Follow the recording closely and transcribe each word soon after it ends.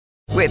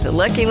With the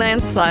Lucky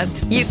Land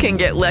Slots, you can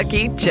get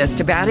lucky just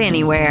about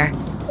anywhere.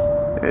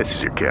 This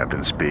is your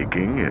captain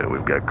speaking.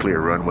 We've got clear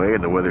runway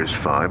and the weather's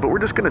fine, but we're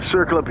just going to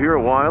circle up here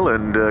a while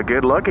and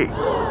get lucky.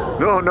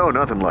 No,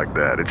 nothing like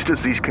that. It's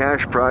just these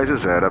cash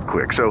prizes add up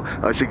quick. So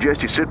I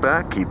suggest you sit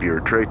back, keep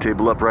your tray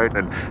table upright,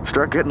 and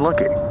start getting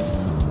lucky.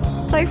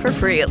 Play for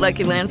free at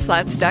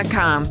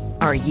LuckyLandSlots.com.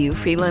 Are you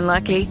feeling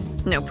lucky?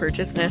 No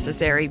purchase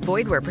necessary.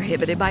 Void where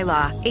prohibited by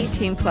law.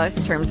 18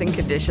 plus terms and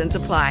conditions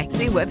apply.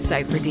 See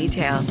website for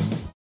details.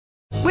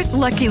 With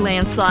Lucky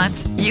Land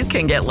Slots, you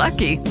can get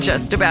lucky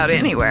just about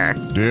anywhere.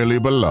 Dearly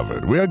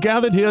beloved, we are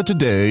gathered here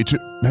today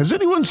to... Has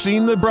anyone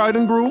seen the bride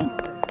and groom?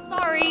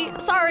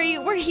 Sorry,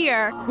 we're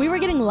here. We were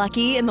getting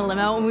lucky in the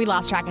limo and we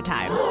lost track of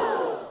time.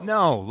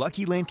 No,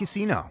 Lucky Land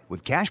Casino,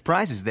 with cash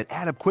prizes that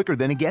add up quicker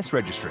than a guest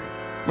registry.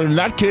 In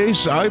that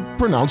case, I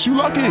pronounce you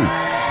lucky.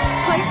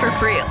 Play for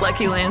free at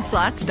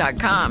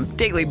LuckyLandSlots.com.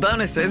 Daily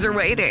bonuses are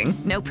waiting.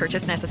 No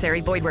purchase necessary.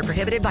 Void where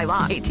prohibited by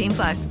law. 18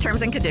 plus.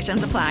 Terms and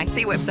conditions apply.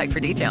 See website for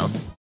details.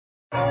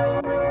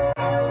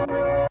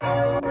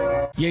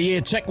 Yeah,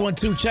 check 1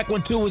 2, check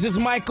 1 2. Is this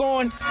mic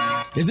on?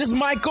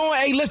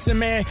 Hey, listen,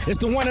 man. It's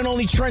the one and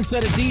only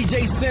trendsetter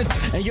DJ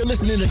Sense, and you're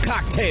listening to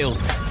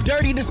Cocktails.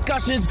 Dirty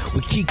discussions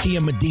with Kiki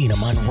and Medina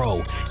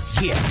Monroe.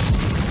 Yeah.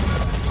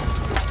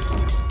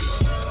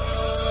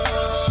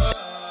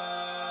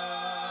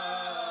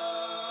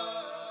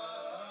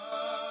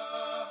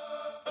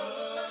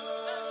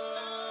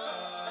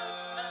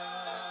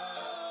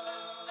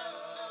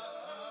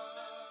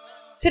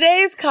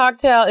 Today's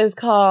cocktail is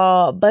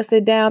called Bust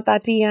It Down,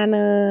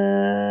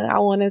 Tatiana. I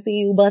want to see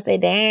you bust it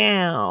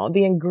down.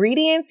 The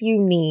ingredients you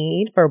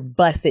need for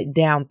Bust It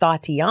Down,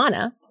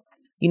 Tatiana.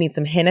 You need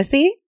some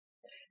Hennessy,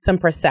 some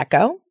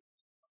Prosecco,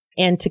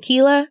 and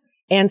tequila,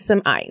 and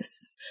some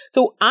ice.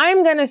 So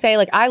I'm going to say,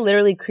 I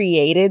literally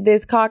created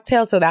this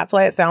cocktail, so that's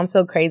why it sounds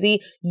so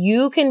crazy.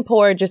 You can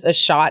pour just a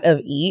shot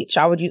of each.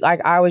 I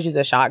always use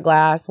a shot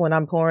glass when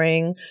I'm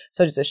pouring.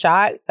 So just a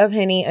shot of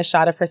Henny, a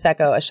shot of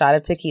Prosecco, a shot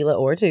of tequila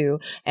or two,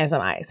 and some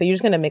ice. So you're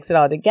just going to mix it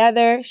all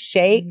together,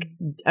 stir,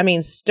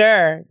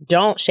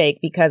 don't shake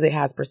because it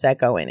has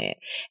Prosecco in it.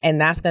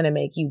 And that's going to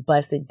make you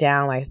bust it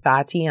down like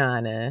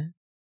Tatiana.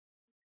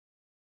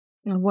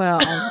 Well,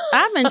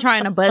 I've been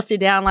trying to bust it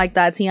down like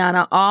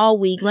Tatiana all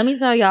week. Let me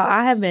tell y'all,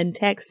 I have been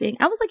texting.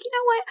 I was like, you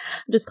know what?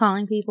 I'm just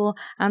calling people.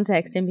 I'm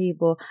texting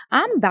people.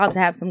 I'm about to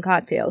have some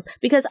cocktails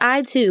because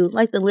I too,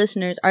 like the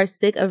listeners, I'm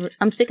sick of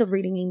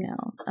reading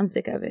emails. I'm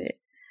sick of it.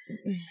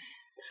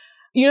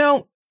 You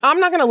know,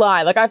 I'm not going to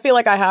lie. I feel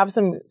like I have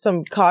some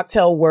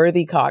cocktail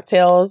worthy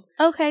cocktails.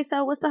 Okay.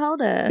 So what's the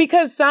holdup?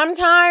 Because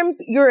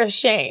sometimes you're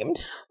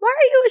ashamed. Why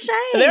are you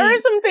ashamed? There are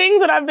some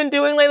things that I've been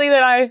doing lately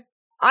that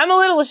I'm a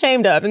little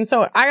ashamed of. And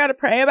so I got to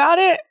pray about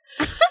it.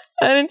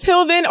 And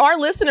until then, our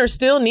listeners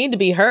still need to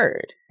be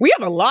heard. We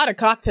have a lot of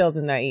cocktails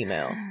in that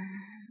email.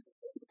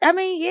 I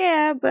mean,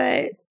 yeah,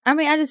 but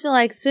I just feel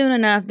like soon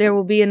enough there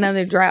will be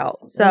another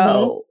drought.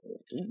 So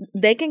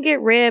they can get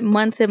read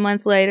months and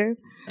months later.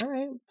 All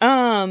right.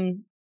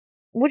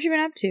 What you been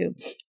up to?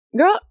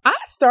 Girl, I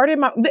started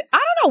I don't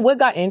know what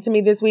got into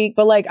me this week,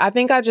 but I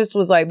think I just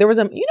was there was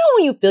when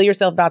you feel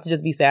yourself about to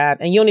just be sad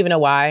and you don't even know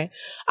why.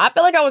 I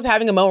felt like I was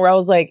having a moment where I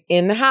was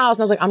in the house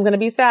and I was I'm going to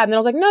be sad. And then I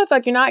was like, no,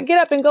 fuck, you're not. Get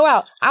up and go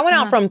out. I went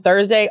out from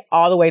Thursday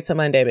all the way to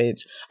Monday,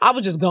 bitch. I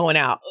was just going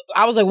out.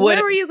 I was like, what?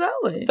 Where were you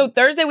going? So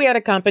Thursday we had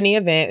a company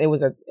event. It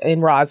was in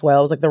Roswell.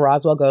 It was the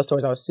Roswell Ghost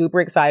Tours. I was super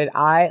excited.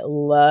 I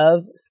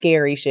love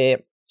scary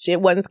shit.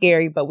 Shit wasn't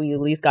scary, but we at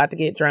least got to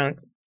get drunk.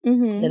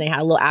 Mm-hmm. Then they had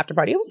a little after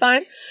party. It was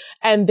fine.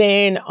 And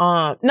then,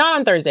 not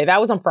on Thursday. That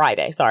was on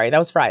Friday. Sorry. That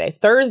was Friday.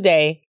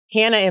 Thursday,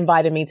 Hannah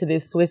invited me to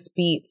this Swiss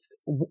Beats,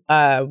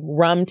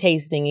 rum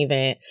tasting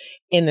event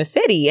in the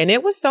city. And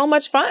it was so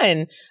much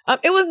fun.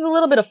 It was a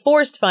little bit of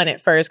forced fun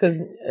at first because,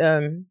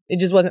 it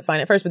just wasn't fun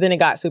at first, but then it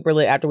got super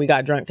lit after we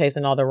got drunk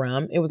tasting all the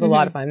rum. It was a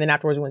lot of fun. Then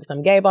afterwards we went to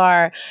some gay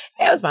bar.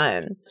 It was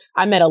fun.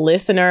 I met a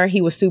listener.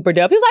 He was super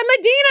dope. He was like,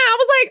 Medina. I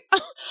was like,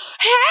 oh,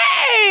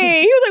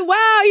 hey. He was like,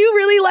 wow, you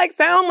really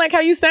sound like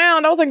how you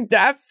sound. I was like,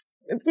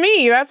 it's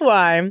me. That's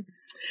why.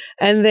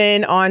 And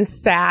then on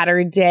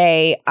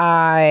Saturday,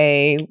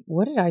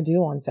 what did I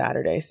do on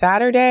Saturday?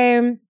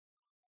 Saturday,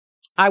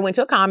 I went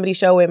to a comedy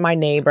show with my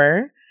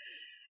neighbor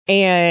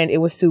and it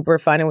was super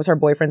fun. It was her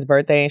boyfriend's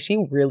birthday and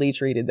she really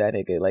treated that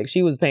nigga.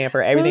 She was paying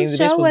for everything.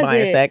 The bitch was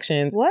buying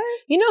sections. What?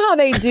 You know how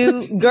they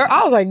do, girl,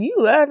 I was like, you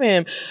love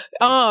him.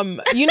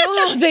 You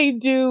know how they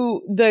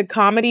do the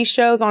comedy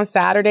shows on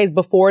Saturdays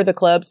before the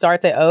club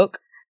starts at Oak?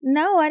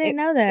 No, I didn't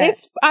know that.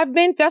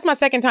 That's my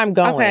second time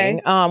going.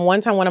 Okay. One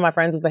time one of my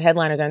friends was the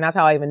headliners and that's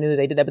how I even knew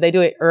they did that. But they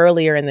do it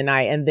earlier in the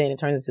night and then it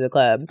turns into the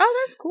club.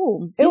 Oh, that's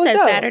cool. You said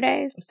dope.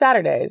 Saturdays?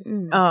 Saturdays.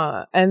 And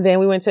then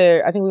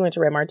I think we went to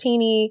Red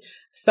Martini.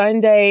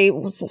 Sunday,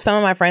 some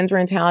of my friends were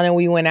in town and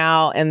we went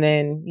out and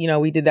then,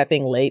 we did that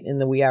thing late in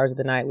the wee hours of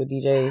the night with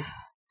DJ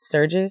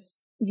Sturgis.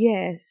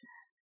 Yes.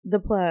 The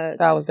plug.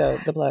 That was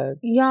dope. The plug.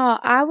 Y'all,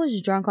 I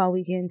was drunk all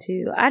weekend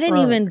too. I didn't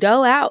even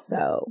go out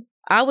though.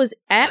 I was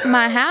at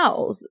my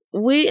house.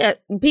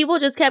 People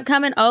just kept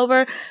coming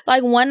over.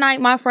 Like one night,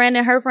 my friend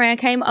and her friend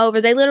came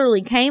over. They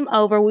literally came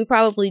over. We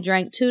probably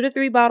drank 2 to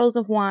 3 bottles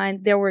of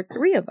wine. There were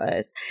 3 of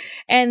us.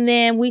 And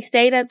then we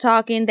stayed up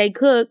talking. They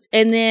cooked.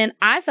 And then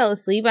I fell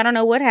asleep. I don't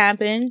know what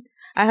happened.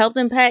 I helped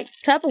them pack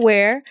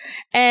Tupperware.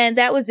 And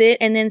that was it.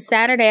 And then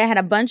Saturday, I had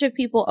a bunch of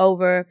people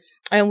over.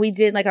 And we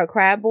did like a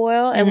crab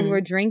boil. And we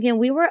were drinking.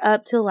 We were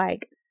up till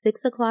like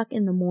 6 o'clock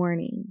in the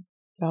morning.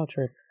 Oh,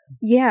 true.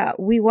 Yeah,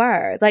 we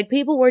were. Like,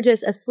 people were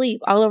just asleep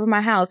all over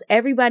my house.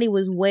 Everybody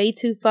was way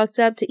too fucked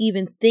up to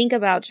even think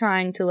about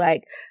trying to,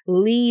 like,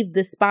 leave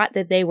the spot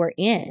that they were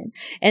in.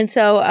 And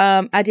so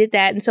I did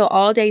that. And so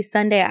all day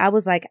Sunday, I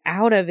was, like,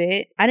 out of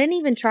it. I didn't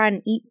even try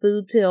and eat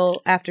food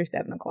till after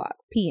 7 o'clock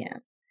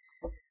p.m.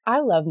 I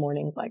love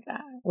mornings like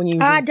that. When you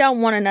I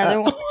don't want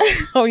another one.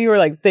 Oh, you were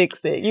like sick.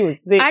 You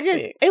was sick.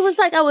 It was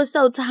like I was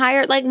so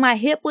tired. Like my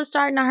hip was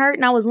starting to hurt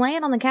and I was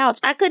laying on the couch.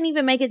 I couldn't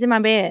even make it to my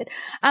bed.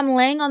 I'm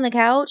laying on the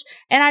couch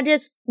and I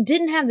just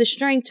didn't have the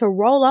strength to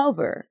roll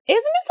over. Isn't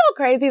it so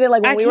crazy that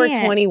like when we were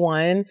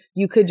 21,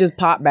 you could just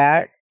pop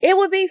back? It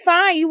would be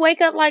fine. You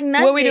wake up like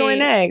nothing. What are we doing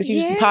next?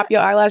 You just pop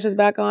your eyelashes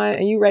back on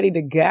and you ready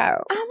to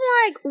go. I'm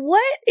like,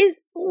 what did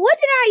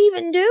I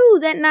even do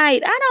that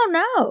night? I don't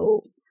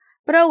know.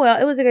 But oh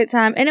well, it was a good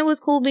time. And it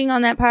was cool being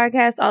on that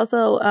podcast.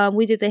 Also,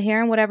 we did the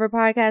Hair and Whatever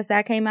podcast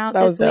that came out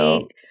this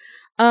week.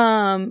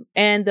 And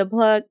the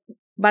plug,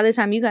 by the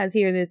time you guys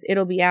hear this,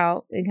 it'll be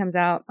out. It comes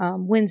out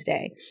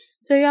Wednesday.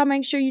 So y'all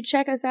make sure you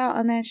check us out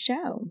on that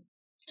show.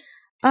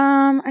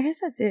 I guess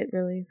that's it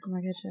really for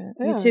my good show.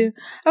 Yeah. Me too.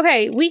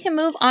 Okay, we can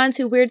move on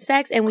to Weird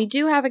Sex, and we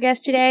do have a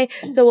guest today,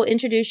 so we'll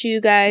introduce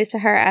you guys to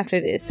her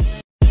after this.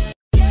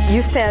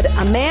 You said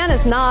a man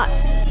is not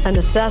a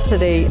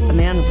necessity, a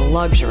man is a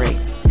luxury.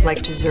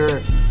 Like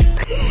dessert.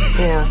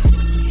 Yeah.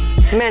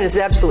 A man is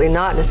absolutely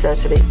not a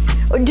necessity.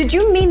 Did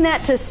you mean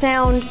that to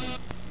sound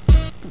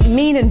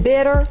mean and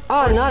bitter?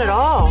 Oh, not at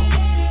all.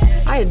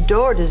 I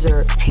adore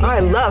dessert. I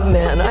love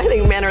men. I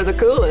think men are the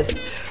coolest.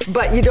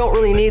 But you don't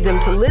really need them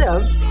to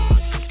live.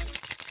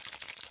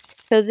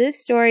 So this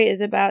story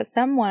is about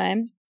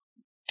someone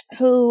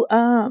who,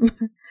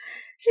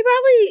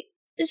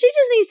 she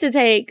just needs to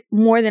take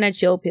more than a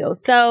chill pill.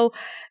 So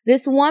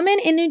this woman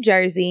in New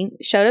Jersey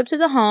showed up to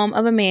the home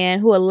of a man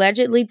who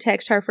allegedly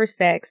texted her for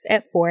sex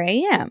at 4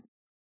 a.m.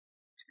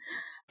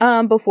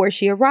 Before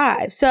she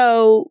arrived.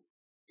 So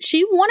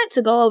she wanted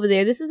to go over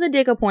there. This is a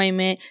dick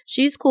appointment.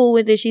 She's cool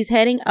with it. She's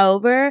heading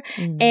over.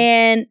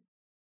 And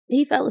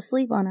he fell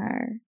asleep on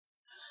her.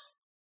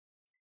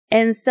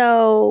 And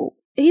so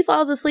he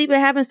falls asleep. It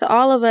happens to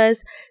all of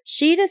us.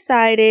 She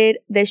decided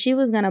that she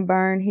was going to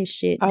burn his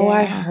shit down. Oh,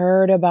 I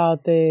heard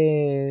about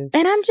this.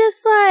 And I'm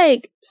just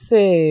like,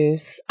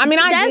 sis. I mean,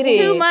 that's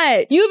too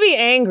much. You be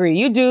angry.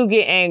 You do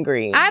get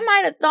angry. I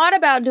might have thought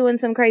about doing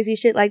some crazy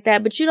shit like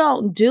that, but you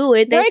don't do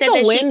it. They break said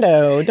a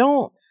window.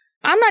 Don't.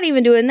 I'm not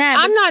even doing that.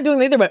 I'm not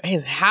doing it either, but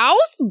his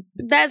house?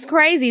 That's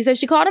crazy. So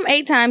she called him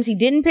 8 times. He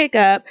didn't pick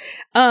up.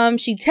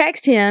 She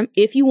texted him,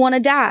 if you want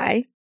to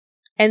die.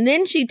 And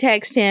then she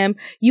texted him,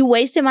 you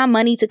wasted my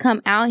money to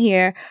come out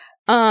here.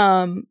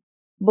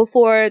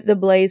 Before the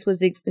blaze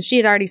was, she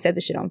had already set the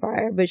shit on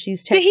fire, but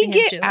she's texting him.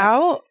 Did he get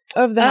out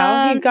of the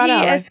house?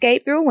 He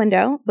escaped through a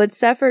window, but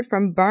suffered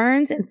from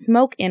burns and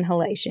smoke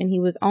inhalation. He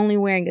was only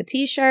wearing a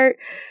t-shirt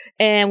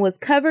and was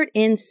covered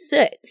in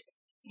soot.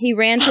 He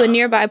ran to a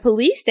nearby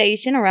police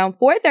station around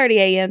 4:30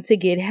 a.m. to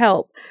get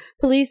help.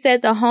 Police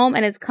said the home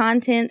and its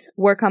contents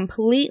were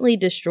completely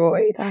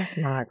destroyed. That's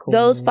not cool.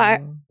 Though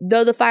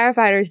the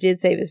firefighters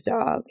did save his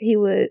dog.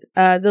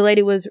 The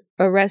lady was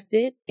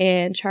arrested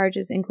and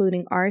charges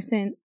including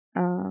arson.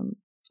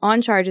 On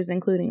charges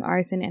including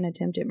arson and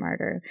attempted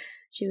murder.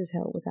 She was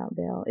held without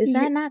bail. Is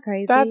that not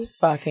crazy? That's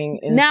fucking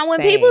insane. Now,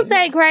 when people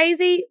say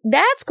crazy,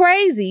 that's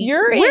crazy.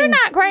 We're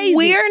not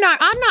crazy.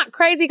 I'm not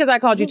crazy because I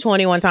called you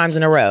 21 times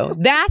in a row.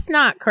 That's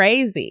not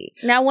crazy.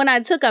 Now, when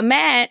I took a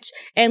match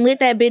and lit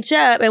that bitch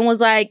up and was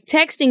like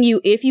texting you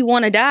if you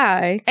want to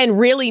die. And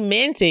really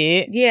meant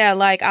it. Yeah,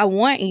 like, I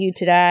want you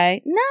to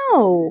die.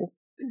 No.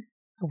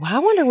 Well, I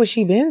wonder what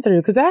she been through.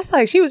 Because that's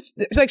like,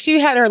 she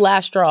had her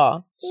last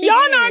straw.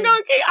 Y'all not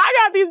gonna keep, I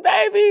got these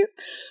babies.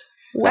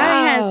 Wow.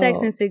 I ain't had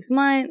sex in 6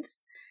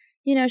 months.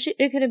 You know,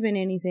 it could have been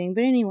anything.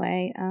 But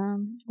anyway.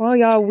 Well,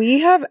 y'all, we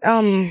have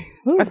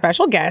a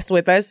special guest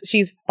with us.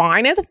 She's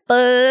fine as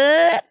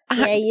fuck.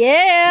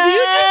 Yeah. Do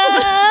you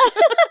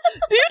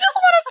just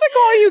want us to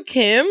call you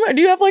Kim? Or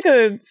do you have like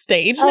a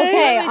stage name?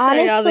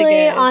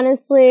 Okay,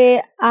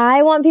 honestly,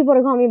 I want people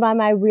to call me by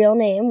my real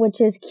name, which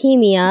is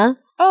Kimia.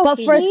 Oh, but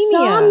for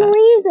some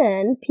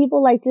reason,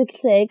 people like to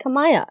say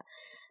Kamaya.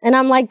 And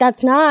I'm like,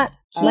 that's not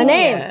my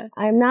name.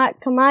 I'm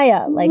not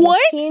Kamaya. Like,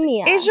 what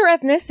Kimia. is your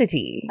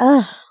ethnicity?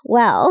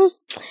 Well,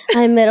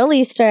 I'm Middle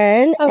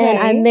Eastern, and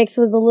I'm mixed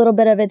with a little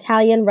bit of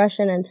Italian,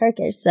 Russian, and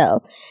Turkish.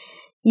 So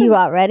you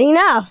already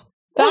know.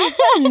 That's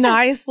a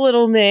nice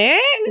little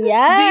mix.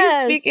 Yes. Do you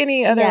speak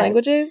any other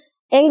languages?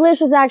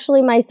 English is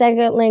actually my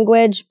second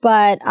language,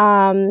 but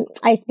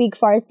I speak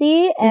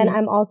Farsi and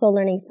I'm also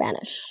learning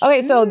Spanish.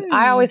 Okay, so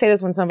I always say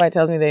this when somebody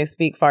tells me they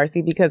speak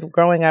Farsi because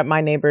growing up,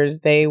 my neighbors,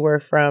 they were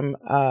from,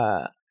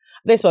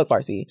 they spoke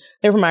Farsi.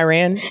 They're from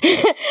Iran.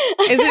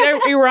 Is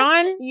it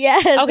Iran?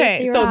 Yes.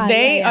 Okay, so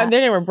their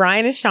name were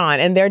Brian and Sean,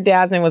 and their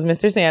dad's name was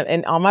Mr. Sam.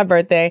 And on my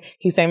birthday,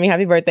 he sang me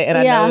happy birthday, and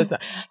I know this song.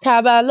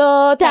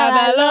 Tabalo,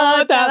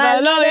 tabalo,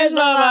 tabalo, ish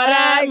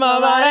mobarak,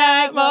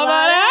 mobarak,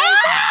 mobarak.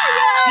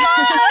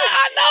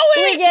 I know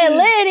it. We get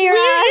lit here.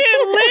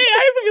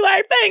 I used to be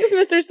like, thanks,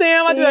 Mr.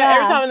 Sam. I do that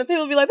every time, and the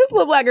people be like, this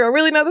little black girl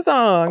really know the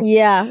song.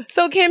 Yeah.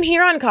 So, Kim,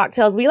 here on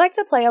Cocktails, we like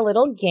to play a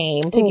little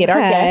game to get our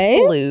guests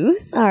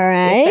loose. All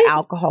right. If the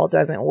alcohol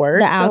doesn't work.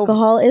 The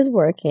alcohol is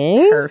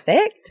working.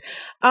 Perfect.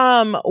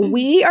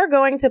 We are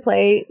going to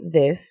play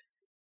this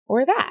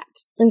or that.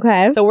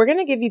 Okay. So we're going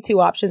to give you two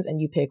options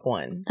and you pick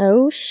one.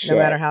 Oh, shit. No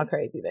matter how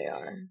crazy they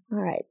are. All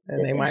right.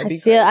 And they might be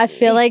crazy. I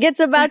feel like it's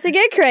about to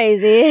get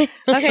crazy.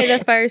 Okay,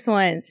 the first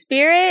one.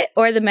 Spirit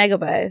or the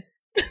Megabus?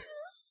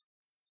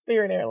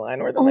 Spirit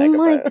Airline or the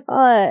Megabus. Oh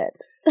my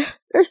God.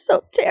 They're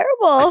so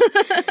terrible.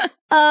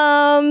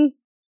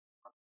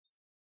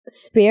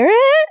 Spirit?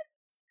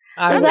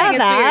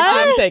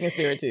 I'm taking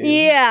Spirit too.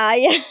 Yeah.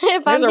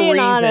 If There's I'm being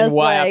honest, a reason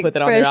why like, I put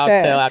that on there.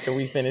 I'll tell after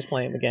we finish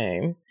playing the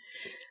game.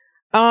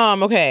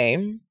 Okay.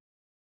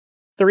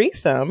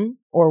 Threesome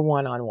or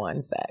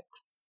one-on-one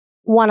sex?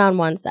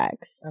 One-on-one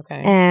sex.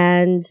 Okay.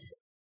 And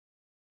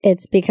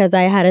it's because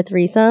I had a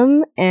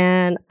threesome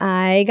and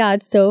I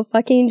got so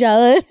fucking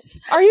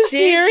jealous. Are you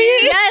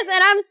serious? Yes,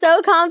 and I'm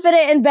so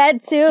confident in bed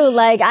too.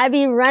 Like, I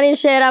be running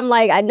shit. I'm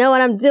like, I know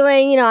what I'm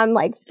doing. You know, I'm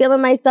like feeling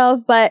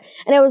myself. And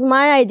it was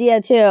my idea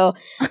too.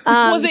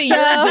 Was it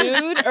your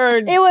dude or?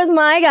 It was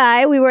my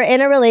guy. We were in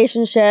a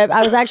relationship.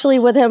 I was actually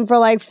with him for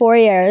like 4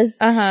 years.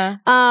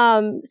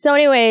 So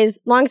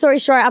anyways, long story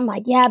short, I'm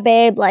like, yeah,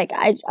 babe, like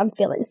I'm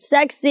feeling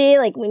sexy.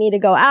 Like, we need to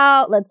go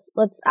out.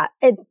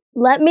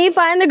 Let me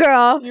find the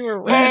girl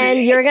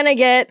and you're going to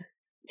get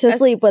to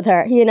sleep with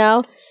her, you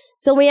know?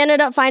 So we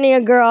ended up finding a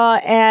girl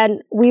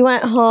and we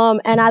went home,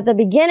 and at the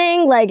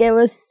beginning, like, it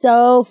was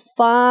so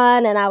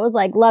fun and I was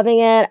like loving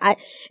it.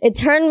 It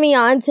turned me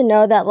on to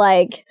know that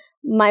like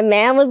my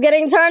man was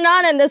getting turned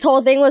on and this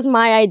whole thing was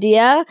my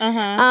idea.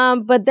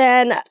 But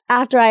then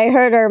after I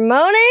heard her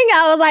moaning,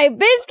 I was like,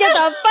 bitch, get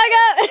the fuck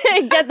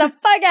out. Get the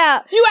fuck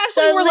out. You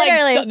actually were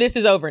like, this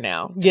is over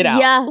now. Get out.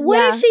 Yeah. What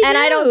did she do? And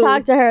I don't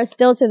talk to her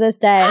still to this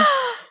day.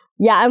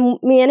 Yeah,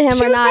 me and him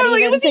are not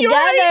even together.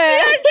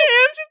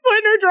 She's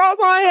putting her drawers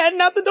on, heading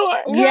out the door.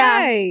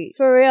 Yeah,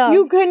 for real.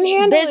 You couldn't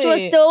handle it. Bitch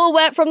was still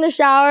wet from the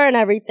shower and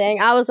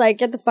everything. I was like,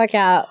 get the fuck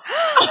out.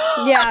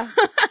 Yeah,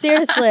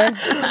 seriously. And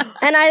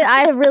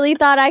I really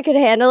thought I could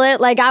handle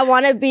it. Like, I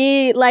want to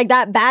be like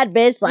that bad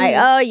bitch. Like,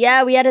 oh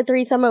yeah, we had a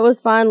threesome. It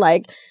was fun.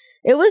 Like,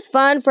 it was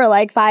fun for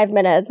like 5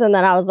 minutes. And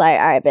then I was like,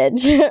 all right,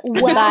 bitch.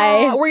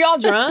 Bye. Were y'all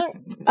drunk?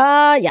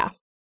 Yeah.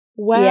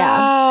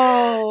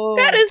 Wow.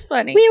 Yeah. That is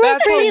funny. We were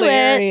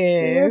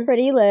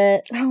pretty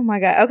lit. Oh my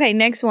God. Okay,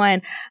 next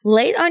one.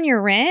 Late on your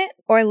rent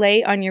or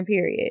late on your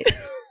period?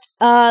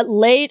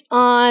 Late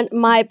on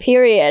my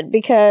period,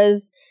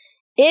 because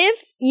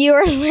if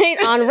you're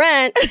late on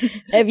rent,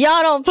 if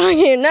y'all don't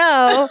fucking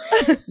know,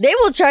 they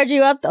will charge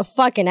you up the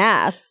fucking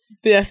ass.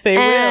 Yes, they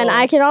will. And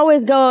I can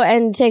always go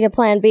and take a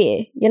plan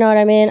B. You know what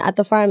I mean? At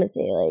the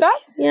pharmacy. Like,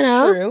 that's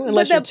true.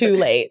 Unless you're too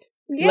late.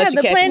 Yeah,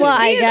 the plan B is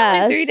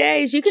only 3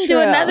 days. You can do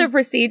another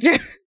procedure.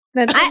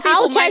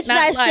 I'll catch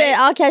that shit.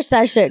 I'll catch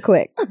that shit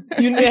quick.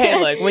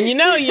 Look, when you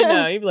know, you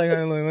know. You be like,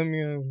 oh, look, let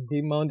me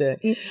be my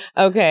day.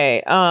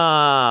 Okay.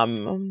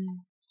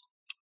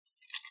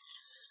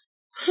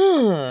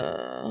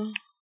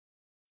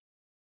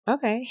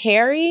 Okay.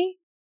 Hairy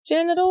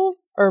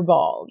genitals or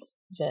bald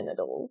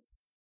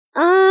genitals?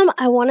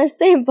 I want to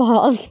say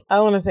bald. I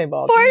want to say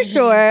bald. For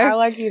sure. I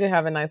like you to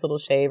have a nice little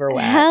shave or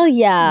wax. Hell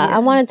yeah. I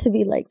want it to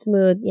be like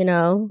smooth, you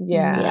know?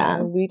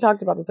 Yeah. We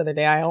talked about this the other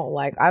day. I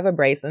have a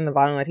brace in the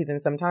bottom of my teeth,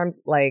 and sometimes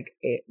like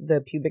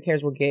the pubic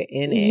hairs will get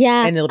in it.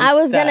 Yeah. And it'll be I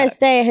was going to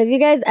say, have you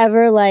guys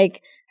ever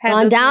like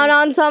gone down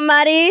on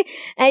somebody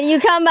and you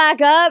come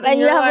back up and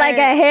you have like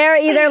a hair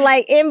either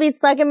like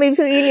stuck in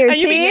between your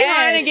teeth? You be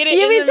trying to get it.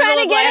 You be trying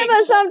to get it,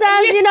 but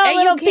sometimes, you know, a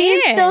little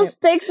piece still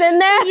sticks in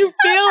there. You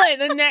feel it.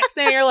 The next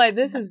thing you're like,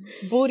 this is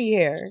booty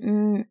hair.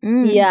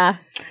 Yeah.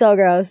 So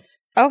gross.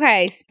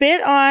 Okay.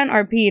 Spit on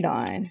or peed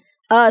on?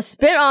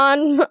 Spit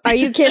on. Are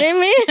you kidding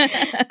me?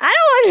 I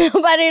don't want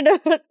nobody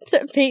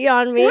to pee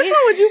on me. Which one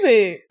would you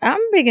pick? I'm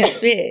picking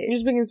spit. You're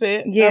just picking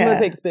spit? Yeah. I'm gonna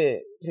pick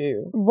spit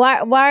too.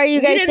 Why are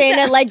you guys saying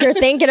it like you're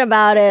thinking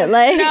about it?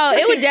 Like, no,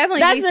 it would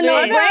definitely be spit.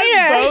 That's a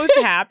no-brainer.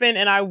 Both happen,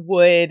 and I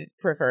would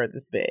prefer the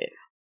spit.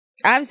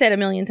 I've said a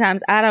million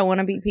times, I don't want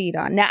to be peed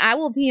on. Now, I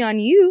will pee on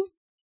you.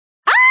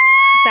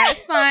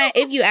 That's fine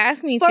if you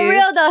ask me to. For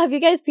real though, have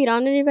you guys peed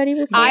on anybody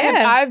before?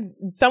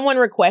 Someone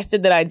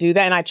requested that I do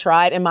that, and I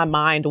tried, and my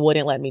mind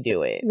wouldn't let me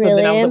do it. Really? So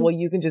then I was like, well,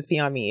 you can just pee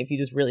on me if you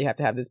just really have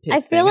to have this piss.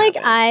 I feel like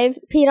I've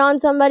peed on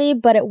somebody,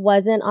 but it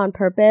wasn't on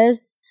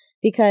purpose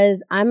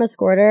because I'm a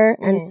squirter,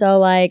 and so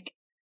like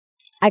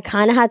I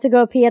kind of had to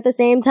go pee at the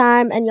same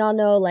time, and y'all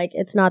know like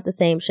it's not the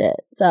same shit.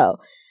 So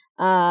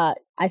I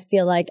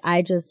feel like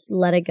I just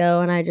let it go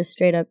and I just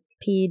straight up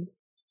peed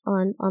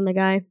on the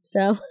guy.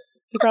 So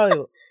he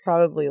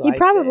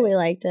probably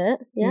liked it.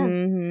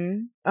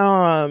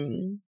 Yeah.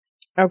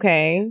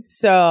 Okay,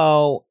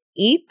 so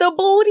eat the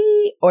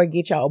booty or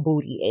get y'all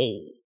booty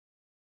ate?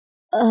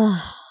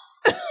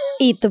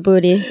 Eat the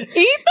booty. Eat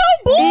the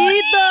booty.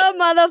 Eat the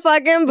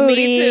motherfucking booty.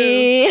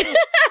 Me too.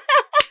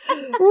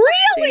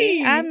 Really?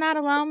 See, I'm not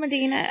alone,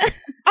 Medina.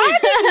 I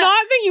did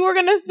not think you were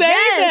gonna say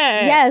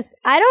that. Yes.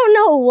 I don't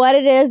know what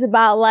it is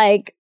about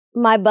like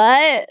my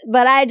butt,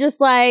 but I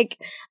just like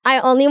I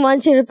only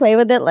want you to play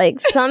with it like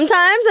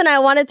sometimes, and I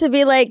want it to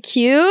be like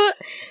cute.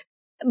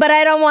 But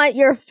I don't want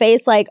your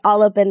face like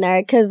all up in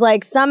there because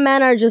like some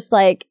men are just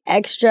like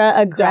extra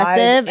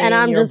aggressive, and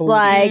I'm just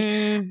like,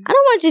 I don't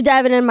want you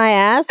diving in my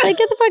ass. Like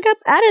get the fuck up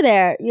out of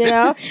there, you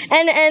know.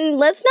 And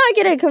let's not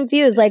get it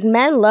confused. Like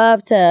men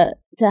love to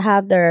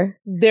have their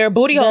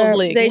booty holes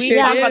licked. They we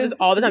talk about this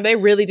all the time. They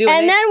really do.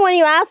 And then when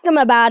you ask them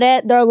about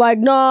it, they're like,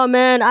 "No,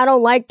 man, I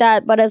don't like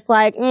that." But it's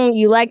like,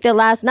 you liked it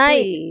last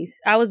night. Please,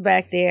 I was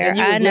back there. And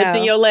you was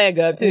lifting your leg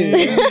up too.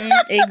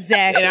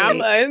 Exactly. And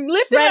I'm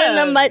lifting Spreading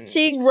up. the butt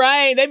cheeks.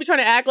 Right. They be trying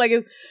to act like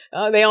it's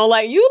they don't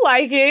like you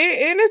like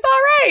it, and it's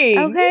all right.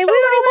 Okay, we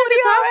don't even have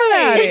to talk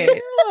about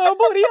it. Little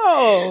booty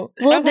hole.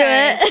 We'll do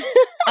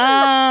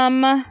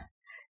it.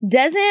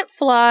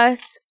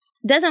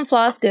 Doesn't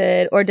floss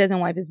good or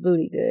doesn't wipe his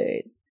booty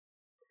good?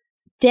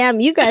 Damn,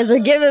 you guys are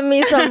giving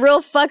me some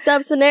real fucked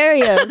up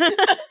scenarios.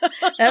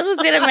 That's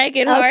what's gonna make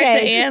it hard to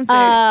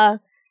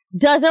answer.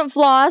 Doesn't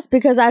floss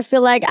because I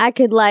feel like I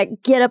could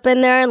like get up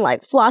in there and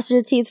like floss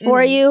your teeth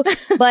for you,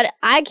 but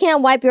I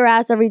can't wipe your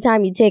ass every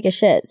time you take a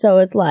shit. So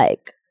it's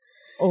like,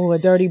 a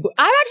dirty booty.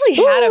 I've actually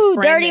had a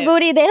friend dirty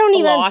booty. They don't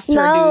even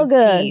smell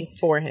good. Teeth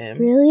for him.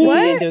 Really? What?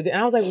 He didn't do good.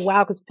 And I was like,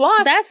 wow, because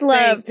floss. That's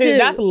love too.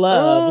 That's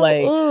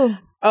love.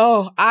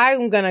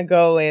 I'm gonna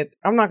go with.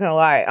 I'm not gonna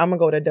lie. I'm gonna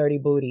go with a dirty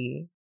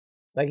booty.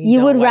 Like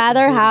you would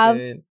rather have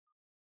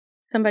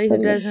somebody who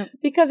doesn't,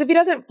 because if he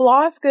doesn't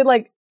floss good,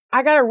 like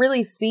I gotta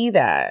really see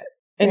that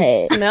and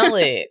smell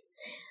it.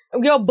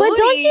 Your booty. But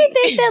don't you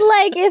think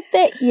that like if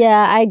they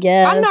I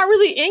guess I'm not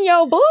really in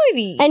your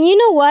booty. And you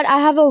know what? I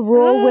have a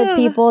rule with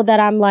people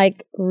that I'm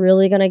like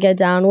really gonna get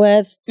down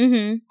with.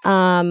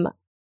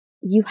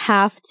 You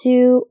have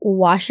to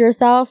wash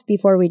yourself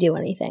before we do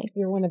anything.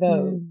 You're one of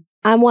those.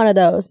 I'm one of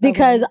those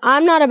because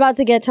I'm not about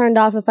to get turned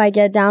off if I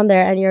get down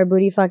there and your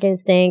booty fucking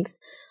stinks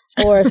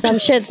or some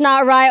shit's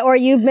not right or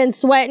you've been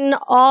sweating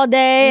all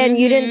day and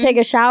you didn't take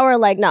a shower.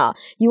 Like, no.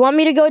 You want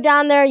me to go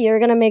down there, you're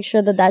going to make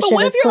sure that shit is clean. But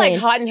what if you're like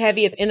hot and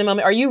heavy, it's in the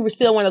moment? Are you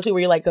still one of those people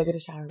where you're like, go get a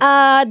shower?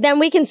 Then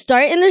we can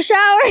start in the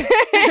shower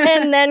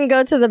and then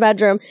go to the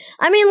bedroom.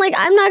 I mean, like,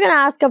 I'm not going to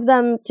ask of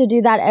them to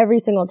do that every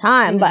single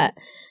time, but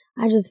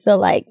I just feel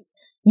like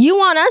you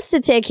want us to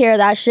take care of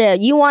that shit.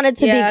 You want it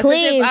to be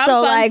clean.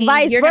 So like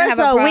vice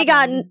versa.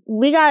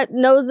 We got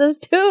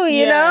noses too,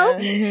 you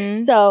know?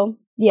 So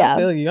yeah. I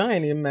feel you. I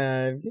ain't even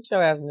mad. Get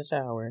your ass in the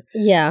shower.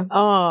 Yeah.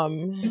 I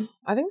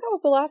think that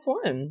was the last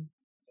one.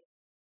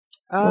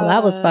 Well,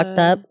 that was fucked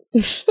up.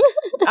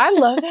 I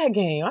love that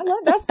game.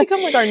 That's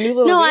become like our new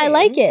little game. I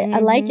like it. I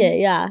like it,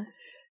 yeah.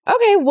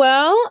 Okay,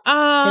 well, they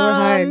were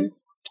hard.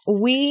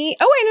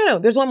 No.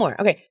 There's one more.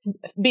 Okay.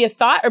 Be a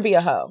thought or be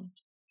a hoe?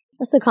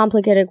 That's a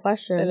complicated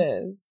question. It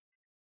is.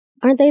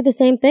 Aren't they the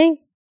same thing?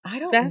 I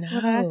don't That's know.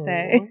 what I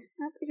say. I think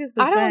it's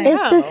the same.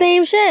 It's the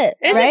same shit.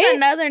 It's right? just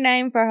another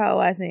name for hoe,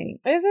 I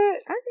think. Is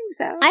it? I think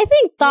so. I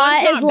think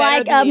thought is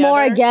like a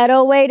more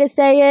ghetto way to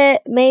say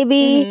it,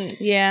 maybe.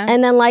 Yeah.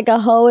 And then like a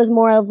hoe is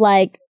more of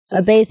like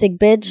a basic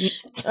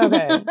bitch.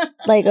 Okay.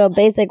 Like a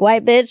basic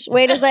white bitch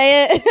way to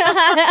say it.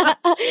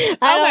 I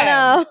don't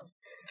know.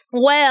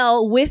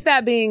 Well, with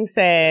that being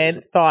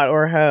said, thought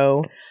or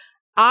hoe,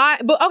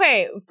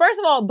 first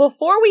of all,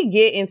 before we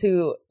get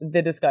into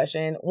the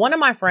discussion, one of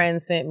my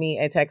friends sent me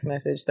a text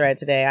message thread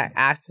today. I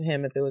asked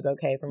him if it was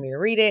okay for me to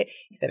read it.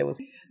 He said it was.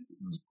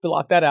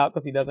 Block that out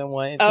because he doesn't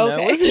want it to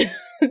know it was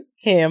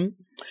him.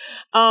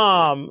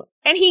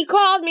 And he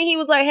called me. He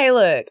was like, "Hey,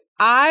 look,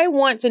 I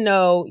want to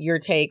know your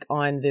take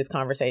on this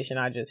conversation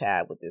I just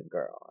had with this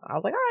girl." I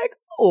was like, "All right,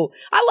 cool."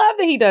 I love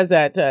that he does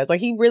that to us.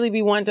 Like he really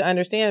be wanting to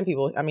understand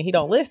people. I mean, he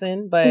don't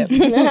listen, but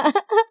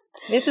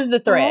this is the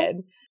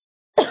thread.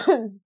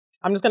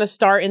 I'm just going to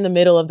start in the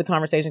middle of the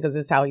conversation because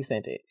this is how he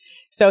sent it.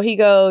 So he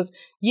goes,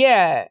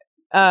 yeah,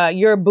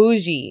 you're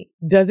bougie.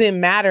 Doesn't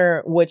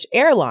matter which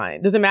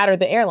airline. Doesn't matter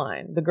the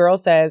airline. The girl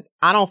says,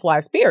 I don't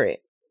fly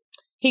Spirit.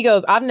 He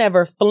goes, I've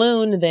never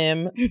flown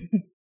them.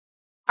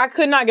 I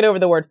could not get over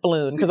the word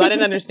floon because I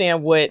didn't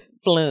understand what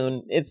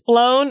floon. It's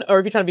flown, or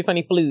if you're trying to be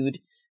funny, flued.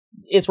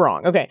 It's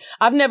wrong. Okay.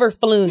 I've never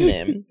flown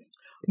them.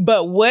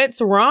 But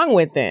what's wrong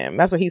with them?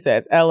 That's what he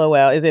says.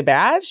 LOL. Is it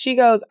bad? She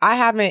goes, I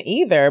haven't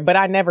either, but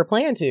I never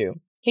plan to.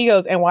 He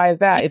goes, and why is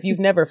that? If you've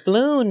never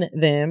flown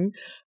them,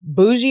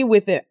 bougie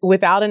with it,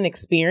 without an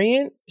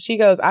experience. She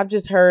goes, I've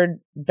just heard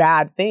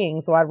bad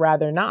things, so I'd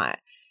rather not.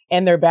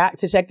 And they're back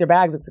to check their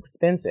bags. It's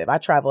expensive. I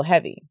travel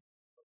heavy.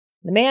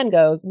 The man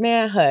goes,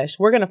 man, hush,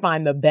 we're going to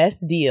find the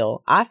best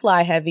deal. I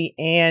fly heavy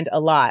and a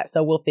lot,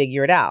 so we'll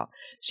figure it out.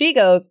 She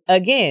goes,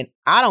 again,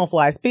 I don't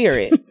fly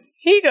Spirit.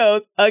 He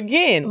goes,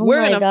 again,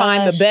 we're going to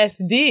find the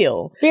best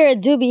deal.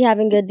 Spirit do be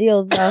having good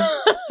deals, though.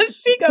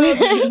 She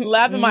goes,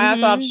 laughing my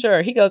ass off,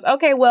 sure. He goes,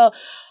 okay, well,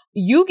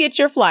 you get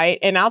your flight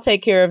and I'll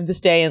take care of the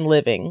stay and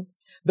living.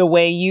 That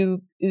way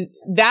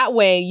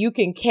you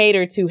can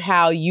cater to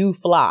how you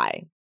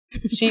fly.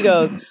 She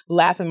goes,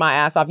 laughing my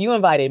ass off. You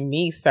invited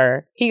me,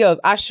 sir. He goes,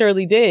 I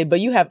surely did, but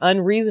you have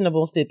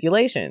unreasonable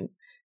stipulations.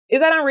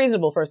 Is that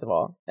unreasonable, first of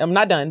all? I'm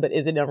not done, but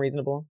is it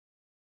unreasonable?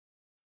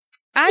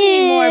 I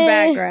need more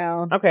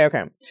background. Okay.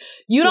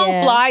 You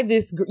don't fly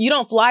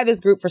this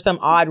group for some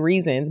odd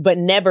reasons, but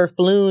never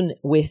flown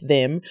with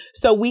them.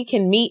 So we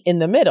can meet in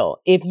the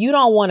middle. If you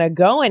don't want to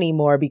go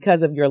anymore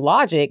because of your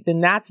logic,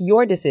 then that's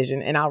your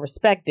decision and I'll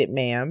respect it,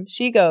 ma'am.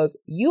 She goes,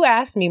 you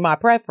asked me my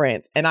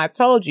preference and I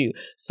told you.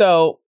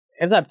 So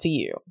it's up to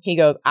you. He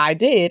goes, I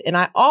did. And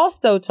I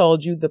also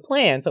told you the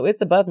plan. So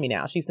it's above me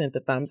now. She sent the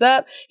thumbs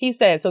up. He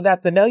said, so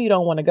that's a no, you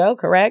don't want to go,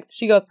 correct?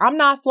 She goes, I'm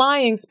not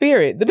flying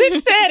Spirit. The bitch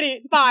said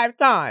it 5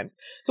 times.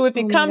 So if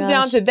it comes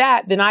down to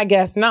that, then I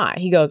guess not.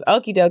 He goes,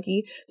 okie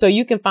dokie. So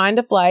you can find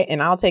a flight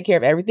and I'll take care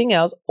of everything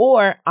else.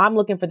 Or I'm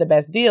looking for the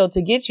best deal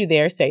to get you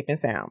there safe and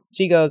sound.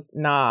 She goes,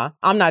 nah,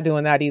 I'm not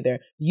doing that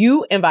either.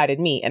 You invited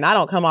me and I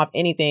don't come off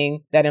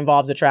anything that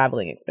involves a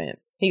traveling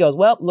expense. He goes,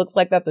 well, looks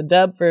like that's a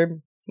dub for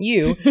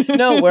you.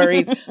 No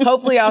worries.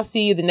 Hopefully I'll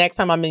see you the next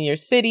time I'm in your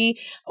city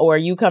or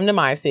you come to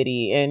my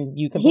city and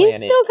you can plan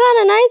it. He's still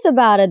kind of nice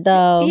about it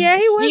though. Yeah,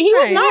 he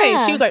was nice.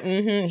 Yeah. She was like,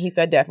 he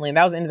said definitely. And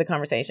that was the end of the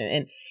conversation.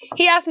 And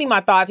he asked me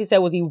my thoughts. He said,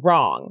 was he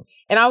wrong?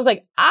 And I was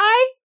like,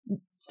 I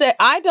said,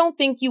 I don't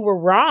think you were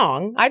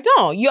wrong. I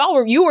don't.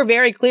 You were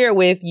very clear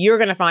with you're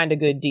going to find a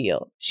good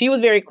deal. She was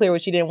very clear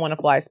with she didn't want to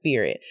fly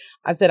Spirit.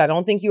 I said, I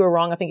don't think you were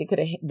wrong. I think it could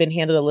have been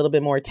handled a little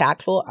bit more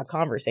tactful. A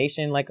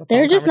conversation, like a phone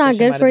They're just not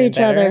good for each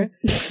other.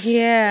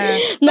 Yeah.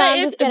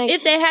 No, but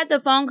if they had the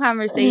phone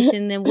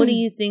conversation, then what do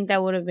you think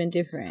that would have been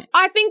different?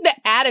 I think the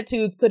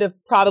attitudes could have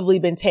probably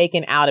been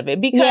taken out of it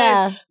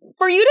because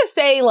for you to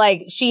say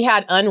like she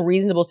had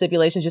unreasonable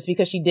stipulations just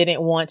because she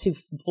didn't want to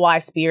fly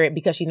Spirit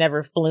because she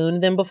never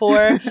flown them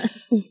before.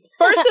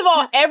 First of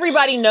all,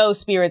 everybody knows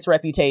Spirit's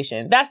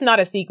reputation. That's not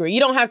a secret.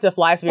 You don't have to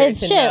fly Spirit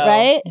to know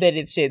right? that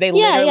it's shit. They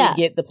literally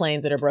get the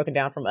planes that are broken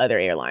down from other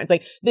airlines.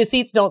 Like the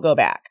seats don't go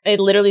back. It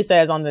literally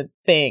says on the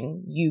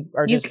thing, you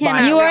are just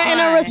buying. You are in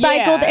a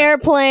recycled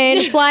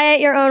airplane. Fly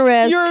at your own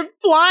risk. You're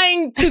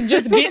flying to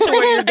just get to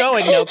where you're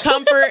going. No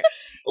comfort.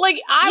 Like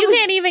you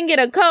can't even get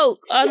a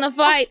Coke on the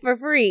flight for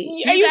free.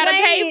 You gotta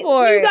pay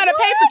for it. You gotta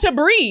pay to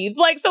breathe.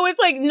 Like, so it's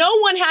like no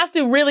one has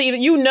to really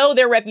even,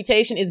 their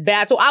reputation is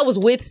bad. So I was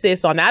with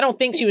sis on that. I don't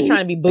think she was trying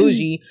to be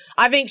bougie.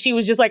 I think she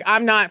was just like,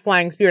 I'm not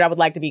flying Spirit. I would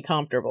like to be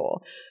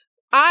comfortable.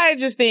 I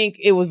just think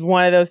it was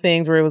one of those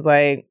things where it was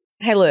like,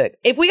 hey, look,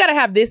 if we gotta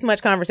have this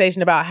much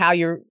conversation about how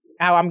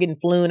I'm getting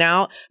flown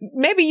out,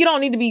 maybe you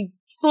don't need to be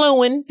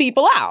fluing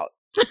people out.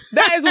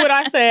 That is what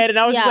I said. And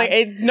I was just like,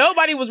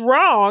 nobody was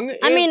wrong.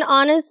 I mean,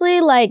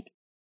 honestly, like,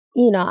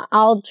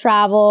 I'll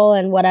travel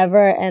and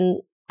whatever.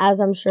 And as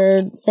I'm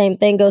sure same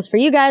thing goes for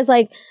you guys,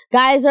 like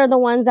guys are the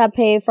ones that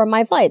pay for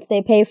my flights.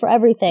 They pay for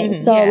everything.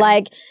 So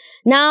like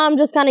now I'm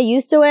just kind of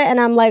used to it. And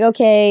I'm like,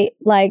 okay,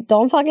 like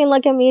don't fucking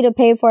look at me to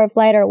pay for a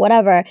flight or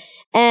whatever.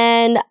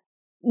 And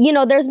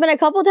there's been a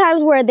couple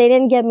times where they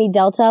didn't get me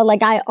Delta.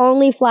 Like I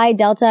only fly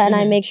Delta and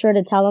I make sure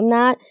to tell them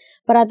that.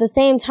 But at the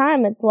same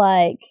time, it's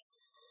like,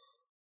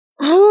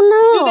 I don't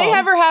know.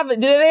 Do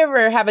they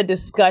ever have a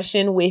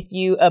discussion with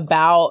you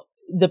about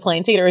the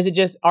plane ticket, or is it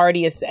just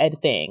already a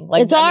said thing?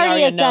 Like it's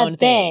already a said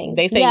thing.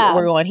 They say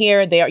we're going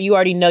here. You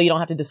already know. You don't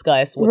have to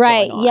discuss what's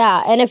going on.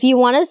 Yeah. And if you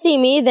want to see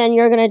me, then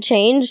you're gonna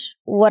change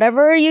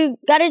whatever you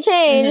gotta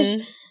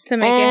change to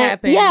make it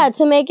happen. Yeah,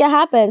 to make it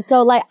happen.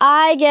 So like,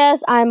 I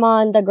guess I'm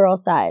on the girl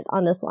side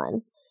on this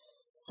one.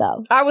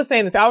 So I was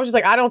saying this. I was just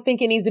like, I don't think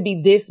it needs to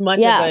be this much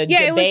of a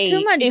debate. It was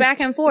too much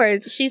back and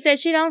forth. She said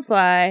she don't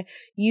fly.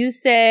 You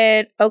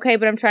said, okay,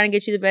 but I'm trying to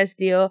get you the best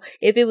deal.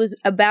 If it was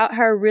about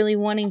her really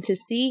wanting to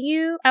see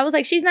you, I was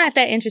like, she's not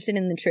that interested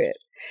in the trip.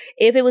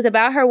 If it was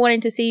about her wanting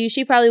to see you,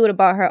 she probably would have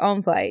bought her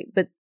own flight.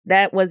 But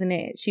that wasn't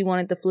it. She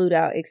wanted the flued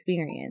out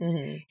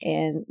experience.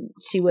 And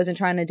she wasn't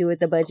trying to do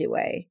it the budget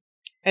way.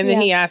 And then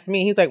he asked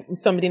me, he was like,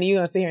 somebody, you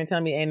gonna sit here and tell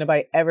me ain't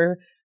nobody ever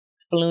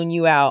flown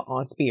you out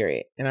on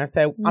Spirit? And I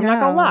said, I'm not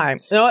gonna lie.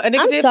 A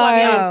nigga did fly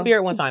me out on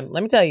Spirit one time.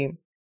 Let me tell you,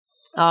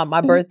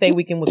 my birthday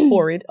weekend was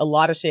horrid. A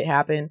lot of shit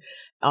happened.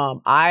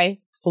 I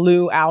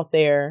flew out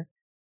there,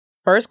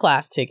 first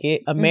class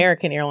ticket,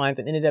 American Airlines,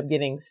 and ended up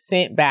getting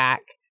sent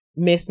back,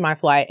 missed my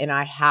flight, and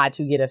I had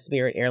to get a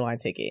Spirit airline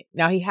ticket.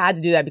 Now he had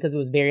to do that because it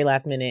was very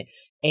last minute.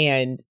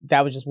 And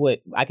that was just what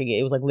I could get.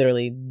 It was like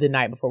literally the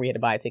night before we had to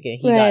buy a ticket.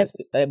 He Right.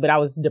 got, but I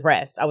was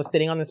depressed. I was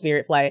sitting on the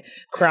Spirit flight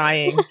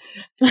crying.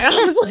 And I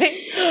was like,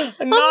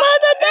 no. I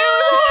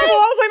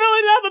was like, no,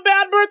 I have a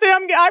bad birthday.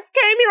 I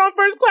came here on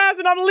first class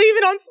and I'm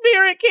leaving on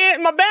Spirit.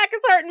 My back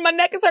is hurting. My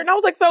neck is hurting. I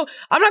was like, so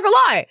I'm not gonna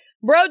lie.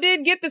 Bro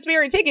did get the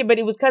Spirit ticket, but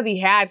it was because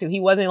he had to. He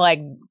wasn't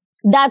like,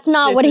 that's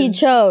not what he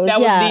chose. that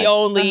was the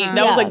only,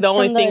 that was like the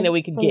only thing that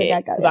we could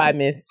get. Because I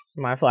missed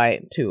my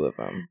flight, 2 of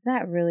them.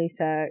 That really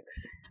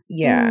sucks.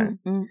 Yeah.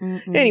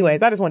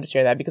 Anyways, I just wanted to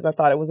share that because I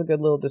thought it was a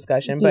good little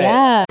discussion. But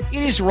Yeah.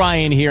 It is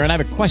Ryan here, and I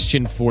have a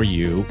question for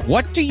you.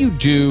 What do you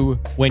do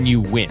when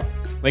you win?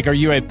 Like, are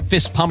you a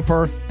fist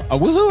pumper, a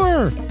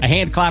woohooer, a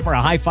hand clapper,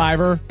 a high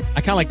fiver?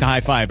 I kind of like the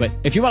high five, but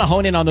if you want to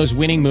hone in on those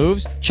winning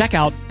moves, check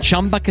out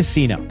Chumba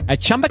Casino. At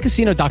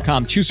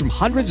ChumbaCasino.com, choose from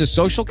hundreds of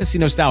social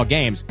casino style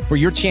games for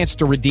your chance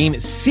to redeem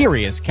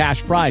serious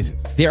cash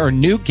prizes. There are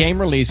new game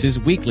releases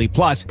weekly,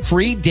 plus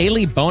free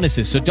daily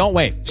bonuses. So don't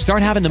wait.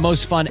 Start having the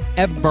most fun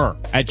ever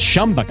at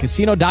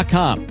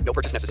ChumbaCasino.com. No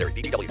purchase necessary.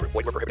 VGW Group.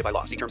 Void where prohibited by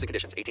law. See terms and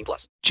conditions.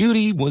 18+.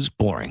 Judy was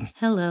boring.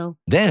 Hello.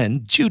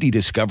 Then Judy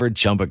discovered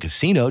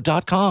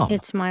ChumbaCasino.com.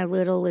 It's my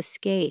little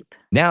escape.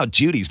 Now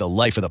Judy's the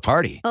life of the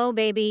party. Oh,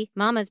 baby,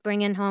 mama's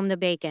bringing home the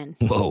bacon.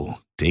 Whoa,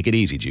 take it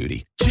easy,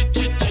 Judy.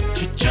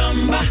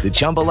 The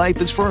Chumba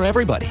life is for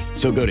everybody.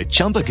 So go to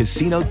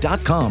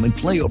ChumbaCasino.com and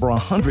play over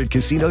 100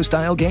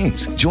 casino-style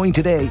games. Join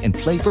today and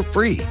play for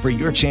free for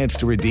your chance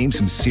to redeem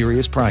some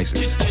serious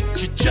prizes.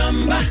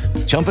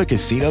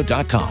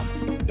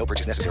 ChumbaCasino.com. No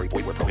purchase necessary.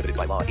 Void where prohibited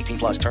by law.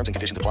 18+. Terms and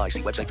conditions apply.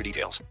 See website for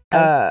details.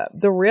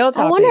 The real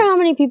topic. I wonder how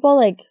many people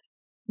like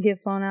get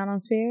flown out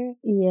on Spirit.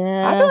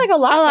 Yeah, I feel like a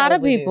lot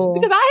of people.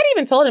 Because I had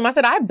even told him, I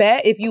said, I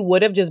bet if you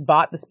would have just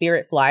bought the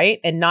Spirit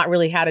flight and not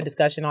really had a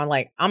discussion on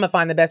like, I'm gonna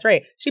find the best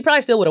rate, she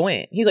probably still would have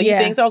went. He's like, you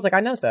think so? I was like, I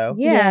know so.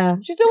 Yeah.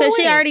 She still because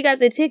she already got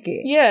the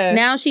ticket. Yeah.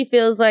 Now she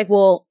feels like,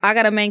 well, I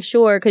gotta make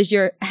sure because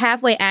you're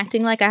halfway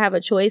acting like I have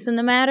a choice in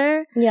the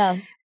matter. Yeah.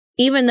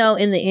 Even though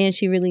in the end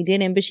she really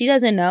didn't, but she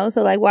doesn't know.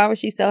 So like, why would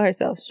she sell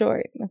herself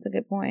short? That's a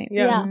good point.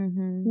 Yeah.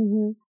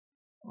 Mm-hmm.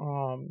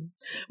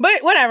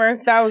 But whatever.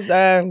 That was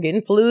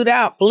getting flown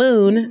out. So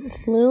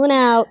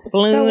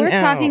we're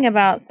talking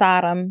about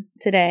Thotumn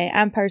today.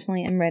 I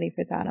personally am ready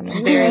for Thotumn.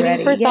 I'm very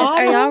ready. For yes, Thotumn?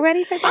 are y'all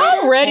ready for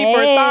Thotumn? I'm ready for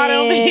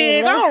Thotumn,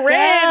 bitch. I'm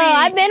ready.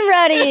 I've been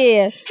ready.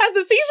 Has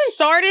the season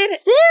started?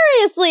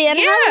 Seriously. And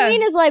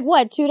Halloween is like,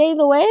 what, 2 days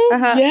away?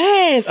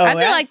 Yes. I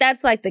feel like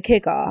that's like the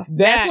kickoff.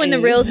 That's when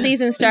the real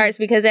season starts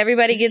because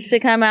everybody gets to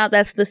come out.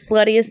 That's the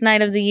sluttiest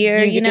night of the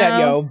year, you get to know? have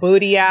your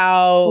booty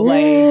out.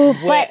 Like,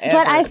 whatever.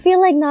 But I feel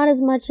like not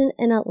as much in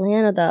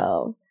Atlanta,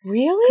 though.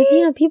 Really? Because,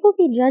 you know, people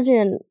be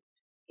judging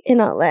in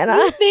Atlanta.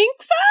 You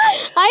think so?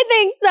 I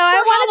think so. I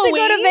wanted to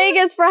go to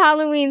Vegas for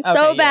Halloween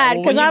so bad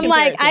because I'm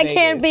like, I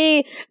can't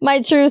be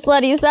my true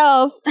slutty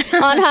self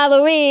on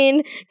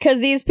Halloween because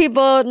these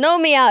people know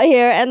me out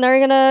here and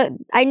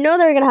I know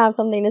they're gonna have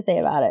something to say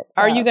about it.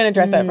 So. Are you gonna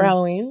dress up for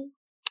Halloween?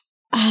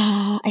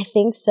 I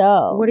think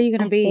so. What are you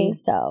gonna be? I think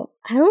so.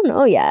 I don't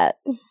know yet.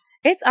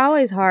 It's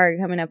always hard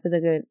coming up with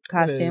a good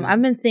costume.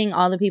 I've been seeing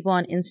all the people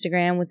on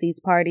Instagram with these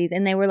parties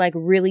and they were like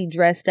really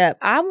dressed up.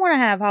 I want to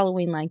have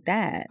Halloween like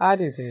that. I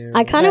do too.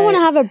 I kind of want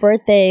to have a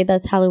birthday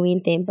that's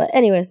Halloween themed. But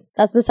anyways,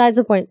 that's besides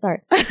the point. Sorry.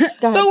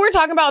 So we're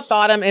talking about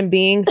Thotumn and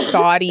being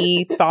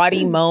thoughty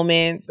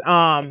moments.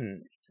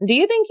 Do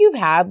you think you've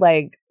had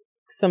like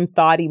some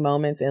thoughty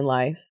moments in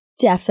life?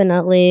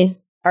 Definitely.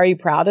 Are you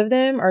proud of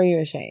them or are you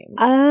ashamed?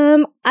 I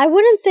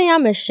wouldn't say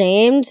I'm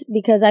ashamed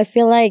because I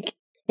feel like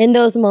in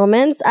those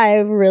moments, I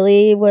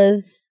really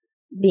was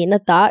being a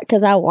thought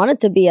because I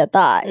wanted to be a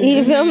thought.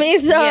 You feel me?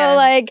 So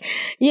like,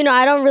 you know,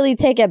 I don't really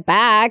take it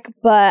back,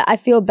 but I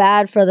feel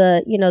bad for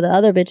the, you know, the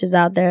other bitches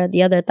out there,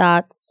 the other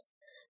thoughts,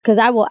 because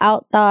I will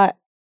out-thought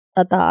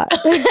a thought.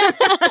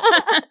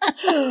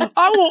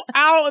 I will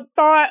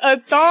out-thought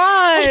a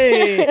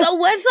thought. So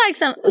what's like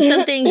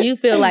some things you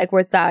feel like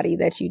were thoughty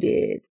that you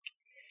did?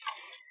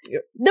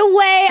 The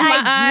way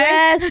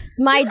I dressed,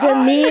 my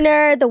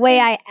demeanor, the way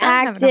I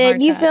acted,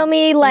 you feel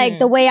me? Like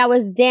the way I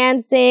was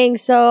dancing.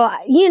 So,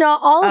 you know,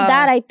 all of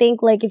that, I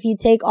think, like, if you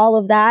take all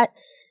of that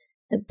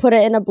and put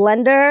it in a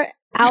blender,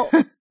 out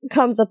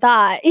comes a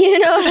thought. You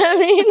know what I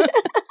mean?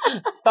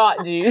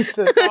 Thought juice,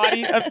 a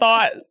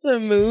thought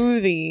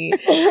smoothie.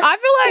 I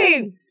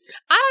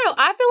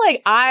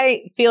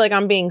feel like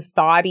I'm being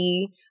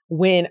thoughty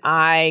when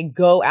I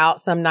go out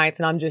some nights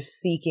and I'm just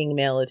seeking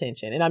male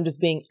attention and I'm just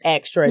being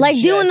extra, like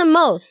doing the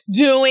most,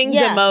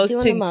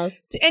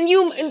 and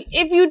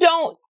if you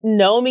don't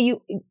know me,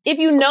 if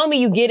you know me,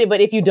 you get it.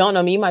 But if you don't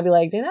know me, you might be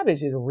like, damn, that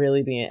bitch is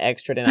really being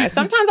extra tonight.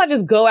 Sometimes I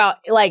just go out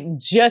like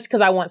just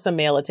because I want some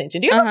male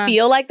attention. Do you ever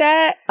feel like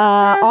that?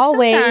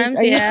 Always.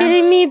 Are you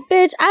kidding me,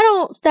 bitch? I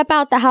don't step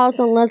out the house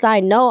unless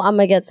I know I'm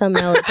gonna get some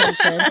male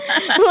attention. Like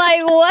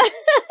what?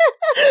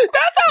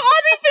 That's how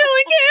I be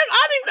feeling, Kim.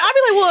 I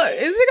be like, what?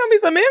 Is it gonna be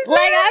some insult?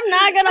 Like I'm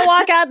not gonna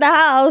walk out the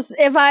house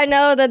if I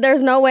know that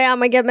there's no way I'm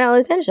gonna get male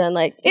attention.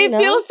 Like it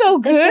feels so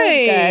good.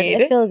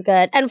 It feels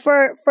good. And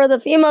for the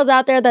females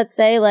out there that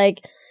say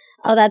like,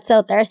 oh, that's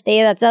so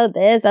thirsty, that's so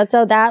this, that's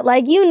so that.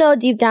 Like, you know,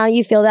 deep down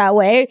you feel that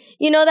way.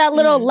 You know that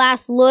little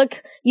last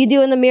look you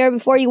do in the mirror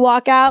before you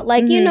walk out?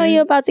 Like, you know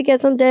you're about to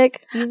get some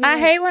dick. I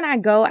hate when I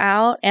go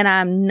out and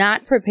I'm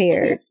not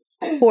prepared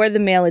for the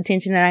male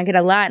attention, and I get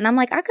a lot. And I'm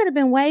like, I could have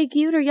been way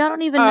cuter. Y'all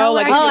don't even know.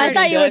 Like, I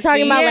thought you were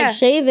talking about like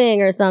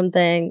shaving or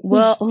something.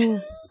 Well,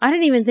 I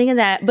didn't even think of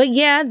that. But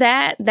yeah,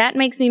 that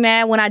makes me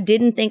mad when I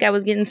didn't think I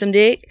was getting some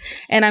dick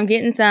and I'm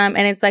getting some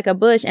and it's like a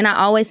bush, and I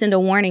always send a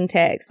warning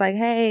text like,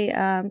 hey,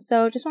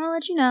 so just want to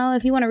let you know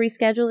if you want to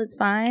reschedule, it's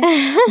fine.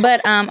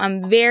 But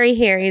I'm very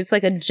hairy. It's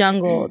like a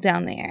jungle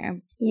down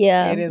there.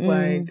 Yeah. It is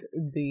like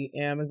the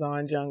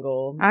Amazon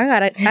jungle.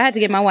 I had to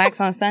get my wax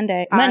on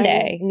Monday.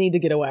 I need to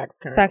get a wax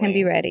currently. So I can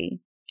be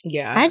ready.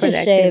 Yeah. I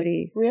just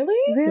shaved.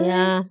 Really?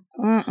 Yeah.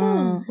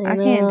 I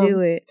can't do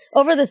it.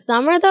 Over the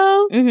summer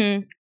though?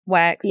 Mm-hmm.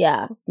 Wax.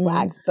 Yeah,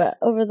 wax. But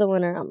over the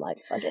winter, I'm like,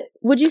 fuck it.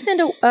 Would you send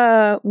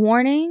a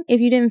warning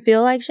if you didn't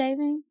feel like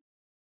shaving?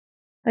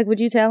 Like, would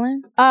you tell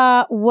him?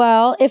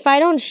 Well, if I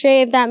don't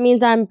shave, that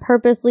means I'm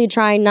purposely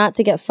trying not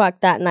to get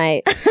fucked that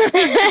night.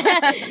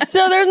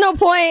 So there's no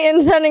point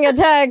in sending a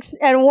text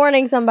and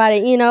warning somebody,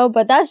 you know?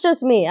 But that's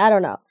just me. I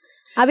don't know.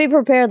 I'll be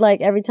prepared like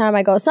every time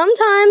I go.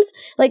 Sometimes,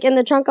 like in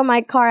the trunk of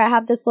my car, I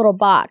have this little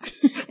box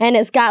and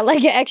it's got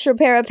like an extra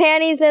pair of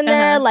panties in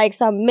there, like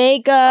some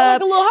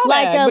makeup, like a little hoe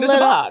bag, but it's a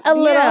box.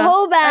 little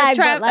hoe bag,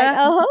 but like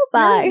a hoe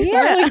bag.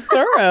 Yeah, really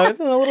thorough.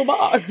 It's in a little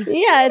box.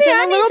 Yeah, it's in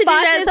a little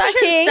box. That so I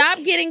can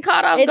stop getting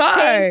caught off it's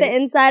guard. Pink. The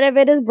inside of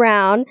it is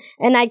brown,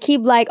 and I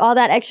keep like all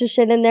that extra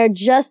shit in there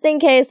just in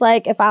case,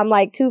 like if I'm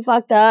like too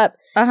fucked up,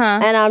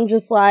 and I'm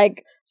just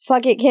like,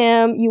 fuck it,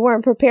 Kim, you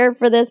weren't prepared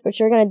for this, but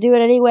you're going to do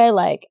it anyway.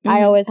 Like,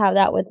 I always have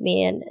that with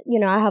me. And, you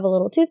know, I have a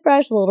little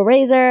toothbrush, a little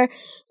razor.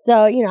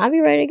 So, you know, I'll be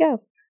ready to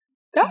go.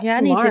 That's smart. I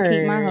need to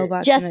keep my hoe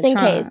box just in trunk.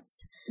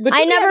 Case. But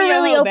I never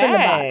really open the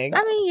box.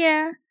 I mean,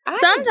 yeah.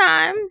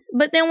 Sometimes.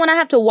 But then when I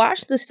have to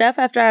wash the stuff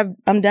after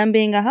I'm done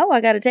being a hoe,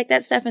 I got to take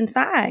that stuff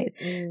inside.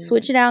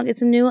 Switch it out, get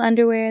some new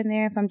underwear in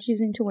there if I'm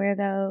choosing to wear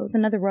those.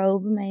 Another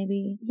robe,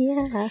 maybe.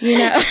 Yeah. You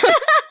know?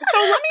 So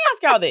let me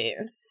ask y'all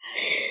this.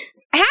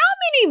 How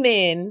many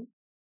men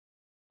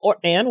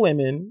and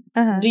women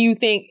do you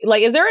think,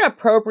 like, is there an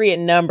appropriate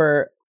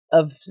number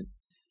of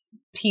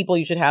people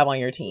you should have on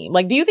your team?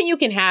 Like, do you think you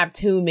can have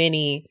too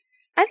many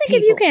I think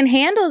if you can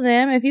handle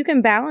them, if you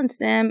can balance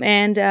them,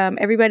 and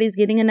everybody's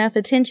getting enough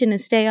attention to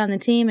stay on the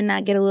team and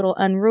not get a little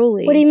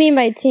unruly. What do you mean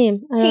by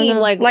team? Team,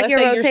 like your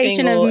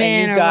rotation of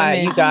men or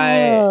women. You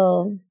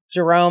got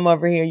Jerome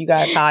over here, you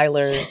got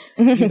Tyler,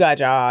 you got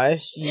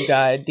Josh, you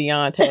got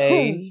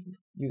Deontay.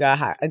 You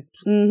got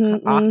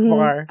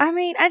Akbar. I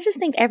mean, I just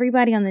think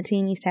everybody on the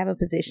team needs to have a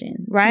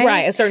position, right?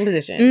 Right, a certain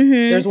position.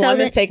 There's one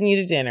that's taking you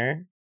to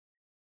dinner.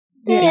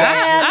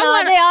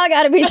 Yeah, they all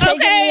got to be taking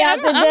me out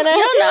to dinner.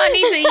 You know I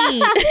need to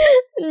eat.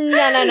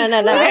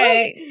 No.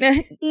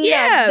 Okay.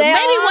 Yeah,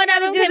 maybe one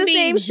of them can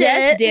be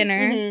just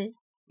dinner.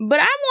 But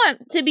I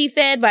want to be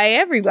fed by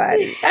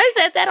everybody. I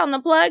said that on the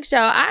Plug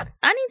Show. I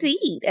need to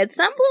eat at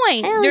some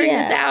point during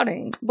this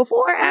outing.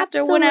 Before, after,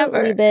 absolutely,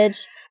 whenever.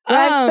 Bitch.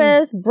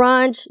 Breakfast,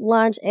 brunch,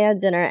 lunch, and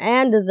dinner,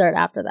 and dessert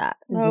after that.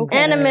 Okay.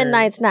 And a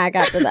midnight snack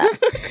after that.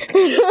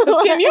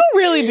 Can you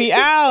really be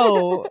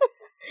out?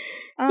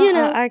 You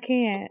know, I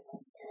can't.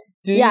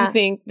 Do you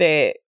think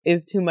that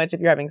is too much if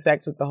you're having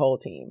sex with the whole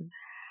team?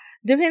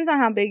 Depends on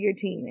how big your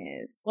team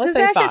is. Let's say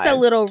that's 5. just a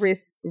little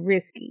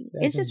risky.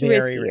 That's it's just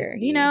very riskier,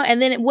 you know?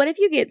 And then what if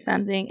you get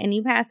something and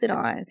you pass it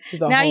on? To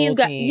the now whole you've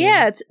got team.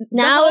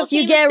 now if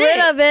you get rid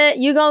of it,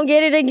 you gonna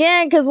get it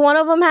again because one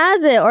of them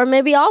has it, or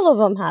maybe all of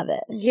them have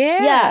it.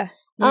 Yeah.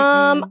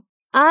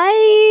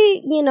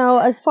 I, you know,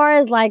 as far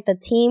as like the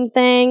team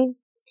thing,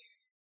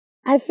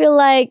 I feel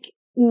like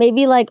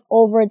maybe like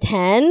over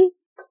 10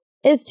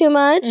 is too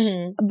much.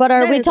 But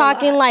are we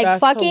talking like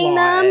fucking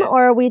them,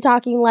 or are we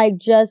talking like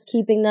just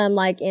keeping them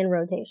like in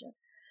rotation?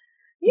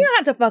 You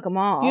don't have to fuck them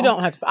all. You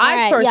don't have to.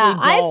 I personally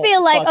don't. I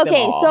feel like,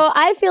 okay, so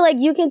I feel like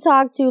you can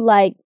talk to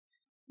like,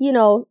 you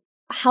know,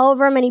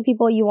 however many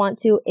people you want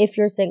to if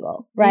you're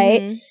single,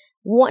 right?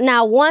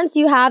 Now, once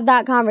you have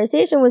that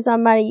conversation with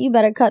somebody, you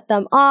better cut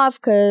them off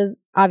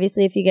because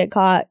obviously if you get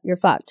caught, you're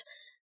fucked.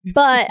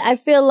 But I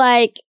feel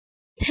like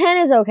 10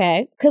 is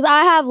okay because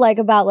I have like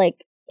about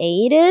like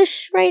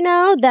 8-ish right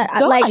now that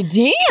God, like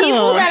damn.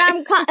 people that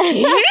I'm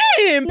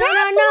Damn,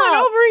 pass someone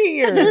over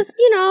here. Just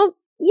you know,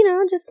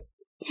 just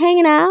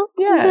hanging out.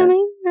 Yeah. You feel me?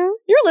 You know?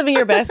 You're living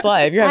your best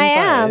life. You're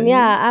having fun.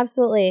 Yeah,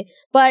 absolutely.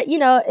 But you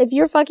know, if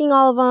you're fucking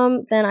all of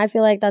them, then I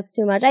feel like that's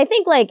too much. I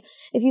think like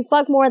if you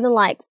fuck more than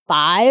like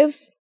 5,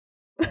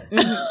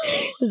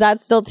 is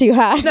that still too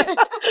high?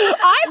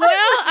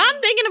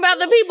 I'm thinking about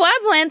the people I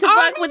plan to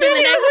fuck within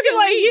the next 2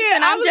 weeks,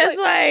 and I'm just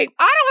like,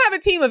 I don't have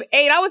a team of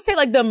 8. I would say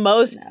like the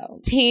most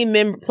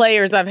team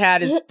players I've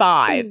had is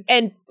 5,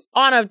 and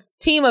on a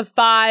team of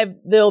 5,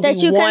 there'll that be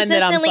you one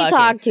that I'm consistently fucking.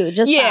 talk to.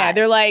 Just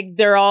 5.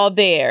 They're all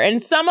there,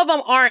 and some of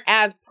them aren't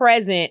as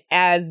present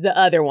as the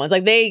other ones.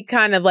 Like they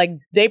kind of like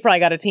they probably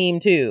got a team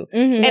too.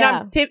 And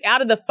I'm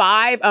out of the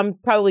 5, I'm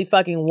probably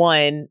fucking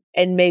 1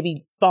 and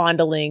maybe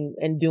fondling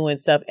and doing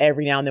stuff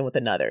every now and then with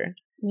another.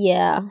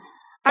 Yeah.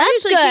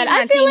 That's good.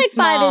 I feel like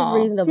 5 is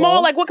reasonable.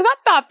 Small, like, well, because I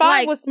thought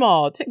 5 was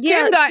small.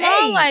 Yeah, Kim got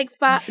small, 8.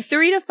 like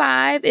 3 to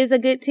 5 is a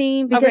good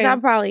team because I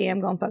probably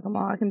am gonna fuck them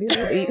all. I can be a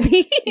little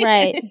easy,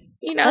 right?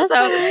 You know,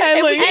 so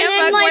if we and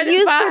then like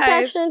use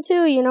protection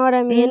too. You know what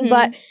I mean?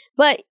 But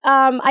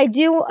I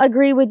do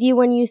agree with you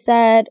when you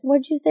said,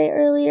 what'd you say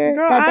earlier?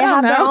 Girl, that they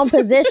have their own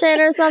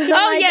position or something. Oh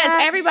like yes,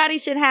 that? everybody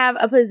should have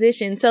a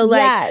position. So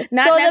like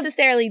not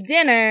necessarily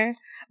dinner,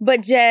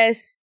 but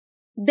just.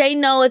 They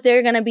know if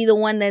they're gonna be the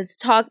one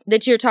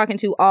that you're talking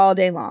to all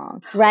day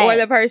long, right? Or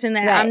the person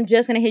that I'm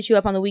just gonna hit you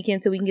up on the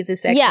weekend so we can get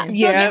this section.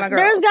 Yeah, so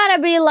there's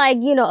gotta be like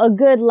a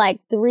good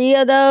like 3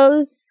 of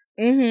those.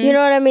 Mm-hmm. You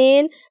know what I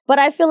mean? But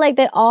I feel like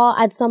they all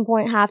at some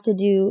point have to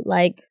do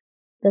like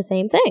the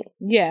same thing.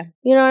 Yeah,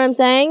 you know what I'm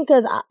saying?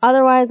 Because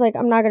otherwise, like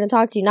I'm not gonna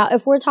talk to you. Now,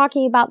 if we're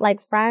talking about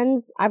like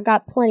friends, I've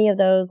got plenty of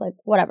those. Like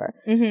whatever.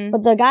 Mm-hmm.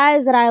 But the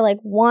guys that I like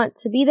want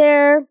to be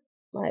there.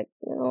 Like,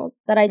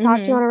 that I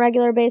talk to on a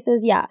regular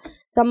basis. Yeah.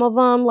 Some of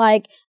them,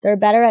 like, they're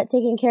better at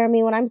taking care of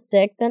me when I'm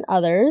sick than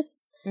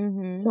others.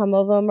 Mm-hmm. Some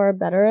of them are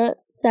better at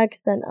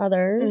sex than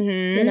others,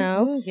 you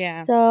know?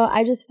 Yeah. So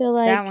I just feel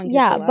like, that one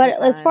gets a lot but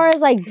of as time. far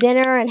as like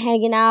dinner and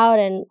hanging out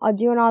and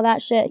doing all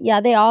that shit, yeah,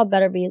 they all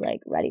better be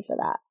like ready for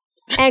that.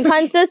 And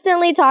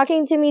consistently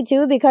talking to me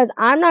too, because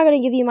I'm not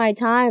going to give you my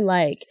time,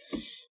 like,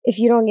 if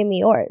you don't give me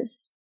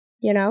yours,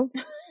 you know?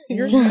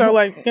 You're so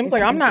like, Kim's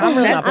like, I'm not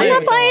playing around.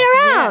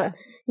 Yeah.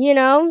 You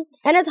know?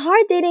 And it's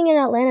hard dating in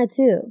Atlanta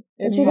too.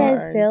 Don't you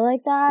guys feel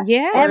like that?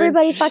 Yeah.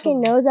 Everybody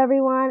fucking knows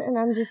everyone, and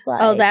I'm just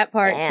like, oh, that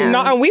part too.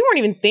 No, and we weren't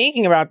even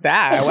thinking about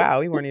that. Wow,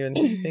 we weren't even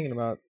thinking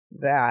about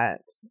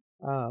that.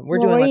 We're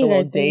doing like a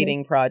little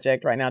dating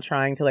project right now,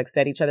 trying to like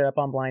set each other up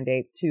on blind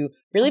dates to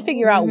really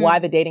figure out why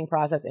the dating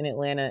process in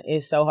Atlanta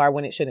is so hard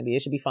when it shouldn't be.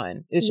 It should be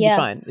fun. It should be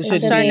fun. It should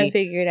I'm starting to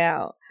figure it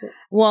out.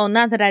 Well,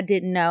 not that I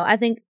didn't know. I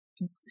think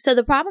so.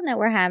 The problem that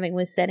we're having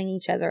with setting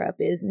each other up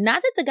is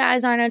not that the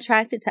guys aren't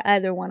attracted to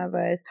either one of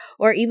us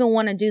or even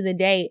want to do the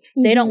date.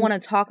 They don't want to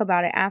talk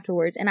about it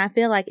afterwards. And I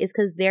feel like it's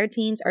because their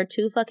teams are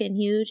too fucking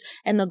huge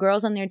and the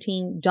girls on their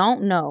team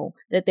don't know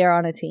that they're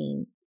on a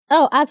team.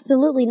 Oh,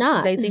 absolutely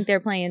not. They think they're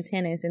playing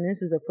tennis and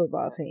this is a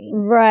football team.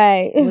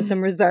 Right. With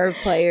some reserve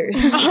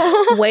players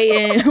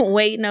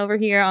waiting over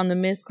here on the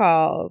missed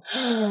calls.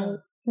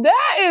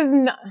 That is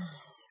not...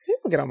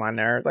 People get on my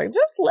nerves. Like,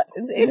 just let...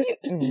 I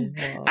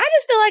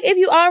just feel like if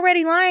you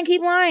already lying,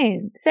 keep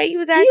lying. Say you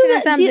was asking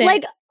something.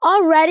 Like,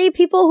 already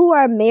people who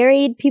are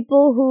married,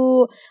 people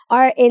who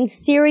are in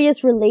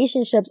serious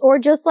relationships, or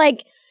just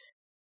like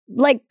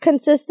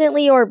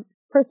consistently or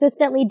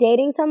persistently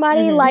dating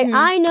somebody, like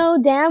I know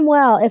damn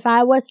well if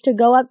I was to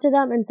go up to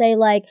them and say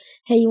like,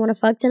 hey, you want to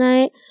fuck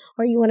tonight,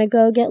 or you want to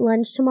go get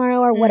lunch tomorrow,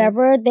 or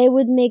whatever, they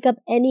would make up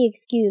any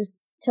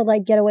excuse to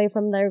like get away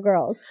from their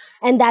girls.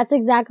 And that's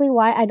exactly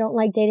why I don't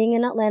like dating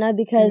in Atlanta,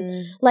 because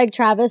like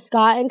Travis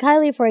Scott and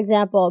Kylie, for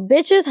example,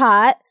 bitch is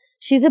hot,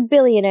 she's a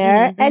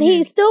billionaire, and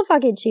he still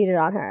fucking cheated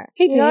on her.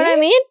 He did? You know what I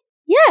mean?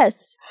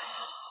 Yes.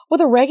 With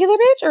a regular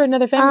bitch or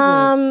another famous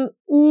bitch?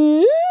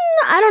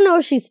 I don't know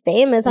if she's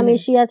famous. I mean,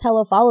 she has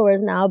hella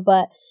followers now,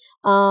 but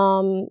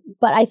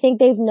I think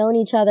they've known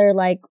each other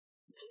like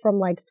from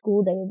like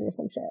school days or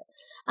some shit.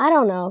 I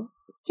don't know.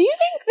 Do you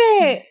think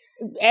that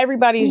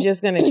everybody's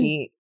just gonna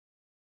cheat?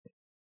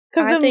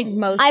 I think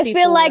most I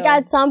people feel like will.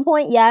 at some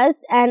point, yes.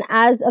 And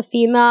as a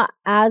female,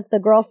 as the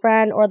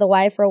girlfriend or the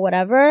wife or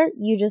whatever,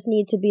 you just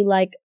need to be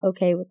like,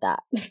 okay with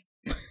that.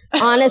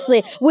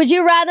 Honestly, would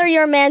you rather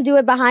your man do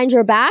it behind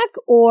your back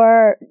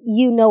or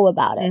you know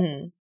about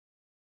it?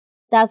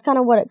 That's kind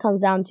of what it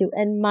comes down to,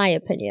 in my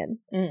opinion.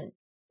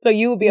 So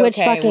you would be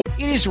okay.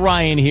 It is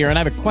Ryan here, and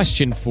I have a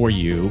question for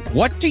you.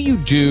 What do you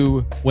do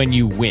when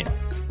you win?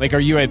 Like, are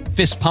you a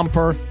fist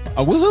pumper,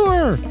 a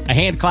woohooer, a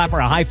hand clapper,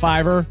 a high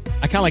fiver?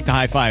 I kind of like the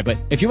high five, but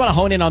if you want to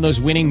hone in on those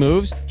winning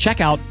moves,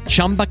 check out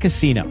Chumba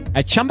Casino.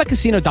 At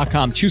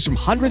ChumbaCasino.com, choose from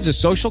hundreds of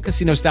social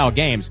casino-style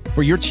games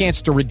for your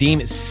chance to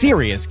redeem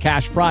serious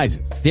cash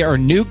prizes. There are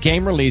new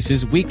game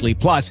releases weekly,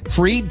 plus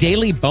free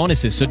daily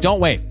bonuses. So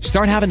don't wait.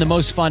 Start having the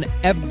most fun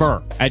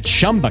ever at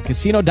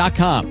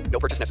ChumbaCasino.com. No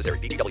purchase necessary.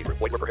 VGW. Void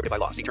were prohibited by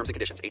law. See terms and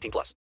conditions.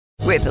 18+.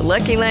 With the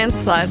Lucky Land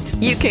Slots,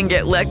 you can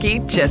get lucky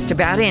just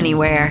about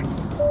anywhere.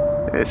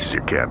 This is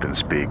your captain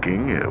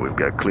speaking. We've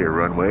got clear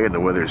runway and the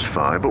weather's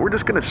fine, but we're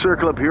just going to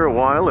circle up here a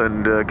while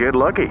and get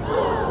lucky.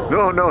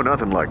 No,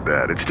 nothing like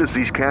that. It's just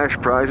these cash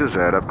prizes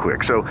add up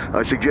quick. So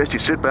I suggest you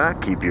sit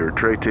back, keep your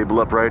tray table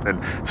upright,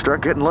 and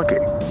start getting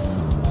lucky.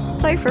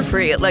 Play for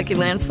free at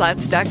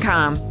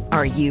LuckyLandSlots.com.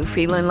 Are you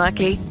feeling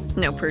lucky?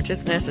 No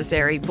purchase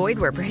necessary. Void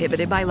where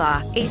prohibited by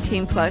law.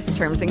 18+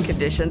 terms and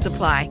conditions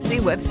apply. See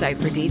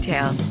website for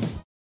details.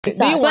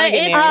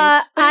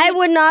 I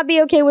would not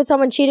be okay with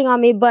someone cheating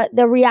on me, but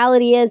the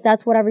reality is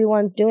that's what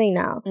everyone's doing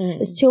now.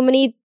 There's too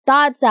many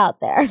thoughts out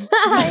there,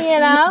 you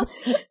know?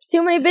 There's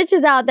too many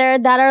bitches out there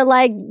that are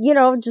like, you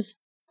know, just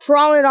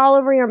throwing it all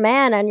over your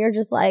man, and you're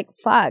just like,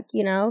 fuck,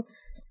 you know?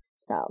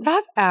 So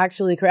that's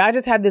actually crazy. I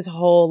just had this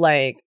whole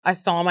like, I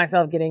saw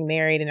myself getting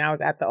married and I was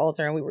at the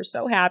altar and we were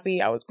so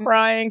happy. I was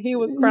crying. He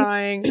was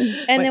crying.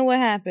 And then what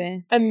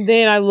happened? And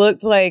then I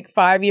looked like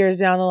 5 years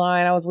down the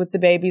line. I was with the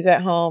babies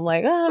at home.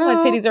 Like, my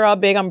titties are all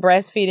big. I'm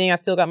breastfeeding. I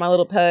still got my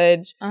little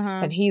pudge.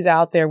 And he's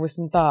out there with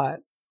some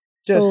thoughts.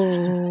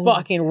 Just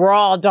fucking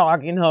raw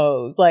dogging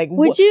hoes. Like,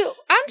 would you?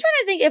 I'm trying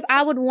to think if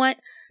I would want.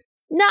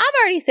 No,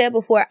 I've already said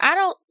before, I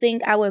don't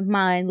think I would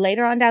mind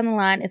later on down the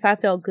line if I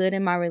felt good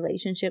in my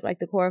relationship, like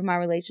the core of my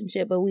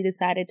relationship, but we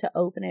decided to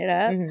open it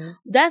up.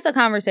 That's a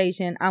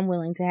conversation I'm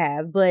willing to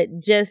have. But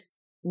just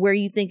where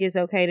you think it's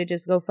okay to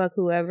just go fuck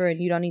whoever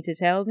and you don't need to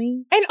tell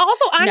me. And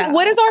also,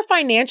 what is our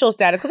financial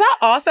status? Because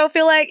I also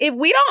feel like if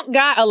we don't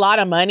got a lot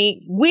of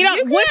money, we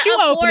don't. What you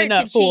opening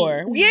up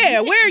for?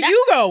 Yeah, where are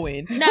you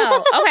going?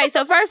 No. Okay,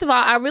 so first of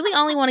all, I really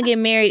only want to get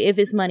married if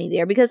it's money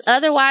there, because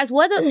otherwise,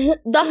 the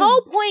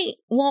whole point,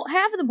 well,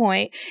 half of the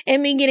point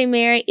in me getting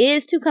married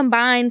is to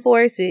combine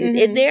forces.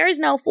 If there is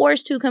no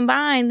force to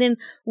combine, then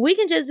we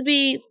can just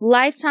be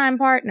lifetime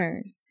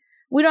partners.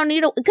 We don't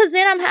need because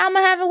then I'm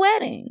gonna have a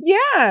wedding.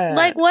 Yeah.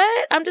 Like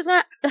what? I'm just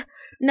gonna,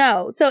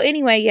 no. So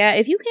anyway, yeah,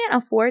 if you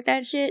can't afford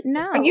that shit,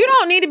 no. You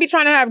don't need to be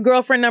trying to have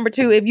girlfriend number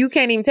 2 if you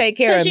can't even take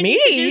care of me. You need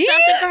to do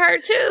something for her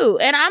too.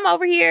 And I'm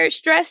over here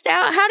stressed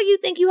out. How do you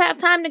think you have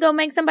time to go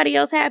make somebody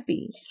else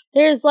happy?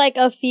 There's like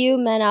a few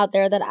men out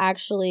there that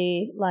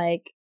actually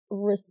like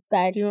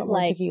respect. You want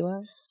more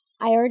tequila?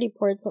 I already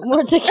poured some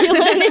more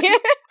tequila in here.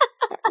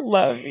 I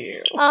love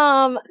you.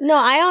 No,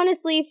 I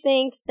honestly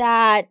think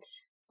that.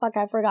 Fuck,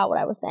 I forgot what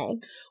I was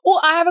saying. Well,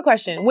 I have a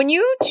question. When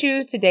you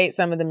choose to date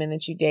some of the men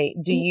that you date,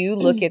 do you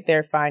look at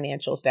their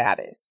financial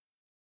status?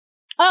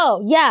 Oh,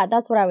 yeah,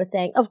 that's what I was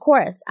saying. Of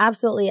course.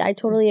 Absolutely. I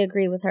totally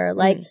agree with her.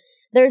 Like,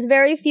 there's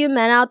very few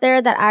men out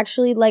there that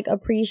actually, like,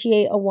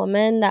 appreciate a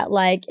woman that,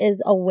 like,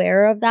 is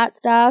aware of that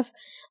stuff.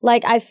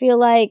 Like, I feel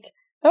like...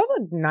 That was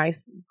a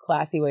nice,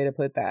 classy way to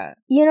put that.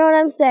 You know what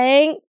I'm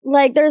saying?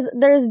 Like,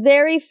 there's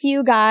very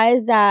few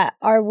guys that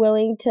are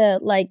willing to,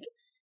 like,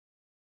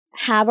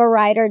 have a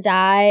ride or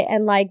die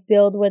and like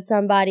build with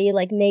somebody,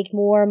 like make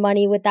more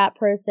money with that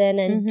person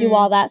and do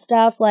all that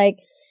stuff. Like,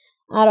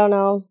 I don't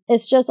know.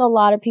 It's just a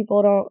lot of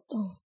people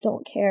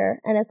don't care.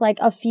 And it's like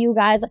a few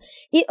guys.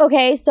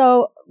 Okay,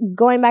 so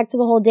going back to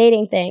the whole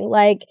dating thing,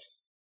 like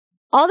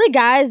all the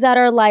guys that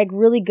are like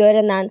really good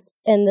in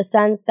the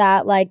sense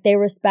that like they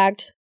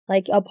respect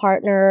like a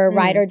partner,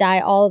 ride or die,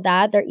 all of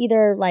that, they're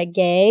either like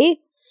gay,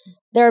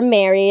 they're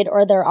married,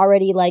 or they're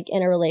already like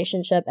in a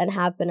relationship and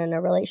have been in a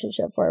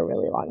relationship for a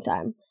really long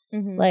time.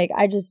 Like,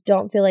 I just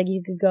don't feel like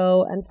you could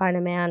go and find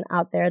a man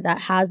out there that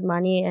has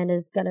money and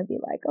is gonna be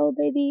like, oh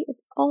baby,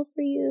 it's all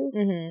for you,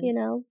 you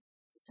know?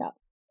 So,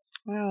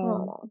 wow. I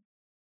don't know.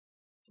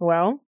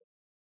 Well,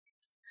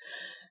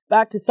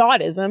 back to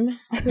thoughtism.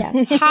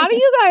 Yes. How do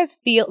you guys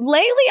feel?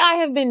 Lately, I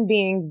have been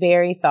being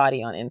very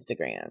thoughty on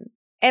Instagram.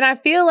 And I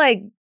feel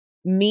like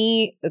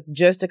me,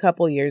 just a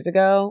couple years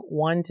ago,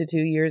 1 to 2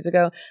 years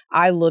ago,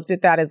 I looked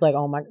at that as like,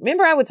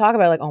 remember I would talk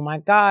about like, oh my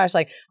gosh,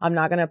 like I'm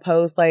not going to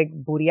post like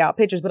booty out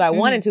pictures, but I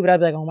wanted to, but I'd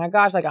be like, oh my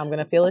gosh, like I'm going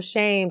to feel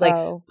ashamed, like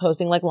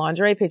posting like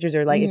lingerie pictures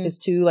or like if it's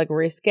too like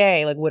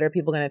risque, like what are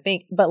people going to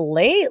think? But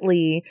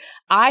lately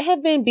I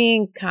have been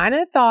being kind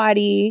of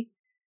thoughty.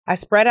 I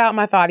spread out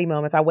my thoughty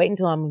moments. I wait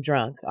until I'm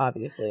drunk,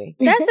 obviously.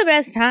 That's the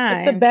best time.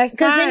 It's the best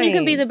time. Because then you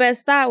can be the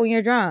best thought when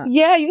you're drunk.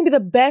 Yeah, you can be the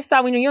best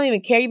thought when you don't even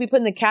care. You be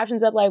putting the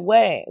captions up like,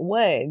 what?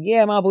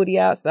 Yeah, my booty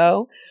out,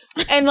 so.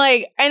 And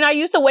I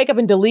used to wake up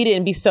and delete it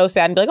and be so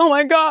sad and be like, oh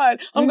my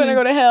God, I'm going to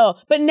go to hell.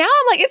 But now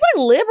I'm like, it's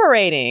like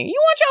liberating. You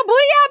want your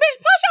booty out, bitch?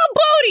 Post your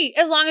booty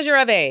as long as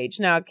you're of age.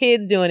 Now,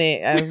 kids doing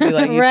it, I'd be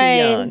like, you're too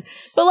young.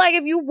 But like,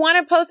 if you want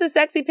to post a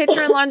sexy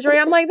picture in lingerie,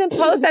 I'm like, then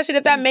post that shit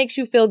if that makes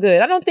you feel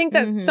good. I don't think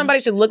that somebody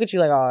should look at you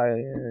like,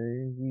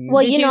 oh.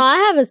 Well, you know, I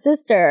have a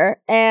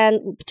sister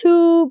and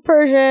 2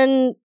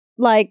 Persian,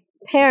 like,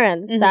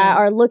 parents that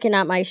are looking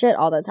at my shit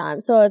all the time.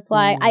 So it's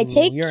like, I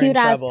take cute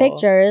ass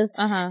pictures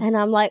and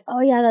I'm like, oh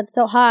yeah, that's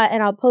so hot.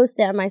 And I'll post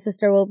it and my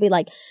sister will be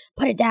like,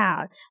 put it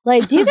down.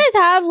 Like, do you guys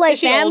have like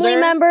family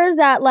members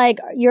that like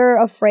you're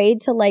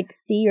afraid to like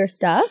see your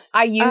stuff?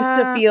 I used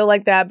to feel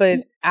like that,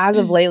 but as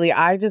of lately,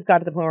 I just got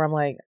to the point where I'm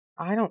like,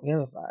 I don't give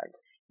a fuck.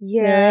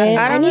 Yeah, really?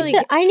 I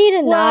need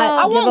to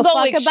not. I won't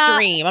go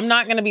extreme. I'm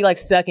not gonna be like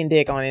sucking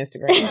dick on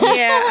Instagram.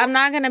 Yeah, I'm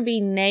not gonna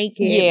be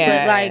naked.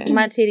 Yeah, but like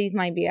my titties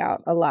might be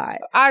out a lot.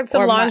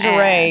 Some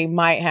lingerie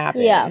might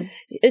happen. Yeah,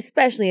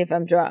 especially if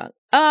I'm drunk.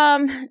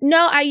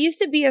 No, I used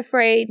to be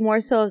afraid more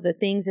so of the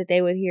things that they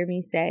would hear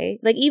me say.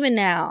 Like even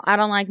now, I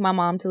don't like my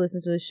mom to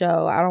listen to the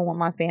show. I don't want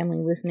my family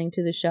listening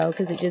to the show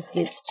because it just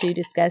gets too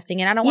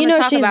disgusting. And I don't want to talk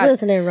about. You know she's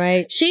listening,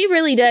 right? She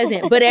really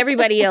doesn't, but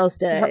everybody else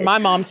does. My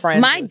mom's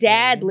friends. My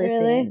dad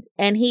listened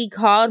and he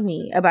called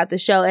me about the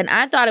show, and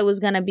I thought it was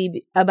gonna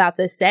be about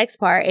the sex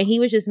part, and he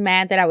was just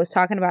mad that I was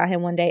talking about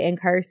him one day and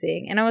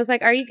cursing. And I was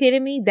like, "Are you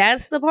kidding me?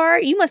 That's the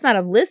part? You must not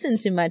have listened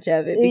to much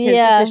of it because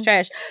this is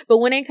trash." But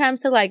when it comes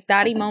to like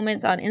thotty moments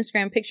comments on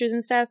Instagram pictures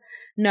and stuff.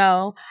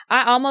 No,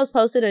 I almost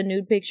posted a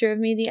nude picture of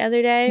me the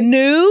other day.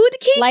 Nude,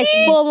 Kiki? Like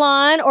full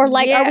on, or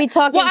like are we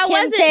talking? Well, I Kim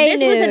wasn't. K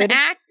This nude? was an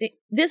act.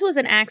 This was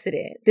an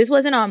accident. This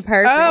wasn't on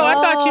purpose. Oh, I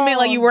thought you meant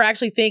like you were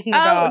actually thinking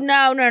about. Oh,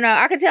 no.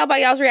 I could tell by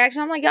y'all's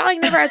reaction. I'm like, y'all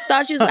ain't never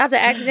thought you was about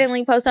to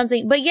accidentally post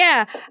something. But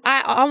yeah,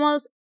 I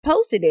almost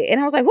posted it, and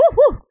I was like,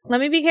 whoo, let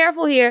me be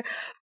careful here.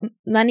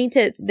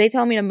 They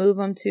told me to move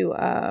them to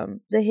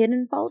the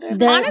hidden folder.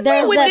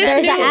 Honestly,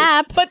 there's an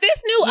app. But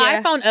this new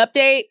iPhone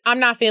update, I'm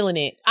not feeling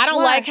it. I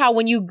don't like how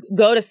when you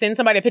go to send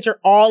somebody a picture,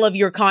 all of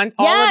your that's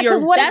where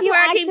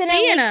I keep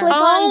seeing them. Click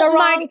on the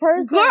wrong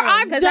person?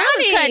 Girl, because I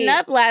was cutting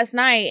up last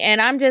night,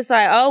 and I'm just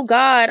like, oh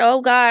God.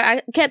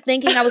 I kept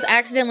thinking I was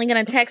accidentally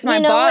going to text my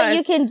You know boss. what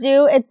you can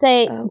do? It's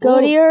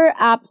go to your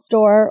app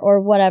store or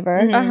whatever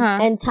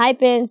and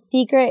type in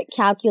secret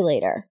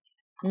calculator.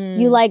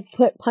 You like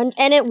put punch,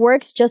 and it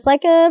works just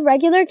like a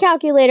regular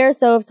calculator.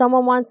 So if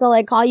someone wants to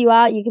like call you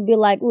out, you can be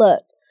like,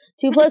 look,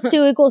 2 +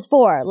 2 =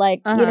 4.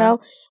 Like, you know,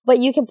 but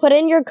you can put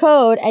in your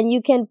code and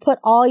you can put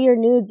all your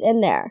nudes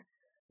in there.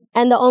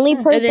 And the only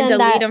person and then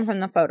delete them from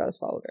the photos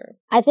folder.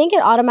 I think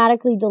it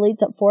automatically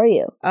deletes it for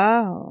you.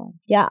 Oh.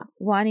 Yeah.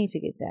 Well, I need to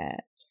get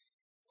that.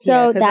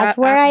 So that's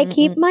where I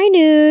keep my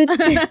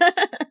nudes.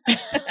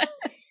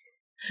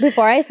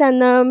 Before I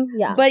send them,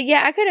 yeah. But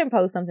yeah, I couldn't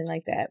post something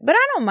like that. But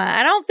I don't mind.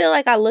 I don't feel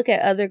like I look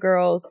at other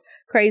girls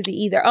crazy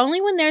either.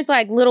 Only when there's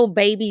like little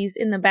babies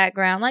in the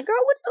background. Like, girl,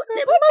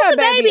 move the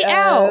baby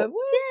out.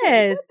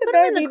 Yes, put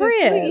him in the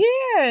crib.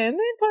 Yeah, and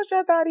then post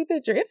your thotty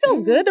picture. It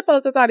feels good to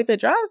post a thotty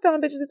picture. I was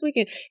telling bitches this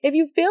weekend, if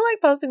you feel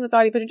like posting the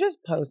thotty picture,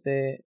 just post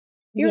it.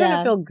 You're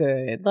gonna feel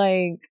good.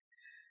 Like,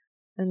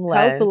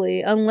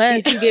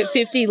 unless you get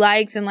 50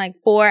 likes in like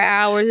 4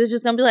 hours, it's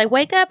just gonna be like,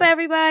 wake up,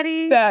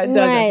 everybody. That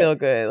doesn't feel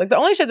good. Like the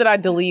only shit that I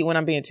delete when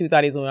I'm being too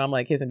thotties is when I'm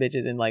like kissing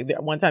bitches. And like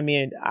one time, me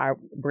and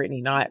Brittany,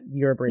 not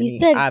your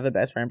Brittany, I have a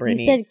best friend,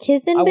 Brittany. You said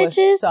kissing bitches?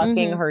 I was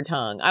sucking her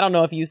tongue. I don't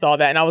know if you saw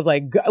that. And I was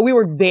like, we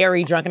were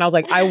very drunk. And I was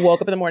like, I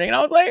woke up in the morning and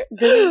I was like,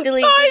 delete. You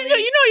know,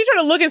 you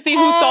try to look and see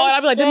who saw it.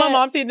 I'd be like, did my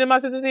mom see it? Did my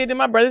sister see it? Did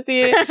my brother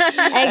see it?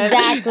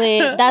 Exactly.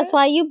 That's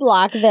why you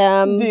block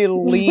them.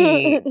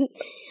 Delete.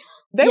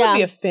 They would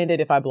be offended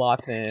if I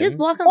blocked them. Just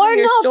block them from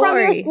your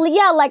story.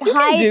 Like you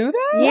hide. Can do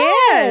that?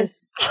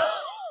 Yes.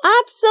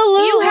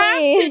 Absolutely. You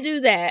have to do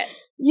that.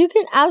 You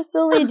can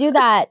absolutely do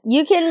that.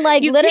 You can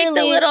like you literally. Keep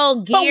the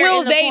little gear. But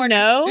will they corner.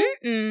 know?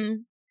 Mm-mm.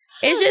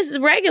 It's just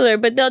regular,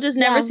 but they'll just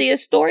never see a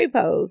story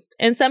post.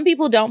 And some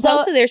people don't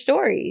post to their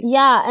stories.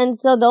 Yeah, and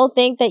so they'll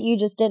think that you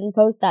just didn't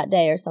post that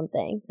day or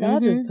something. Y'all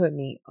just put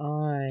me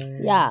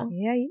on. Yeah.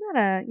 Yeah, you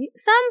gotta...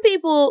 Some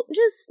people,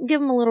 just give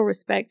them a little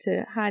respect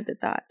to hide the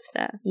thought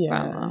stuff.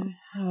 Yeah.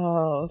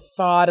 Oh,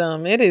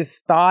 Thotumn. It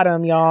is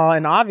Thotumn, y'all.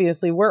 And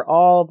obviously, we're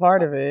all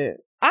part of it.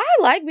 I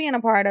like being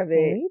a part of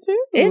it. Me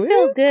too. It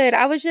feels good.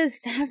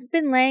 I've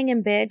been laying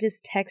in bed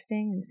just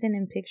texting and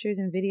sending pictures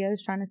and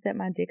videos trying to set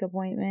my dick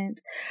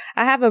appointments.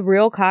 I have a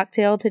real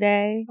cocktail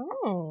today.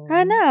 Oh.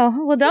 I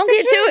know. Well, don't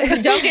get too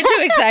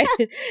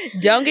excited.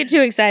 Don't get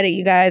too excited,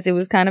 you guys. It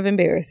was kind of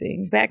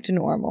embarrassing. Back to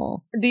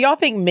normal. Do y'all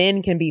think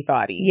men can be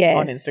thotty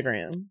on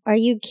Instagram? Are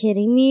you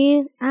kidding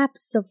me?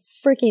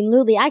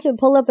 Absolutely. I can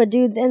pull up a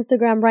dude's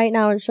Instagram right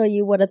now and show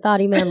you what a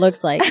thotty man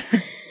looks like.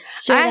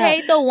 I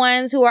hate the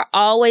ones who are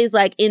always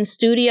like in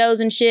studios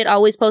and shit,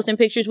 always posting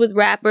pictures with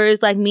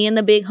rappers, like me and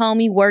the big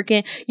homie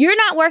working. You're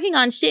not working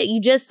on shit.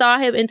 You just saw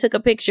him and took a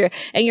picture,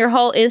 and your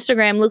whole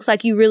Instagram looks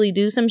like you really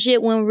do some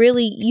shit when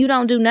really you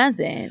don't do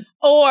nothing.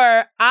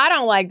 Or, I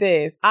don't like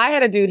this. I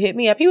had a dude hit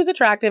me up. He was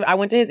attractive. I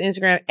went to his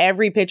Instagram.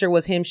 Every picture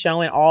was him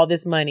showing all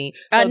this money.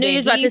 So I knew you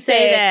was about to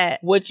say that.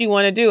 What you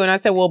want to do? And I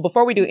said, well,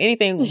 before we do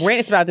anything, rent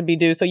is about to be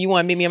due. So you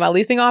want to meet me in my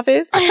leasing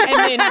office?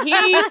 And then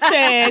he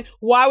said,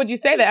 why would you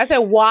say that? I said,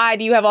 why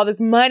do you have all this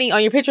money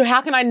on your picture?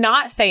 How can I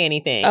not say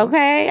anything?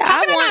 Okay.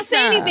 How can I not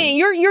say anything?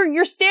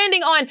 You're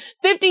standing on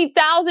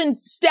 50,000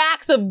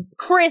 stacks of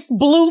crisp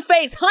blue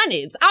face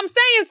hundreds. I'm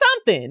saying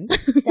something.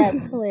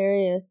 That's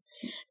hilarious.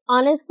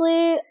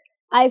 Honestly,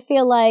 I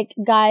feel like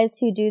guys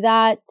who do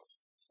that,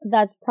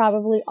 that's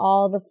probably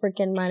all the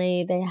freaking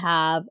money they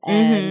have,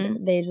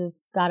 and they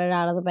just got it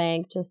out of the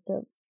bank just to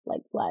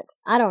like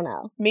flex. I don't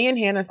know. Me and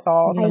Hannah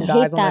saw some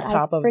guys on the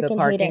top of the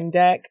parking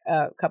deck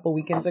a couple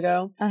weekends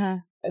ago,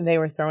 and they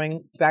were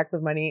throwing stacks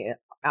of money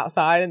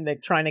outside, and they're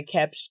trying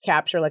to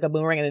capture like a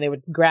boomerang, and then they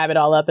would grab it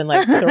all up and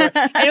like throw it.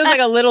 And it was like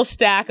a little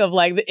stack of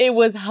like, it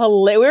was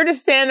hilarious. We were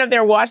just standing up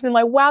there watching them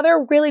like, wow,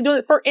 they're really doing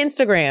it for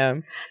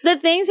Instagram. The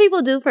things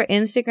people do for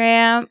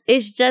Instagram,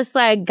 it's just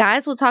like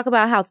guys will talk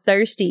about how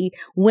thirsty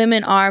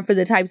women are for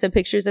the types of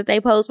pictures that they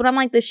post. But I'm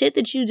like, the shit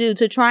that you do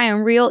to try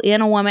and reel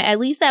in a woman, at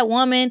least that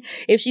woman,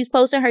 if she's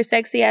posting her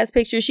sexy ass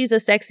pictures, she's a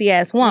sexy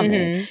ass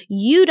woman.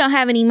 You don't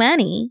have any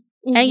money.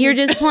 And you're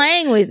just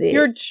playing with it.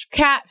 You're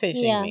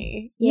catfishing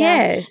me.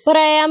 Yes. But I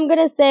am going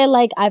to say,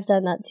 like, I've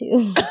done that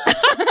too.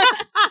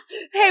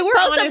 Hey, we're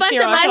post honest a bunch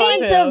here of on money. I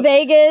went to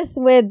Vegas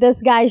with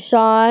this guy,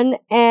 Sean,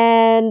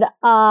 and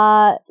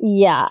I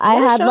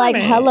had like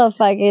hella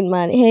fucking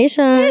money. Hey,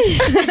 Sean.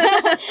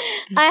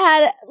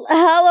 I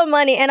hella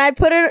money, and I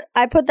put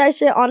that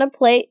shit on a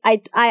plate.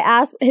 I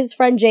asked his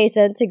friend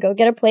Jason to go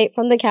get a plate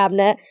from the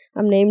cabinet.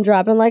 I'm name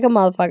dropping like a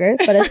motherfucker,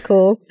 but it's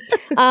cool.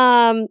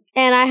 And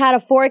I had a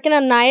fork and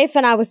a knife,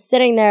 and I was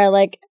sitting there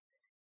like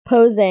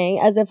posing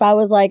as if I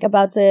was like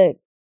about to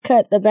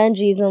cut the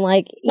Benjis and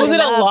like. Was it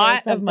a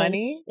lot of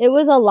money? It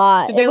was a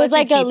lot. It was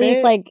like at least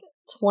it? like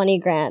 20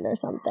 grand or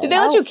something. Did they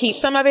let you keep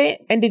some of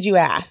it? And did you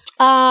ask?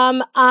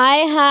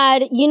 I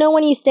had,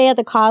 when you stay at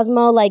the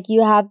Cosmo, like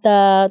you have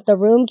the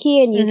room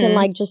key and you can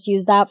like just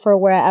use that for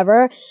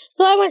wherever.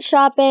 So I went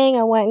shopping,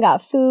 I went and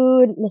got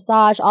food,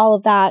 massage, all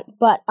of that.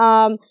 But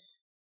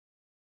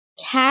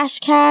cash,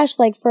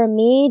 like for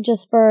me,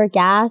 just for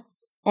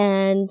gas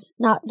and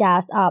not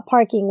gas,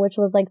 parking, which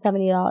was like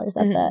 $70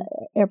 at the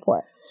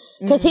airport.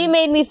 Because he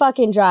made me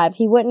fucking drive.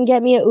 He wouldn't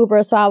get me an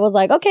Uber. So I was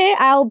like, okay,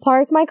 I'll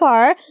park my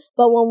car.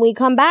 But when we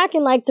come back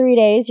in like 3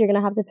 days, you're going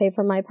to have to pay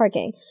for my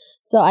parking.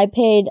 So I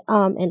paid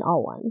in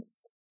all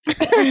ones.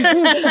 Your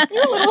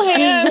little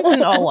hands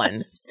in all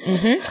ones.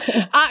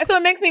 So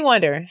it makes me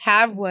wonder,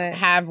 have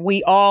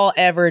we all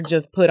ever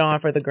just put on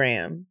for the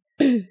gram?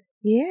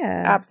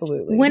 Yeah,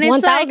 absolutely. When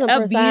it's 1000%. like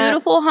a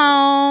beautiful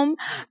home,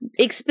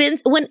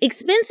 when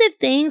expensive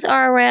things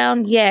are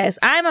around, yes,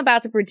 I'm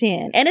about to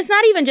pretend. And it's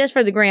not even just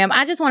for the gram.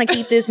 I just want to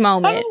keep this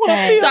moment so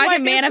I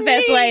can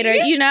manifest later.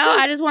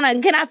 I just want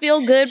to. Can I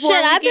feel good for? Shit,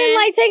 I've been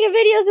like taking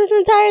videos this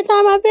entire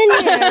time I've been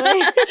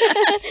here.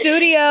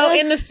 Studio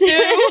in the stew.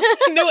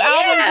 New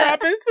album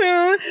dropping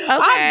soon. Okay.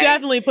 I've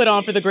definitely put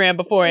on for the gram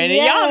before, and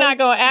y'all not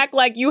gonna act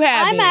like you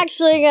haven't. I'm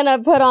actually gonna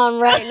put on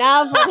right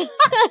now.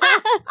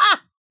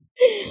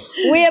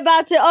 We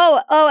about to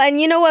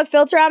and you know what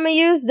filter I'm gonna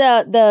use?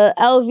 The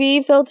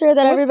LV filter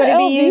that everybody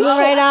be using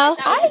right now.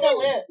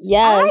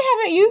 Yes, I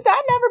haven't used that.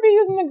 I've never been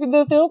using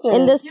the filter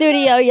in the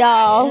studio,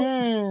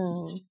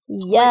 y'all.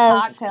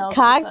 Yes,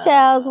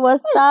 cocktails.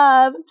 What's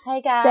up?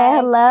 Hey guys, say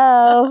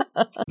hello.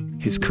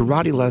 His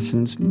karate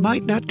lessons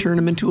might not turn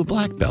him into a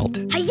black belt.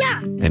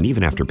 Hi-ya! And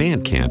even after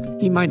band camp,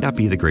 he might not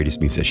be the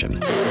greatest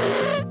musician.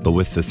 But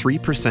with the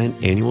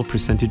 3% annual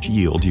percentage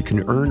yield you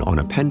can earn on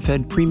a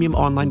PenFed premium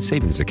online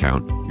savings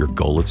account, your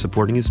goal of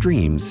supporting his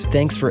dreams...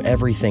 Thanks for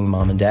everything,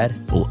 Mom and Dad.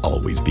 ...will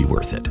always be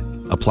worth it.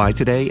 Apply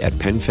today at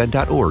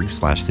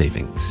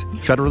PenFed.org/savings.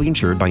 Federally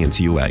insured by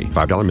NCUA.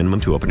 $5 minimum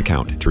to open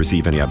account. To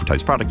receive any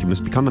advertised product, you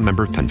must become a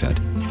member of PenFed.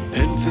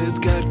 PenFed's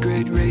got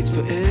great rates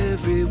for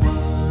everyone.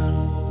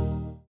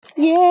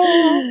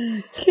 Yeah.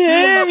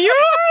 Kim, you're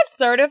a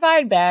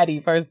certified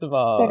baddie, first of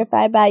all.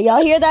 Certified baddie.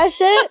 Y'all hear that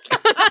shit?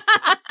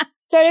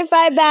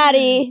 Certified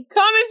baddie.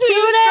 Coming to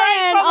you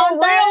straight from on a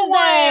real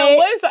one.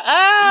 What's up?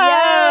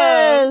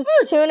 Yes.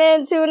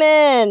 Tune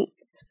in.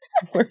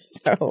 We're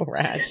so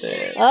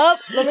ratchet. Oh,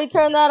 let me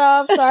turn that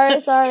off.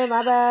 Sorry,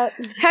 my bad.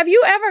 Have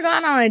you ever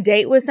gone on a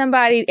date with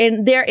somebody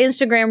and their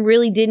Instagram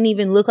really didn't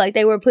even look like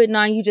they were putting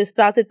on? You just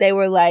thought that they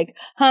were like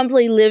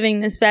humbly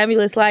living this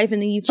fabulous life,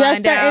 and then you find out.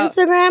 Just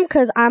their Instagram?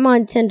 Because I'm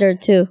on Tinder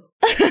too.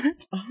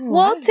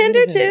 Well,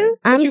 Tinder too.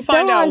 I'm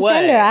still on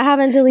Tinder. I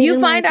haven't deleted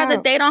You find out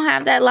that they don't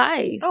have that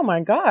life. Oh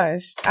my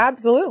gosh.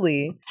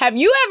 Absolutely. Have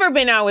you ever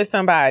been out with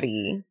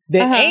somebody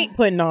that ain't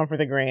putting on for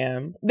the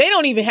gram? They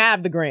don't even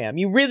have the gram.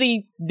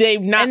 They're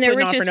not and they're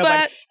putting rich on for as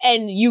nobody. fuck.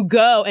 And you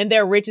go and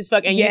they're rich as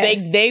fuck, and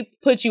they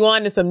put you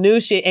on to some new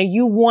shit, and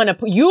you want to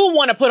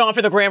put on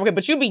for the gram,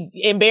 but you be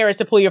embarrassed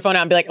to pull your phone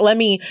out and be like, let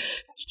me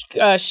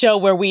show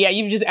where we at.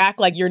 You just act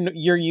like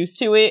you're used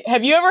to it.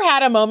 Have you ever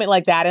had a moment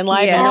like that in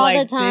life? Yeah. All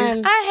the time.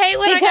 I hate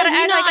when I gotta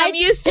act like I'm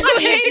used to I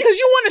hate it because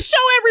you want to show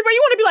everybody.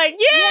 You want to be like,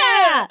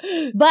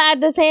 yeah. But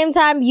at the same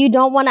time, you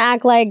don't want to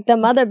act like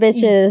them other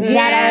bitches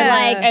that are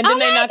like, and then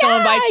they're not going to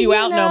invite you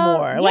out no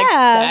more. Like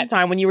that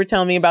time when you were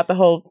telling me about the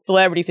whole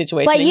celebrity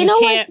situation. But you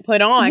can't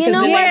put on. You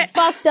know what's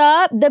fucked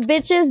up? The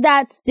bitches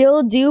that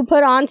still do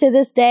put on to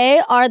this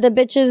day are the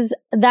bitches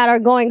that are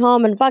going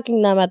home and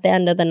fucking them at the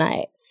end of the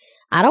night.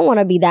 I don't want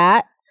to be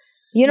that.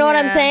 You know what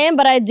I'm saying?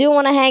 But I do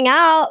want to hang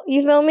out.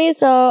 You feel me?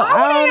 So I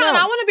want to hang out.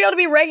 I want to be able to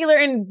be regular,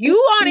 and you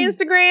on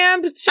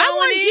Instagram. I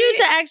want you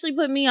to actually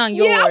put me on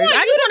yours. I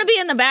just want to be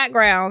in the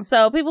background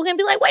so people can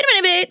be like, wait a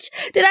minute,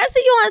 bitch. Did I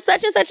see you on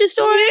such and such a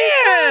story?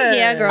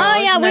 Yeah, girl. Oh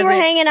yeah, we were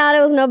hanging out.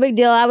 It was no big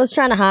deal. I was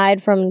trying to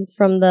hide from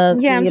the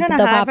I'm trying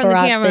to hide from the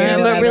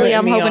camera, but really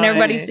I'm hoping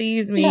everybody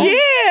sees me.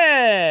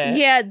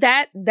 Yeah,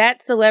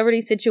 that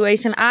celebrity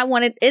situation I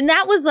wanted, and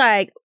that was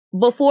like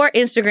before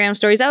Instagram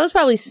stories. That was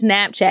probably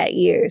Snapchat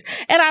years.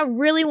 And I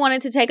really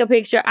wanted to take a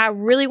picture. I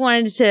really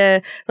wanted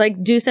to like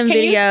do some videos.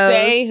 Can you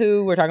say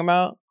who we're talking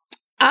about?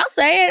 I'll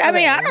say it. I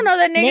mean, I don't know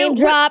that nigga. Name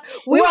drop.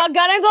 We're all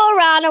gonna go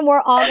around and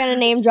we're all gonna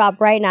name drop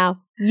right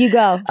now. You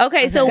go.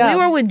 Okay, so we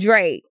were with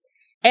Drake.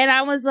 And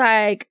I was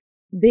like,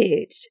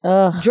 bitch.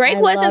 Drake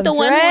wasn't the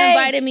one who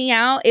invited me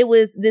out. It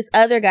was this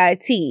other guy,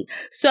 T.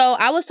 So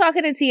I was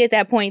talking to T at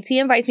that point. T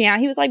invites me out.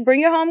 He was like, bring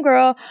your home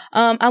girl.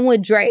 I'm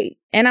with Drake.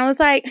 And I was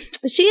like,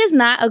 she is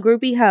not a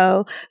groupie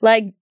hoe.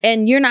 Like,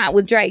 and you're not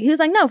with Drake. He was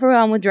like, no, for real,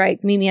 I'm with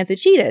Drake. Meet me at the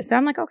Cheetah. So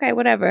I'm like, okay,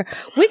 whatever.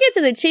 We get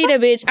to the Cheetah,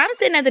 bitch. I'm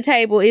sitting at the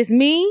table. It's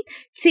me,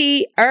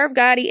 T, Irv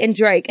Gotti, and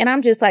Drake. And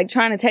I'm just like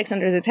trying to text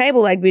under the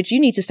table, like, bitch, you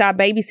need to stop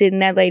babysitting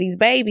that lady's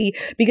baby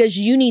because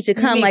you need to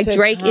come. Like,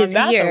 Drake is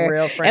That's here. a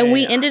real friend. And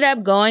we ended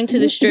up going to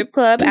the strip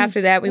club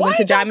after that. We went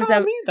to Diamonds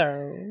Up.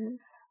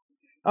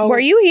 Oh, were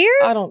you here?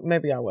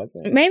 Maybe I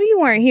wasn't. Maybe you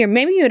weren't here.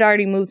 Maybe you had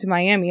already moved to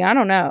Miami. I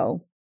don't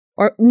know.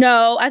 Or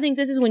no, I think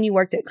this is when you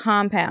worked at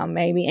Compound,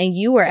 maybe, and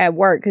you were at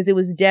work because it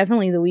was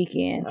definitely the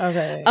weekend.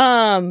 Okay.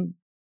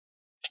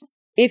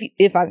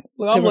 If I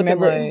I'm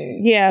remember,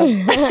 yeah.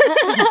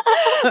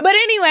 But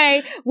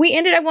anyway, we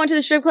ended up going to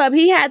the strip club.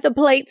 He had the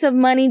plates of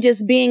money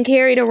just being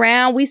carried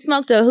around. We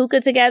smoked a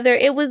hookah together.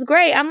 It was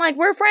great. I'm like,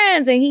 we're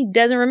friends, and he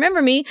doesn't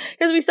remember me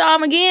because we saw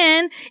him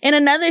again in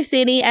another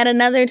city at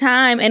another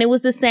time, and it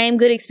was the same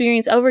good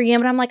experience over again.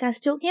 But I'm like, I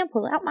still can't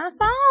pull out my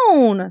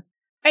phone.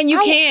 And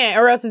you can't,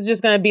 or else it's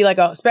just going to be like,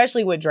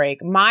 especially with Drake.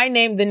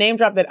 The name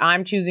drop that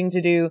I'm choosing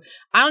to do,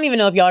 I don't even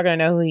know if y'all are going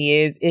to know who he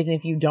is. And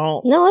if you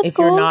don't, if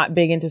you're not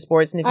big into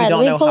sports and if you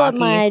don't know hockey.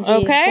 My IG.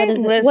 Okay.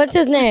 What's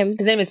his name?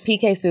 His name is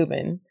PK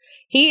Subban.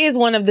 He is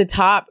one of the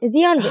top. Is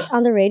he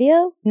on the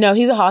radio? No,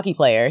 he's a hockey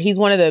player. He's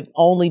one of the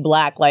only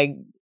black,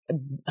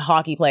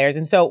 hockey players.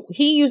 And so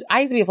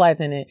I used to be a flight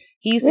attendant.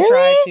 He used to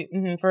try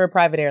to, for a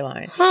private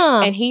airline.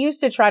 And he used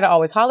to try to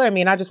always holler at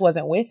me and I just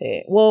wasn't with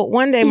it. Well,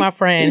 one day my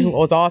friend who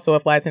was also a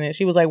flight attendant,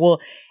 she was like,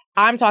 well,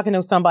 I'm talking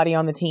to somebody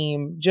on the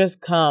team. Just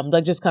come.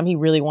 Just come. He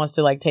really wants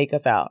to take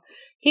us out.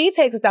 He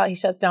takes us out. He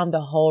shuts down the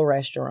whole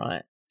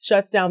restaurant.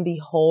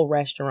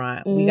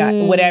 We got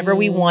whatever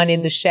we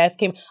wanted. The chef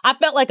came. I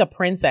felt like a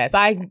princess.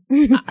 I'm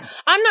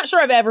not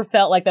sure I've ever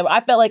felt like that. I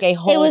felt like a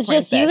whole. It was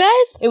princess. just you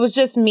guys. It was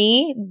just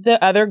me,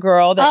 the other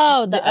girl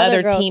that the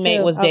other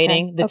teammate was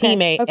dating, the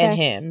teammate and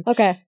him.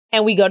 Okay.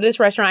 And we go to this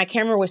restaurant. I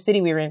can't remember what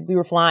city we were in. We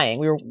were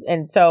flying.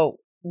 And so.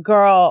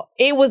 Girl,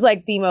 it was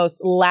the most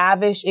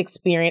lavish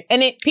experience.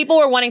 And people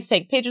were wanting to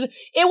take pictures.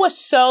 It was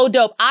so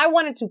dope. I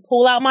wanted to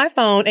pull out my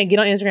phone and get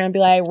on Instagram and be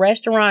like,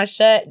 restaurant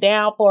shut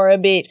down for a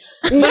bitch.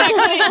 But I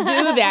couldn't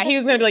do that. He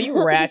was going to be like,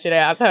 you ratchet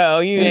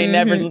asshole. You ain't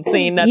never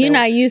seen nothing. You're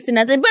not used to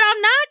nothing. But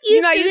I'm not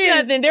used to this.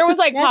 Nothing. There was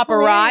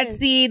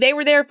paparazzi. They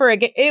were there for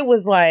it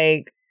was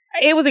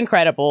it was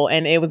incredible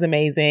and it was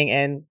amazing.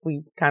 And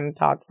we kind of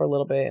talked for a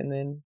little bit and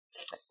then.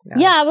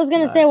 I was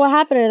going to say, what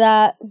happened to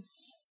that?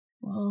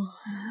 Well,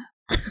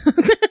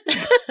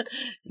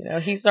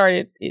 he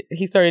started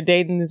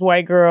dating this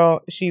white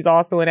girl. She's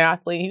also an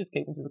athlete. He was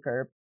kicked to the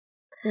curb.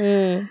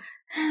 That's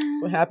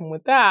what happened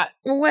with that.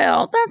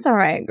 Well, that's all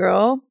right,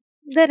 girl.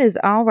 That is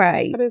all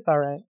right. That is all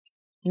right.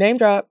 Name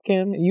drop,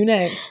 Kim. You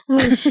next. Oh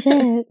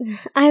shit!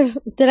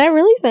 Did I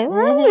really say that?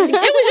 It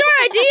was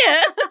your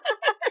idea.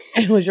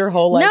 It was your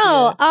whole idea.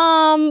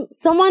 No,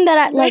 someone that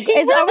are we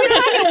talking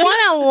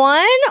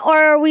one-on-one or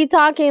are we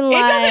talking It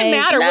doesn't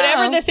matter. No,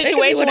 whatever the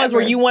situation was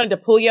where you wanted to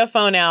pull your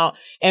phone out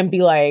and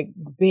be like,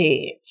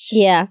 bitch.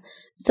 Yeah.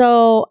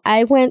 So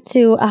I went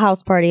to a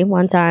house party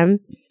one time.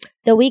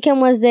 The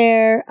Weeknd was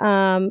there.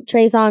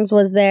 Trey Songz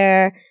was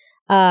there.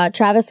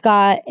 Travis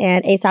Scott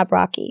and A$AP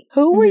Rocky.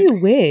 Who were you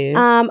with?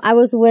 I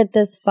was with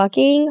this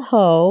fucking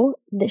hoe.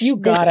 You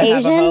gotta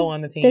have a hoe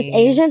on the team. This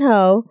Asian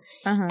hoe.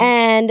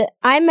 And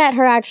I met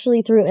her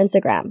actually through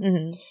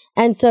Instagram.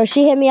 And so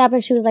she hit me up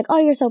and she was like, oh,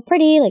 you're so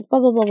pretty, blah,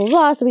 blah, blah, blah,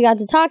 blah. So we got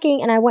to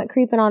talking and I went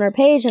creeping on her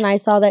page and I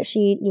saw that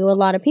she knew a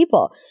lot of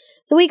people.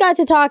 So we got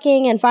to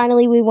talking and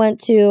finally we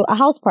went to a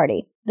house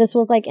party. This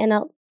was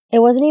it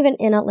wasn't even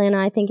in Atlanta.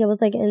 I think it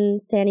was in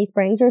Sandy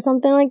Springs or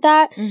something like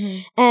that.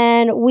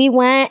 And we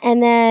went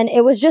and then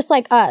it was just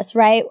us,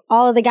 right?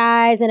 All of the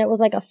guys and it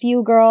was a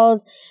few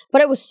girls,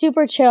 but it was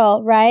super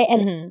chill, right?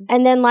 And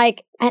and then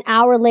an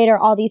hour later,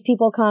 all these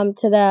people come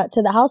to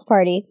the house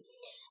party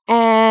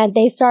and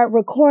they start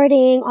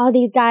recording all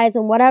these guys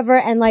and whatever.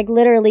 And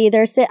literally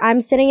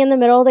I'm sitting in the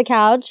middle of the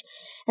couch.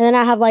 And then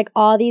I have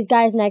all these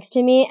guys next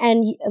to me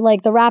and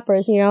the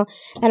rappers, and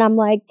I'm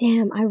like,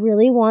 damn, I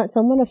really want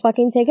someone to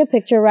fucking take a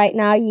picture right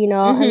now,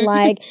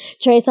 and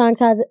Trey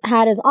Songz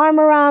had his arm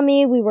around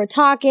me. We were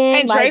talking.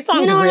 And Trey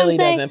Songz really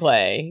doesn't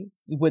play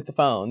with the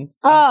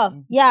phones.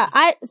 Oh, yeah.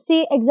 I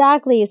see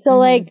exactly.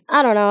 So I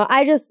don't know.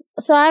 I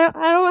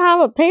don't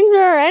have a picture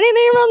or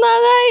anything from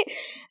that night.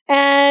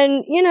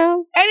 And,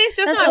 And it's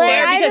just not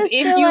fair because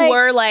if you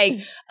were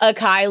a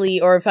Kylie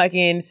or a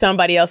fucking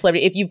somebody else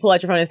celebrity, if you pull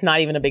out your phone, it's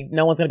not even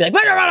no one's going to be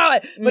like,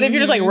 but if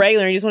you're just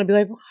regular and you just want to be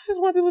like, well, I just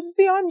want people to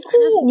see I'm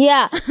cool.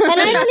 Yeah. And I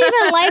don't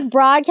even like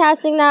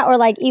broadcasting that or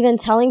even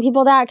telling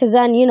people that because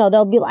then,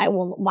 they'll be like,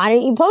 well, why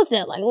didn't you post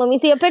it? Let me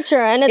see a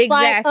picture. And it's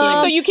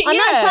so you can, I'm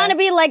not trying to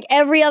be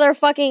every other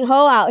fucking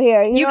hoe out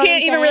here. You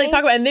can't even really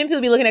talk about it. And then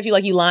people be looking at you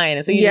like you lying.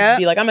 And so you just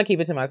be like, I'm going to keep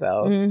it to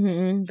myself.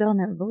 They'll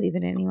never believe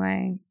it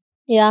anyway.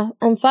 Yeah,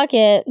 and fuck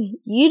it.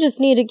 You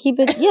just need to keep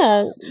it,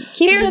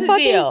 keep it a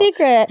fucking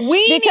secret.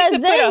 We need to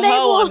put a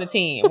hoe on the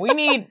team. We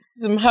need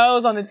some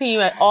hoes on the team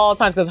at all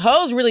times because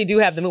hoes really do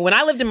have the move. When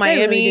I lived in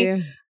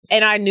Miami,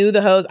 And I knew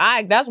the hoes.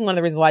 That's one of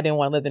the reasons why I didn't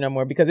want to live there no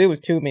more, because it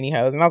was too many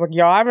hoes. And I was like,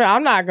 y'all,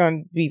 I'm not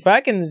going to be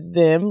fucking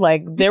them.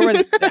 Like,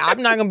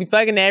 I'm not going to be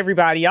fucking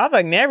everybody. Y'all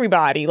fucking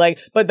everybody. Like,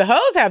 but the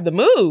hoes have the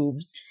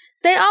moves.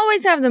 They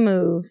always have the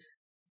moves.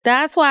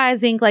 That's why I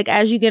think, like,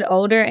 as you get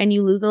older and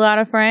you lose a lot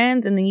of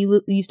friends, and then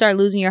you start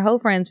losing your hoe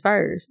friends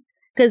first.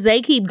 Because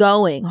they keep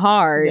going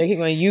hard. They keep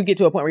going. You get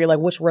to a point where you're like,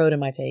 which road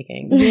am I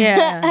taking?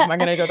 Yeah. Am I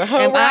going to go the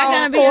hoe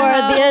route?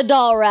 Or the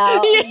adult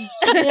route? Yeah.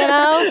 You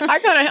know?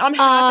 I'm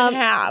half and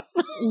half.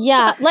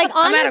 Yeah. Like,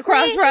 honestly, I'm at a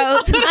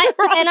crossroads. And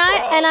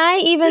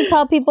I even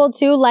tell people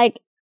too, like,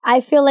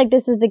 I feel like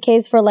this is the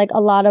case for like a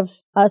lot of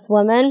us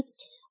women,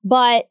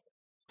 but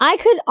I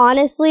could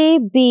honestly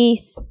be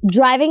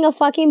driving a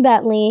fucking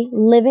Bentley,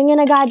 living in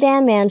a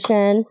goddamn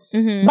mansion, but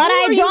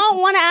I don't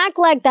want to act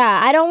like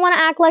that. I don't want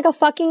to act like a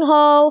fucking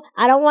hoe.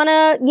 I don't want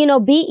to,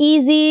 be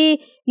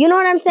easy. You know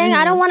what I'm saying?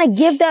 I don't want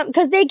to give them,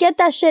 because they get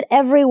that shit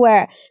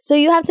everywhere. So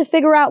you have to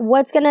figure out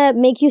what's going to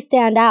make you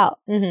stand out.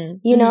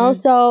 You know?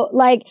 So,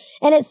 like,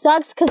 and it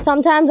sucks because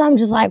sometimes I'm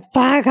just like,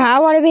 fuck,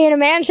 I want to be in a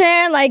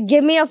mansion. Like,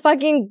 give me a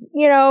fucking,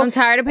 I'm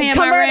tired of paying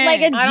my rent.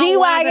 Like a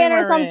G-Wagon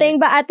or something.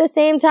 But at the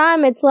same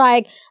time, it's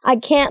like, I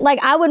can't, like,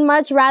 I would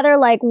much rather,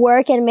 like,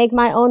 work and make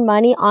my own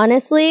money,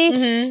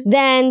 honestly,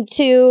 than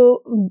to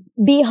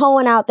be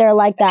hoeing out there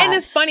like that. And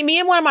it's funny, me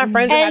and one of my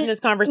friends were having this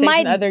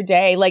conversation the other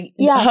day. Like,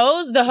 the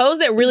hoes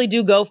that really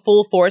do go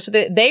full force with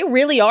it, they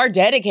really are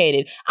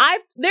dedicated. I'm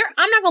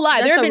not gonna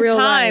lie, there have been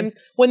times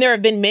when there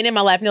have been men in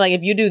my life and they're like,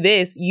 if you do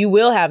this, you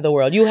will have the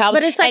world.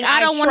 But it's like, I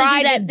don't want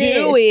to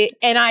do it,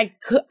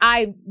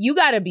 and you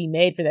gotta be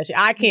made for that shit.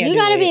 I can't. You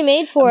gotta be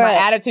made for it. My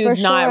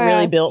attitude's not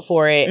really built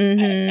for it,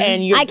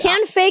 and I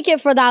can't fake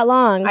it for that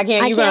long. I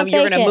can't. You're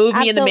gonna move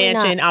me in the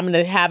mansion. I'm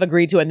gonna have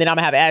agreed to it, and then I'm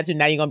gonna have an attitude.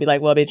 Now you're gonna be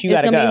like, well, bitch, you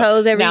gotta go. Be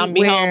hoes everywhere. Now I'm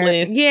gonna be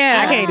homeless.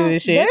 Yeah, I can't do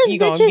this shit. There's you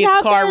gonna bitches get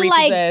out car there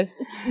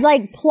repossessed.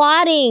 like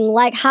plotting,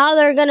 like how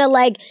they're gonna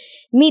like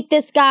meet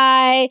this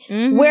guy,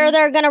 where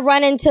they're gonna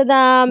run into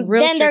them,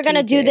 then they're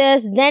gonna do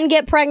this, then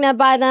get pregnant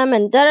by them,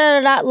 and da da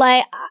da da.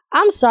 Like,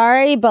 I'm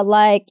sorry, but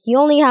like, you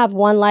only have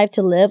one life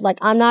to live. Like,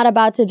 I'm not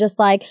about to just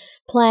like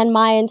plan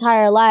my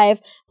entire life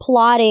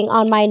plotting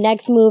on my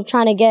next move,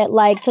 trying to get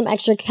like some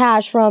extra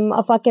cash from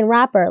a fucking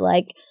rapper.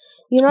 Like,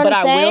 you know what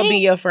I'm saying? But I will be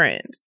your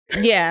friend.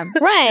 Yeah.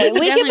 Right.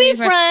 We can be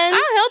friends.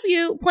 I'll help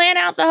you plan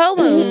out the whole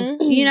moves,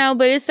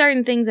 but it's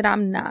certain things that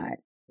I'm not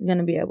going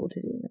to be able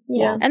to do.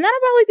 Yeah. And that'll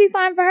probably be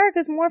fine for her,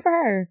 because more for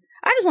her.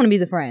 I just want to be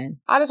the friend.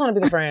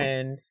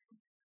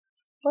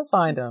 Let's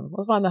find them.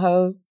 Let's find the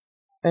hoes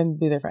and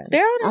be their friends.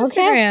 They're on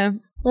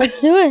Instagram.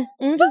 Let's do it.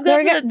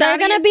 They're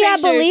going to be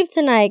at Believe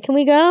tonight. Can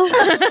we go?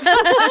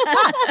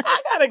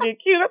 I gotta get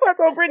cute. That's what I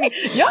told Brittany.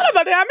 Y'all not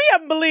about to have me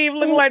up Believe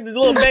looking like the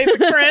little basic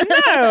friend.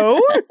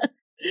 No.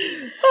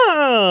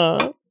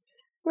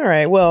 All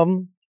right.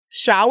 Well,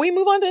 shall we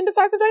move on to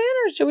Indecisive Diana,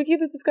 or should we keep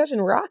this discussion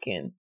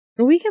rocking?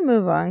 We can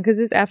move on, because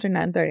it's after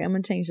 9:30. I'm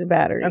going to change the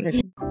battery.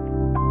 Okay.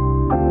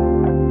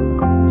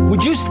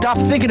 Would you stop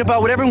thinking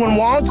about what everyone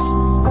wants?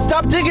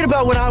 Stop thinking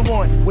about what I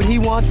want, what he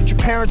wants, what your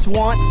parents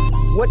want.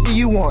 What do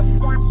you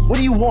want? What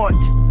do you want?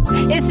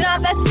 It's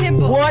not that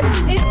simple. What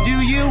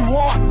do you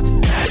want?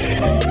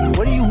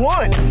 What do you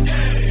want?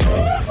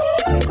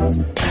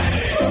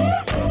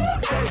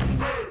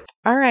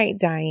 All right,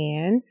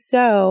 Diane.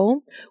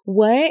 So,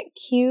 what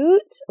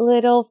cute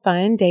little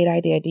fun date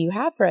idea do you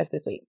have for us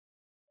this week?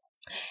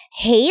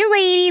 Hey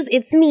ladies,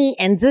 it's me,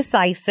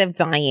 Indecisive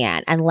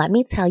Diane, and let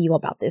me tell you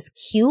about this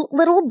cute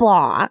little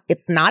bar.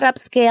 It's not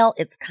upscale,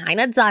 it's kind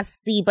of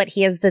dusty, but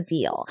here's the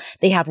deal.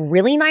 They have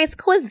really nice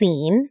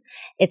cuisine.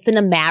 It's an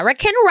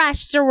American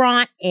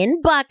restaurant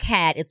in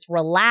Buckhead. It's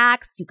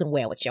relaxed. You can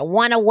wear what you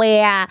want to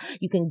wear.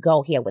 You can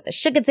go here with a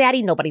sugar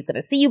daddy. Nobody's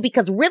going to see you,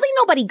 because really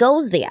nobody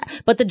goes there.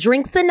 But the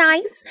drinks are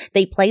nice.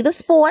 They play the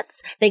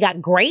sports. They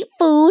got great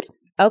food.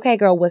 Okay,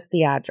 girl, what's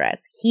the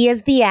address?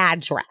 Here's the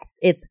address.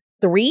 It's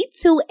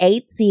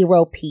 3280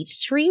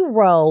 Peachtree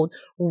Road,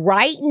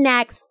 right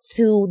next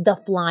to the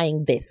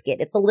Flying Biscuit.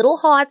 It's a little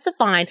hard to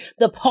find.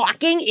 The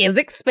parking is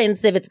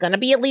expensive. It's going to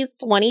be at least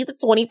 $20 to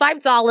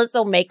 $25,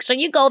 so make sure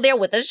you go there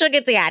with a sugar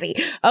daddy.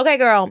 Okay,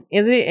 girl,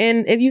 you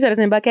said it's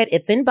in Buckhead?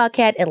 It's in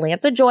Buckhead,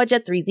 Atlanta, Georgia,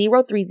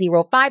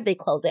 30305. They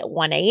close at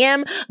 1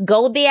 a.m.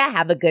 Go there,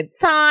 have a good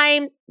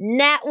time,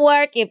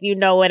 network, if you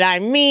know what I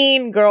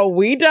mean. Girl,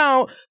 we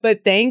don't,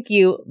 but thank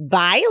you.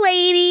 Bye,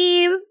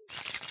 ladies.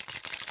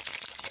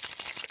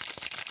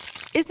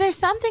 Is there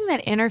something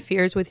that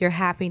interferes with your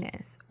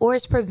happiness or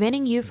is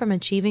preventing you from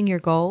achieving your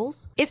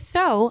goals? If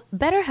so,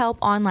 BetterHelp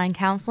Online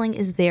Counseling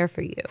is there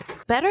for you.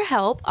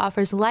 BetterHelp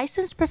offers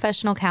licensed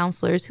professional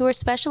counselors who are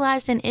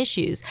specialized in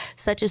issues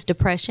such as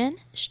depression,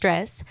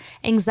 stress,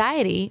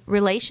 anxiety,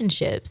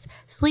 relationships,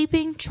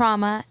 sleeping,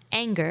 trauma,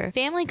 anger,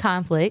 family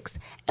conflicts,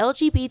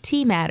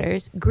 LGBT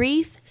matters,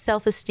 grief,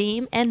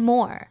 self-esteem, and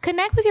more.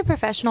 Connect with your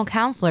professional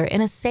counselor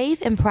in a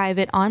safe and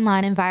private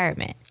online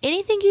environment.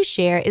 Anything you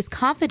share is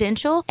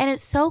confidential and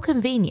it's so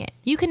convenient.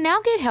 You can now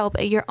get help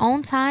at your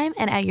own time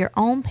and at your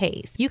own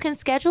pace. You can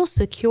schedule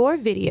secure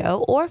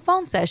video or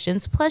phone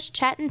sessions plus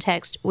chat and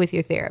text with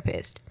your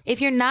therapist. If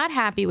you're not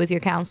happy with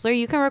your counselor,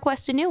 you can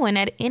request a new one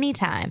at any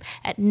time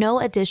at no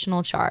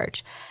additional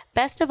charge.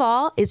 Best of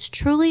all, it's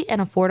truly an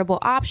affordable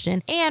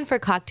option. And for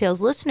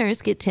Cocktails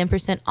listeners, get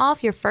 10%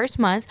 off your first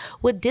month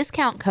with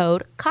discount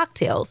code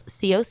COCKTAILS,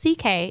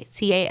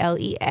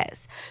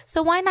 COCKTALES.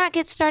 So why not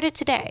get started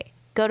today?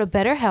 Go to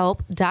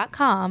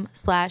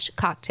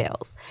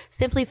betterhelp.com/cocktails.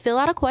 Simply fill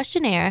out a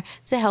questionnaire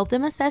to help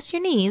them assess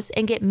your needs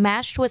and get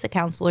matched with a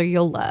counselor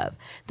you'll love.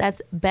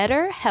 That's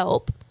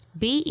BetterHelp,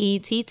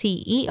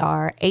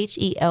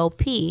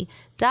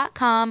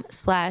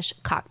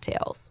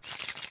 BetterHelp.com/cocktails.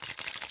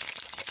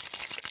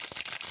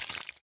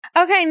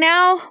 Okay,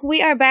 now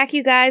we are back,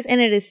 you guys, and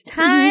it is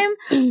time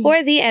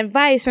for the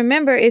advice.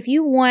 Remember, if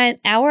you want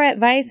our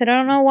advice, I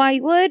don't know why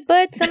you would,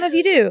 but some of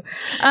you do.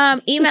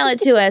 Email it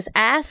to us,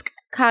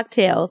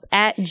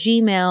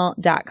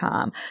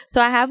 askcocktails@gmail.com.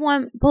 So I have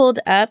one pulled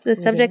up. The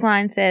subject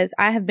line says,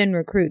 I have been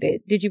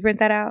recruited. Did you print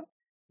that out?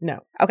 No.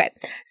 Okay.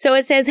 So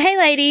it says, hey,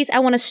 ladies, I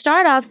want to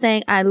start off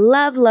saying I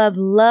love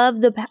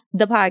the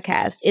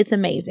podcast. It's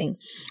amazing.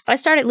 I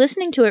started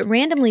listening to it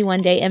randomly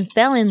one day and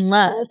fell in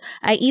love.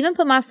 I even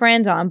put my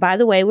friends on. By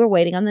the way, we're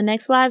waiting on the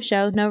next live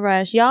show. No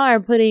rush. Y'all are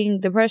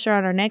putting the pressure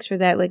on our necks for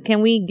that. Like,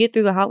 can we get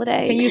through the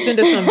holiday? Can you send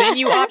us some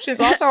menu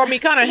options also? I mean,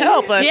 kind of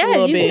help us a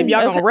little bit. If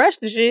y'all gonna rush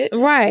the shit.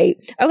 Right.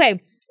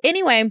 Okay.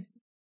 Anyway.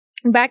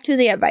 Back to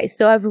the advice.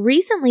 So I've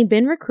recently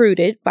been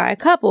recruited by a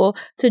couple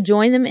to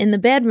join them in the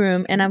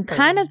bedroom, and I'm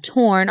kind of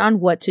torn on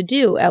what to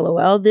do.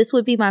 LOL. This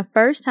would be my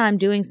first time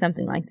doing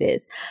something like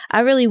this. I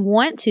really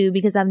want to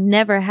because I've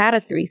never had a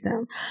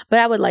threesome, but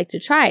I would like to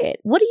try it.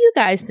 What do you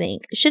guys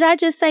think? Should I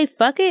just say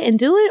fuck it and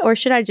do it, or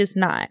should I just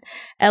not?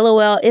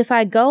 LOL. If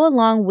I go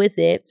along with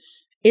it,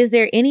 is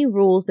there any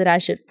rules that I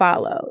should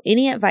follow?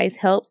 Any advice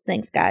helps.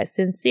 Thanks, guys.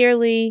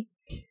 Sincerely.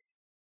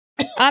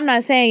 I'm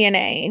not saying your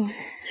name.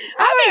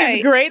 I think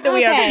it's great that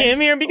we have Kim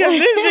here because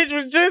this bitch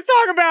was just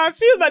talking about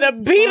she was about to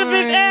beat a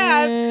bitch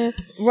ass.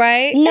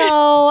 Right?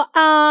 No.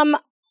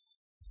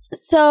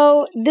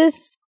 So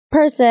this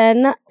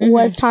person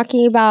was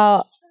talking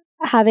about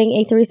having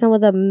a threesome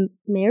with a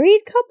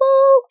married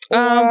couple.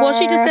 Well,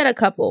 she just said a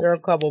couple. They're a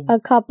couple. A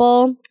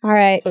couple. All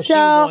right. So she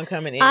was the one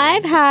coming in.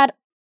 I've had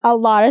a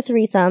lot of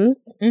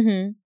threesomes,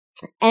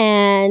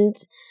 and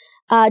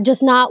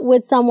just not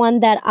with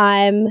someone that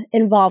I'm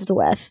involved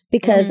with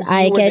because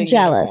I get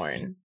jealous.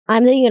 Unicorn.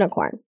 I'm the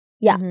unicorn.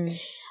 Yeah.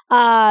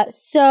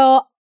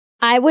 So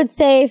I would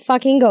say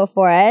fucking go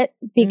for it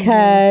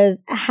because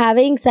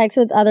having sex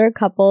with other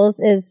couples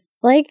is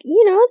like,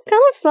 it's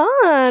kind of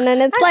fun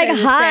and it's like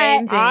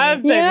hot.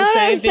 I've said the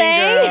same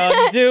thing,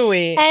 girl. Do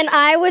it. And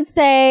I would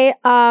say,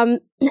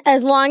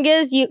 as long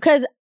as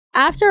because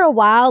after a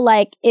while,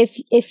 like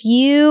if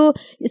you,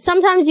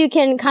 sometimes you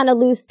can kind of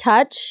lose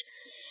touch,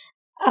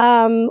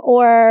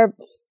 or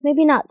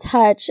maybe not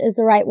touch is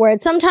the right word.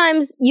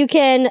 Sometimes you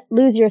can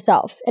lose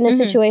yourself in a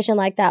situation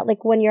like that.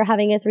 Like when you're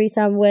having a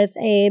threesome with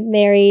a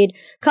married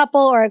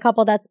couple or a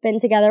couple that's been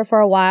together for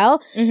a while.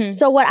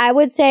 So what I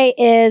would say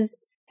is,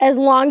 as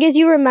long as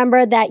you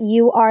remember that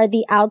you are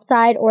the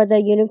outside or the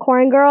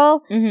unicorn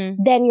girl,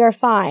 then you're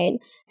fine.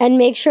 And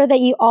make sure that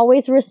you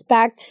always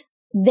respect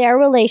their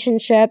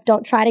relationship.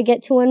 Don't try to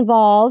get too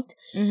involved.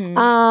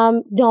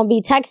 Don't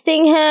be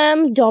texting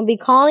him. Don't be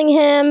calling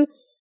him.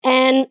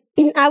 And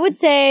I would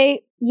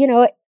say,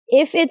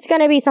 if it's going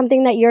to be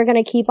something that you're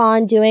going to keep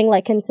on doing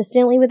like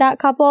consistently with that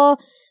couple,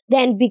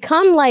 then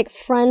become like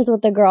friends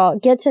with the girl.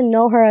 Get to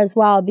know her as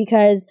well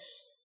because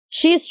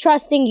she's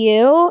trusting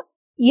you.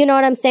 You know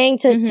what I'm saying?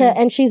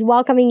 And she's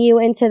welcoming you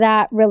into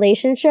that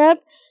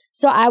relationship.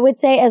 So I would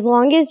say as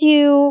long as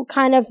you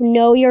kind of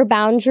know your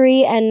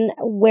boundary and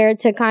where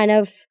to kind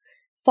of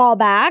fall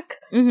back,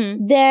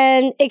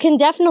 then it can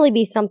definitely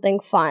be something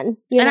fun.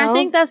 You know? I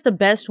think that's the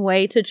best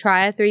way to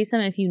try a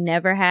threesome if you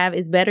never have.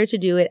 It's better to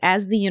do it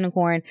as the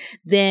unicorn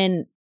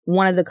than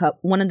one of the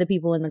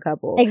people in the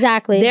couple.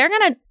 Exactly. They're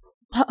gonna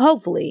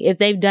hopefully, if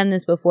they've done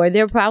this before,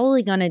 they're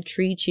probably gonna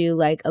treat you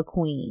like a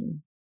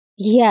queen.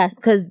 Yes,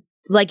 because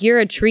like you're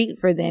a treat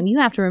for them. You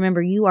have to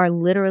remember you are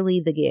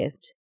literally the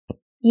gift.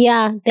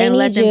 Yeah, and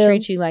let them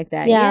treat you like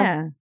that.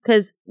 Yeah.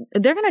 Because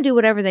they're going to do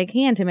whatever they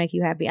can to make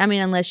you happy. I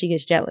mean, unless she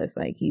gets jealous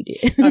like you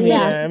did.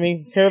 I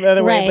mean, go the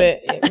other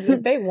way. But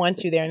if they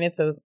want you there and it's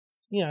a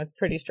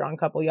pretty strong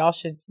couple, y'all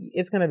should,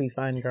 it's going to be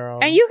fun, girl.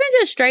 And you can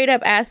just straight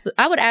up ask,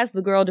 I would ask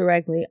the girl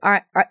directly,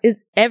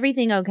 is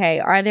everything okay?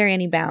 Are there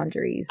any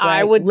boundaries? Like,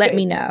 I would let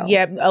me know.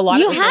 Yeah, a lot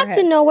you of people have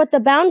to know what the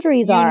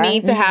boundaries are. You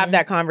need to have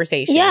that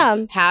conversation.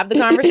 Yeah. Have the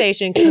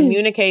conversation.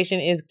 Communication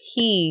is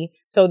key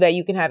so that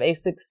you can have a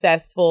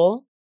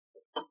successful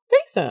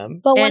threesome.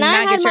 But when I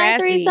had my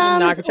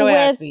threesomes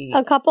with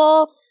a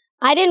couple,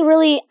 I didn't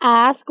really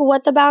ask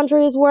what the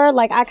boundaries were.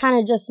 Like, I kind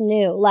of just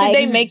knew. Like, did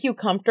they make you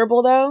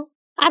comfortable though?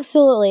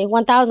 Absolutely.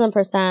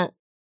 1000%.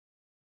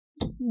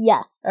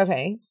 Yes.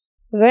 Okay.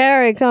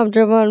 very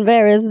comfortable and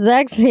very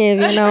sexy,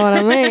 if you know what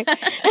I mean.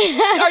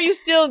 Are you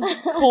still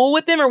cool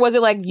with them, or was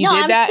it like you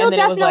did that and then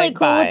it was like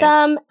cool with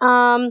them.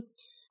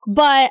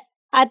 But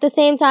at the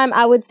same time,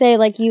 I would say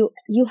like you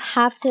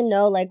have to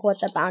know like what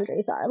the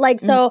boundaries are. Like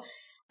so,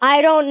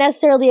 I don't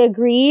necessarily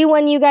agree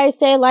when you guys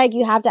say like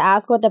you have to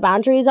ask what the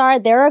boundaries are.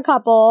 They're a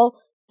couple.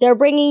 They're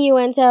bringing you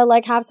in to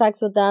like have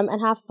sex with them and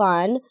have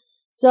fun.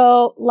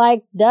 So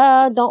like,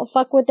 don't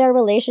fuck with their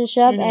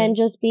relationship and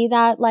just be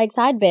that like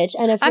side bitch.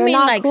 And if you're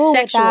not like cool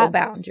sexual with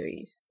that,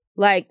 boundaries.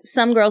 Like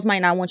some girls might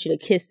not want you to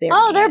kiss their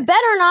man. there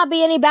better not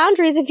be any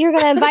boundaries if you're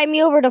gonna invite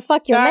me over to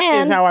fuck your man.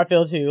 That is how I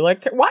feel too.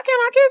 Like, why can't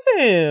I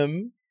kiss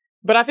him?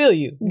 But I feel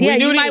you. Yeah,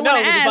 you might want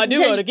to ask. If I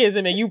do go to kiss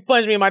him and you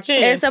punch me in my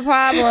chin, it's a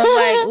problem.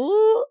 Like,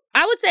 ooh.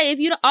 I would say if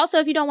you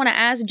don't want to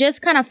ask,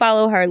 just kind of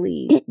follow her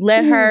lead.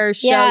 Let her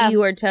show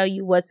you or tell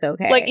you what's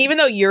okay. Like, even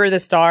though you're the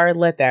star,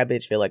 let that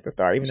bitch feel like the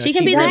star. Even though she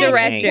can be the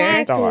director,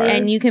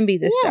 and you can be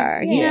the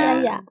star.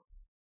 Yeah.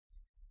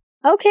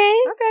 Okay.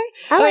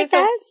 I like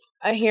that.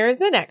 Here's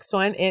the next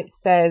one. It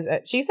says,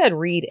 she said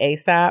read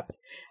ASAP.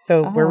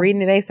 So we're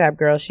reading it ASAP,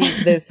 girl.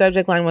 The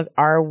subject line was,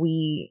 Are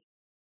we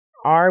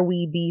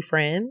be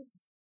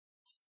friends?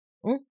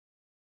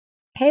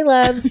 Hey,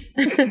 loves.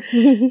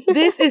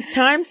 This is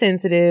time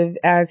sensitive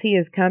as he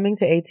is coming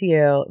to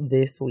ATL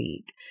this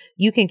week.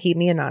 You can keep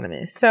me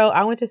anonymous. So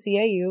I went to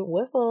CAU,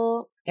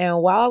 whistle.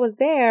 And while I was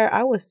there,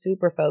 I was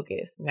super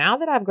focused. Now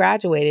that I've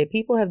graduated,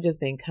 people have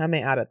just been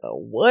coming out of the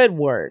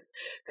woodworks.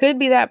 Could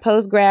be that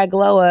post-grad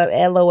glow up,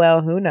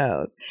 LOL, who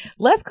knows?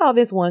 Let's call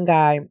this one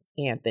guy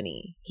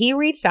Anthony. He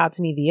reached out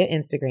to me via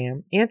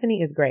Instagram.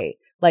 Anthony is great.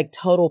 Like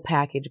total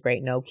package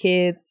great. No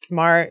kids,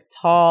 smart,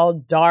 tall,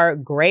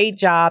 dark, great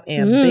job,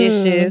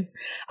 ambitious.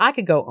 I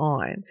could go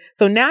on.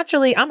 So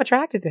naturally, I'm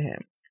attracted to him.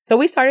 So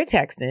we started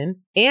texting.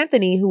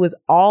 Anthony, who is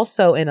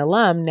also an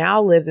alum,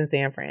 now lives in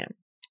San Fran.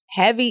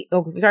 We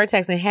started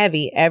texting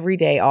heavy every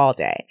day, all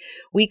day.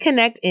 We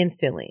connect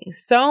instantly.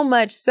 So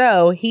much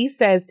so, he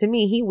says to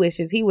me he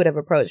wishes he would have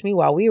approached me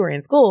while we were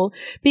in school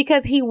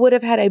because he would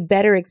have had a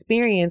better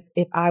experience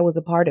if I was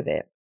a part of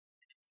it.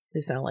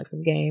 This sounds like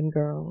some game,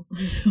 girl.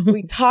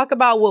 We talk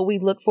about what we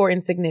look for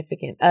in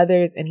significant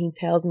others, and he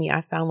tells me I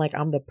sound like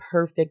I'm the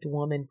perfect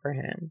woman for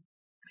him.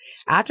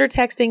 After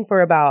texting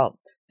for about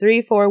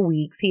 3-4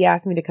 weeks, he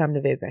asked me to come to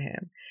visit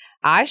him.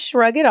 I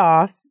shrug it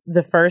off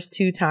the first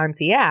 2 times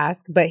he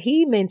asked, but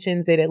he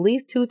mentions it at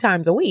least 2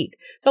 times a week.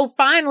 So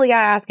finally,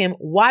 I ask him,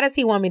 why does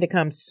he want me to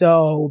come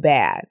so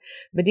bad?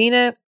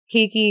 Medina,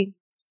 Kiki,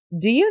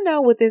 do you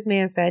know what this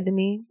man said to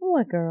me?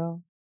 What,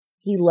 girl?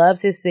 He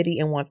loves his city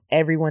and wants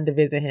everyone to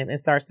visit him and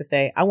starts to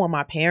say, I want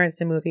my parents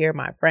to move here,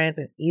 my friends,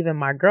 and even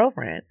my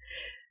girlfriend.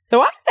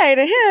 So I say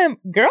to him,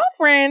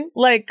 girlfriend,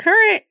 like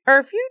current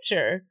or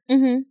future?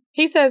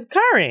 He says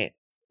current.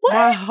 What?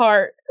 My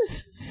heart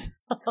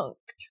sunk.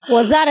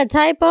 Was that a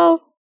typo?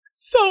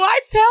 So I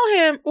tell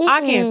him,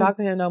 I can't talk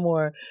to him no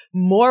more.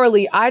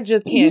 Morally, I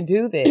just can't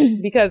do this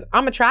because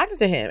I'm attracted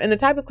to him. And the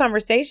type of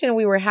conversation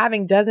we were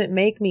having doesn't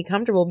make me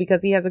comfortable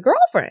because he has a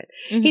girlfriend.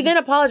 He then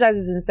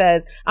apologizes and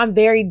says, I'm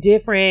very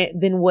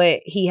different than what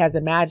he has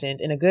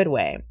imagined in a good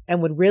way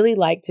and would really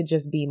like to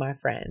just be my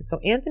friend. So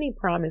Anthony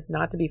promised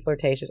not to be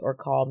flirtatious or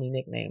call me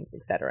nicknames,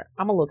 etc.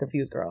 I'm a little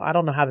confused, girl. I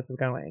don't know how this is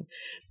going.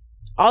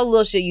 All the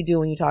little shit you do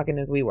when you're talking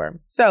as we were.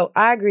 So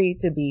I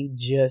agreed to be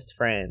just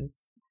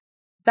friends.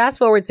 Fast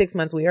forward 6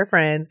 months, we are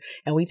friends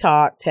and we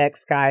talk,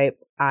 text, Skype,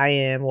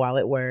 IM while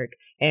at work,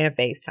 and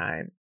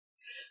FaceTime.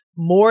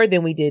 More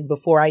than we did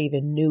before I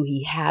even knew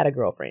he had a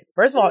girlfriend.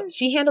 First of all,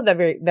 she handled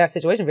that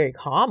situation very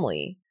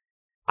calmly.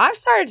 I've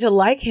started to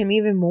like him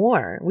even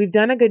more. We've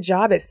done a good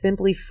job at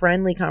simply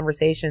friendly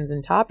conversations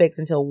and topics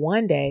until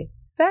one day,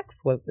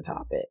 sex was the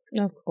topic.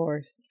 Of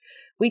course.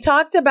 We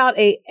talked about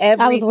everything.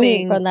 I was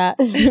waiting for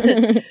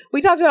that.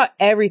 We talked about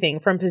everything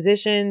from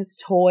positions,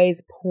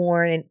 toys,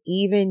 porn, and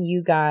even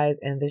you guys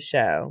and the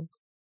show.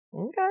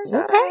 Okay.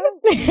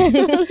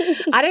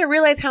 I didn't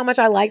realize how much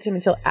I liked him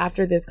until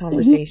after this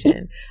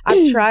conversation.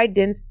 I've tried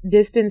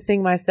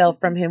distancing myself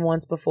from him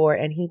once before,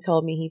 and he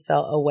told me he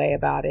felt a way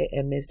about it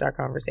and missed our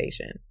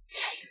conversation.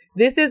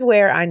 This is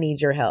where I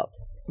need your help.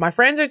 My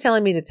friends are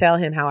telling me to tell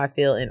him how I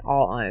feel in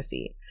all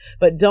honesty,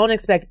 but don't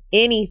expect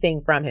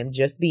anything from him.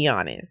 Just be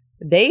honest.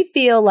 They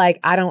feel like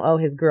I don't owe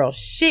his girl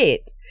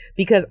shit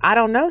because I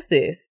don't know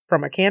sis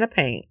from a can of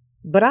paint.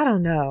 But I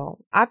don't know.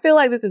 I feel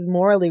like this is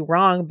morally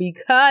wrong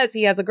because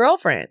he has a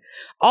girlfriend.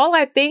 All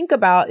I think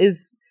about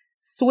is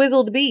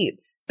swizzled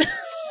beats.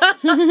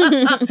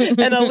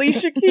 An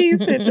Alicia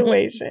Keys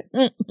situation.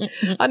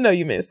 I know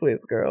you meant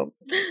Swiss, girl.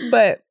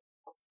 But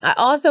I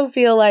also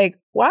feel like,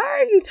 why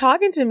are you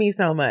talking to me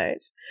so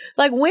much?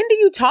 Like, when do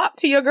you talk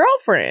to your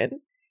girlfriend?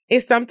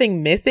 Is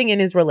something missing in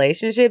his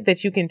relationship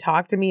that you can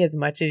talk to me as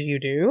much as you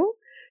do?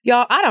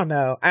 Y'all, I don't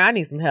know. I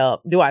need some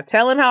help. Do I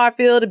tell him how I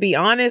feel to be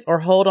honest or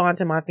hold on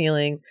to my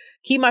feelings,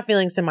 keep my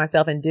feelings to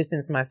myself and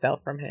distance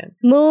myself from him?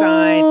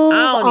 Sign,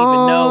 I don't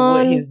even know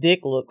what his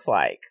dick looks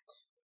like.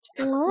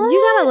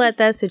 You gotta let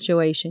that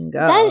situation go.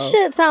 That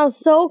shit sounds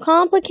so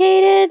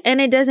complicated. And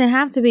it doesn't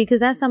have to be, because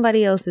that's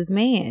somebody else's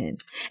man.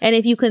 And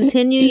if you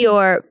continue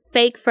your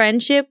fake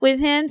friendship with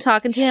him,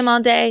 talking to him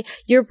all day,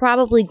 you're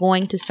probably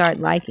going to start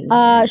liking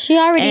him. She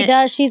already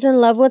does. She's in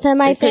love with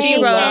him, I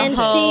think. And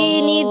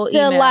she needs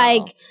to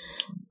like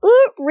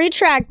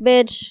retract,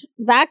 bitch.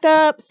 Back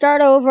up,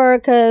 start over,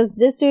 because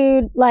this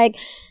dude, like,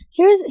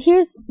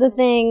 here's the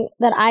thing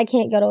that I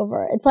can't get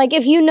over. It's like,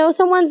 if you know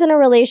someone's in a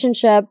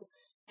relationship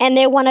and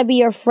they want to be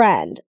your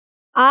friend,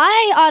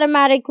 I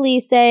automatically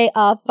say,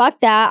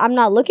 fuck that. I'm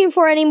not looking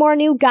for any more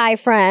new guy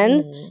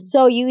friends.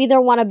 So you either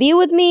want to be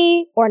with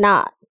me or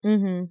not.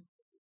 You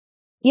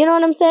know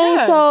what I'm saying?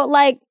 Yeah. So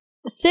like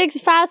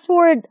fast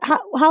forward,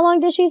 how long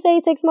did she say?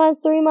 6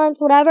 months, 3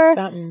 months, whatever?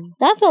 Something.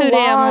 That's a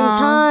long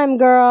time,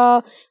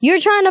 girl. You're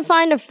trying to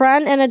find a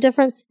friend in a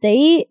different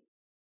state.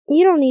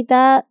 You don't need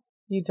that.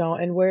 You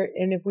don't.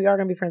 And if we are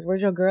gonna be friends,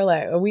 where's your girl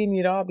at? We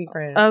need to all be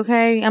friends.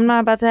 Okay, I'm not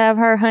about to have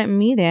her hunting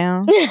me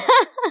down.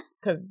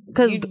 Because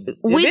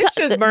we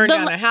just burned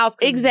down the house.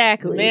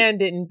 Exactly. The man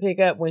didn't pick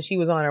up when she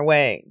was on her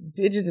way.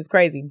 It just is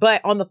crazy.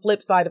 But on the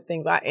flip side of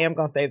things, I am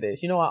gonna say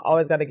this. You know, I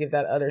always got to give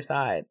that other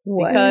side.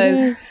 What?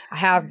 Because I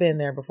have been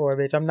there before,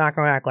 bitch. I'm not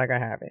gonna act like I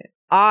haven't.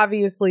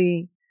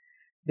 Obviously,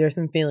 there's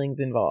some feelings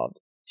involved.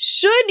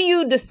 Should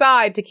you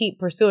decide to keep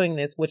pursuing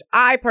this, which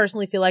I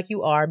personally feel like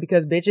you are,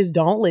 because bitches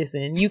don't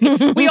listen.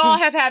 We all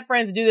have had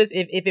friends do this.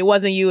 If it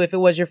wasn't you, if it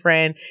was your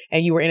friend,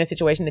 and you were in a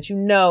situation that you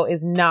know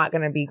is not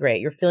going to be great,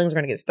 your feelings are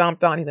going to get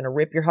stomped on. He's going to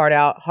rip your heart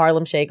out,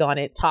 Harlem Shake on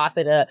it, toss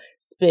it up,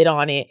 spit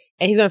on it,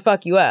 and he's going to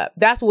fuck you up.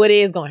 That's what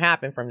is going to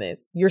happen from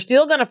this. You're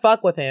still going to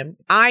fuck with him.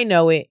 I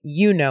know it.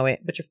 You know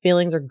it. But your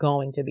feelings are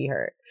going to be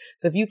hurt.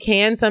 So if you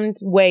can some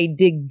way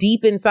dig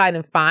deep inside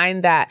and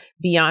find that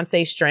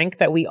Beyonce strength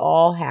that we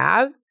all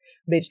have,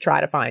 bitch,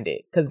 try to find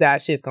it, because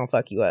that shit's gonna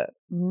fuck you up.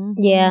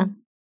 Yeah.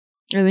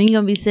 And then you're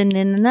gonna be sending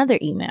in another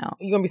email.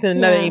 You're gonna be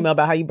sending another email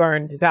about how you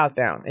burned his house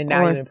down and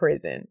now you're in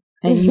prison.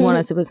 And you want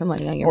us to put some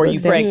money on your or books.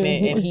 you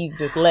pregnant and he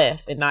just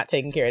left and not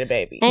taking care of the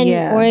baby. And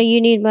or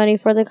you need money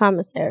for the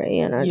commissary,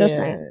 you know, just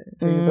saying.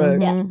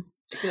 Yes.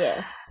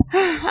 Yeah.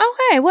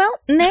 Okay, well,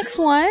 next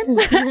one.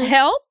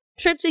 Help.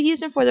 Trip to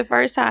Houston for the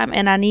first time,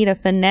 and I need a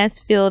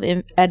finesse-filled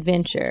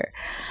adventure.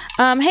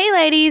 Hey,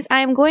 ladies,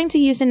 I am going to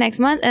Houston next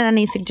month, and I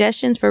need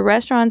suggestions for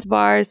restaurants,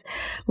 bars,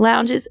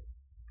 lounges.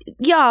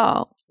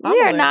 Y'all,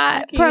 we are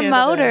not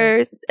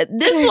promoters.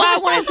 This is why I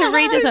wanted to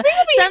read this one.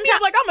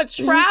 Sometimes, like, I'm a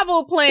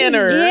travel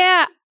planner.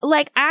 Yeah.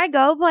 Like, I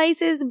go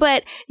places,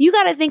 but you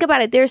got to think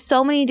about it. There's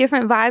so many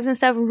different vibes and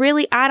stuff.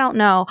 Really, I don't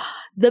know.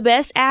 The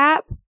best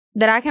app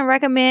that I can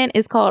recommend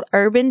is called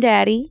Urban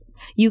Daddy.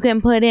 You can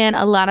put in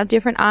a lot of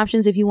different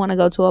options if you want to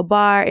go to a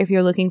bar, if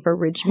you're looking for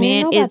rich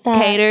men. It's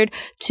catered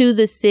to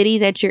the city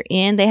that you're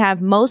in. They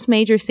have most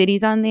major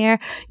cities on there.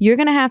 You're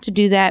going to have to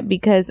do that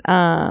because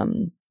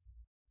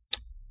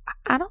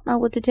I don't know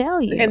what to tell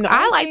you. And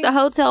I like the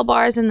hotel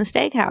bars and the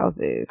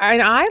steakhouses.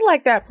 And I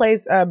like that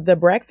place, the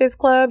Breakfast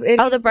Club.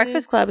 The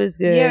Breakfast Club is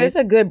good. Yeah, it's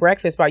a good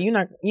breakfast spot. You're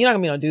not gonna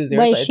be no dudes there.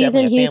 Wait, it's she's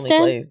in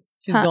Houston? Place.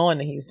 She's going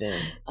to Houston.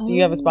 Do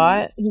you have a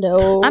spot?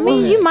 No. I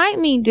mean, you might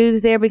meet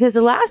dudes there because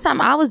the last time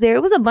I was there,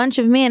 it was a bunch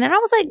of men, and I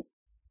was like,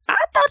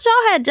 I thought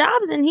y'all had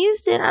jobs in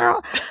Houston.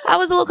 I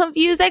was a little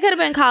confused. They could have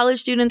been college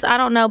students. I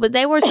don't know, but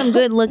they were some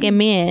good looking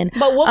men.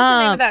 But what was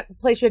the name of that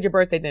place you had your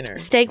birthday dinner?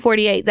 Steak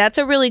 48. That's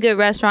a really good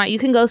restaurant. You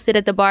can go sit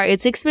at the bar.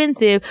 It's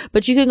expensive,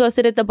 but you can go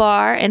sit at the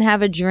bar and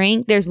have a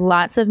drink. There's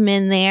lots of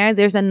men there.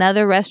 There's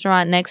another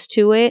restaurant next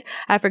to it.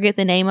 I forget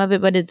the name of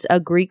it, but it's a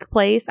Greek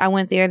place. I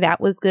went there.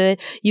 That was good.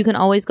 You can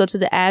always go to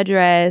the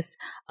address.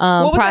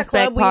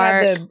 Prospect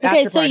Park.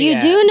 Okay, so you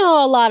do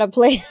know a lot of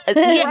places.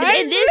 Yeah,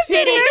 in this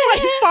city.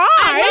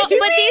 I know,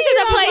 but these are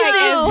the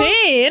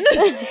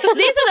places.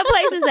 These are the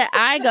places that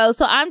I go.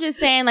 So I'm just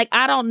saying, like,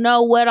 I don't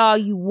know what all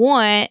you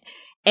want.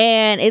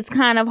 And it's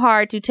kind of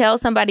hard to tell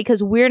somebody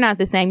because we're not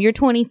the same. You're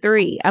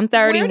 23. I'm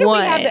 31. Where did we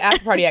have the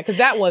after party at? Because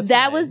that was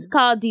that was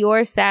called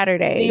Dior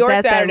Saturdays. Dior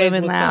That's Saturdays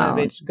was fun,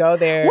 bitch. Go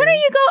there. When are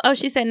you go? Oh,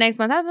 she said next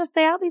month. I was going to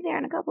say I'll be there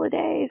in a couple of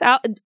days.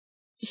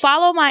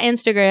 Follow my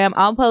Instagram.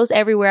 I'll post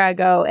everywhere I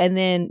go and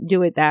then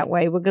do it that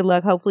way. But good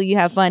luck. Hopefully you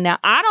have fun. Now,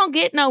 I don't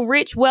get no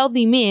rich,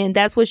 wealthy men.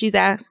 That's what she's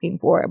asking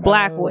for.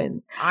 Black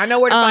ones. I know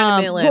where to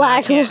find them in Atlanta.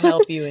 I can't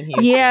help you in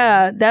Houston.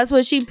 Yeah, that's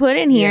what she put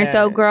in here. Yeah.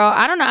 So, girl,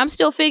 I don't know. I'm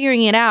still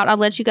figuring it out. I'll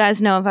let you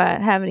guys know if I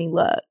have any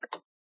luck.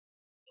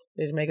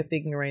 Bitch, make a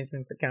seeking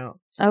arrangements account.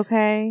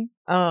 Okay.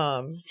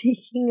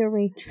 Seeking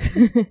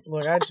arrangements.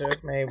 Look, I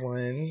just made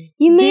one.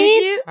 You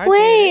made?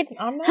 Wait,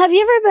 I'm not... have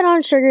you ever been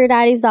on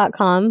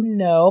sugardaddies.com?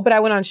 No, but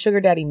I went on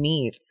Sugar Daddy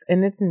Meets,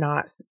 and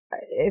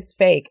it's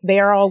fake. They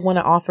all want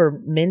to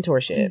offer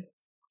mentorship.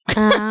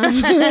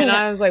 And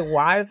I was like,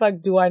 why the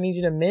fuck do I need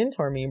you to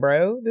mentor me,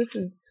 bro? This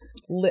is...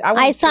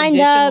 I signed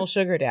up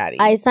sugar daddy.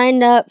 I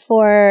signed up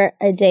for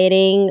a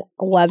dating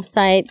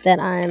website that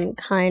I'm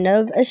kind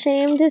of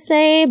ashamed to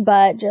say,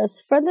 but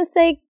just for the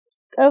sake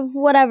of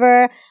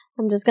whatever,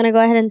 I'm just gonna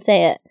go ahead and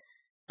say it.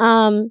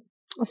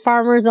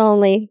 Farmers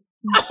Only.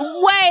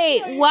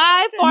 Wait,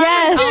 why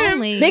farmers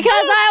only? Because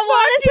I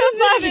wanted to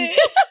fucking.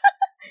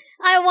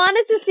 I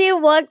wanted to see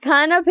what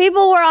kind of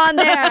people were on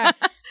there.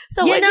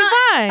 So what'd you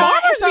find?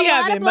 It's a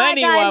lot of black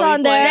guys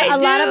on there. A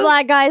lot of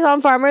black guys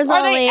on Farmers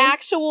Only. Are they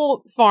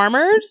actual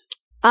farmers?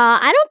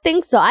 I don't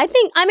think so.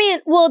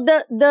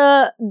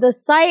 The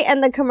site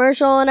and the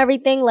commercial and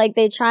everything, like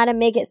they try to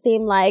make it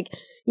seem like,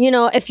 you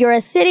know, if you're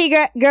a city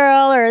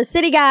girl or a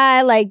city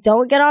guy, like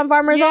don't get on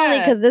Farmers Only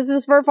because this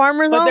is for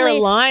Farmers Only. But they're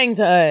lying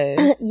to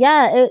us.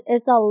 Yeah,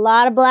 it's a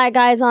lot of black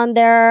guys on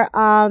there.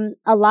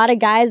 A lot of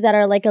guys that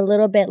are like a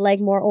little bit like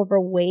more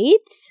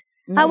overweight.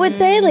 I would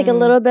say like a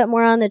little bit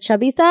more on the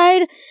chubby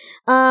side.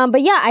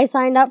 But yeah, I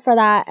signed up for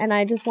that and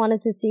I just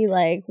wanted to see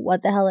like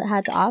what the hell it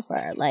had to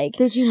offer. Like,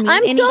 did you meet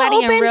I'm anybody so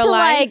open in real to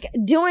life? like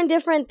doing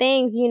different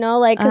things, you know,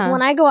 like because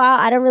when I go out,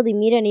 I don't really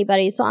meet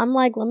anybody. So I'm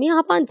like, let me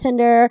hop on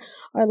Tinder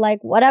or like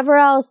whatever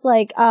else.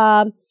 Like,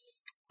 do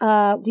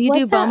you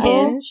do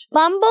Bumble?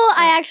 Bumble,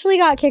 I actually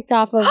got kicked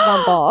off of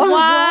Bumble.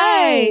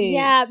 Why?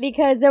 Yeah,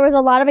 because there was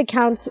a lot of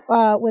accounts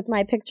with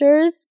my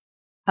pictures.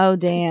 Oh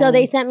damn! So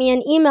they sent me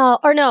an email,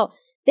 or no.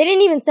 They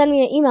didn't even send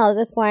me an email at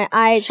this point.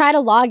 I tried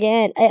to log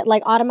in. It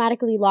like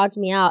automatically logged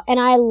me out. And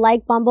I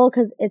like Bumble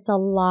because it's a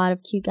lot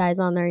of cute guys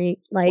on there.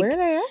 Like, where are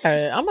they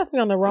at? I must be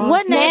on the wrong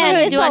What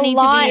neighborhood do I need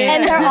to be in?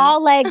 And they're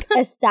all like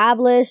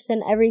established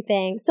and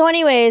everything. So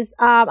anyways,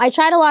 I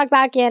tried to log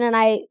back in and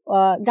I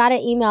got an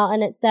email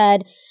and it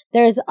said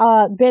there's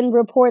been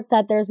reports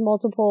that there's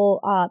multiple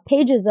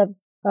pages of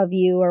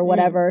you or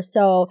whatever.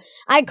 So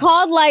I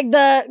called like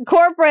the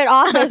corporate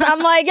office. I'm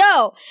like,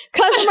 yo,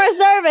 customer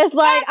service.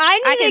 Like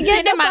I need to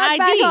get the fuck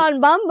back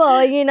on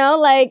Bumble, you know?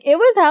 Like it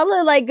was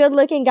hella like good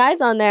looking guys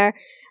on there.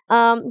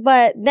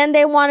 But then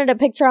they wanted a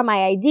picture of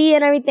my ID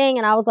and everything.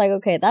 And I was like,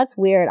 okay, that's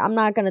weird. I'm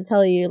not going to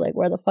tell you like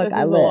where the fuck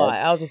I live.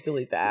 I'll just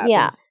delete that.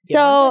 Yeah.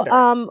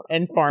 So,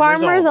 and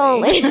farmers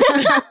only.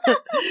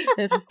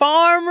 And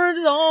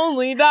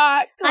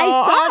farmersonly.com. I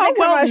saw the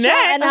commercial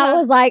and I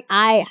was like,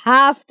 I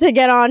have to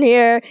get on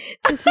here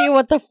to see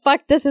what the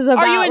fuck this is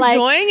about. Are you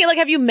enjoying it? Like,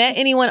 have you met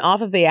anyone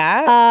off of the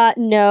app?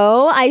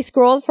 No. I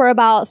scrolled for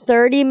about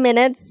 30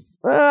 minutes.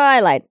 I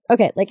lied.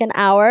 Okay, like an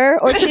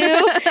hour or two.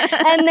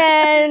 and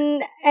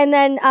then,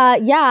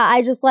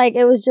 I just like,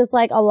 it was just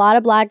like a lot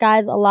of black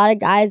guys, a lot of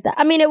guys that,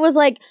 I mean, it was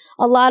like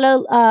a lot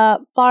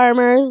of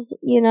farmers,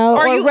 you know,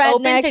 Are or you rednecks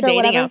open to or dating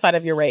whatever. outside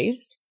of your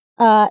race?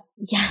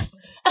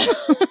 Yes.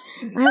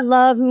 I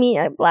love me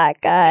a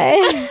black guy.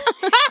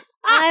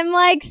 I'm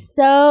like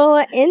so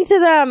into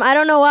them. I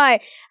don't know why.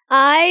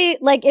 I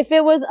like, if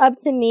it was up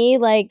to me,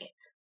 like,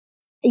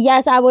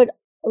 yes, I would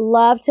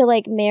love to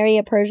like marry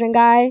a Persian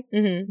guy,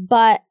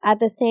 but at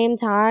the same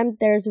time,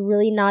 there's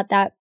really not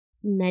that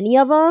many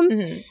of them.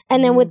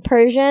 And then with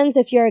Persians,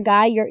 if you're a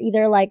guy, you're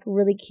either like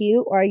really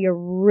cute or you're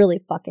really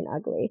fucking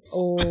ugly.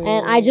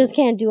 And I just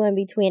can't do in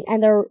between.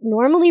 And they're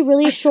normally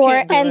really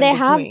short and they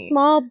have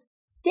small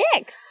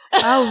dicks.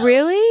 Oh,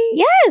 really?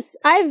 Yes.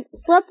 I've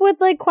slept with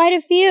like quite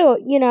a few,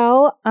 you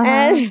know,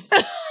 and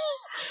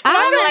I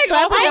haven't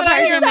slept with a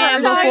Persian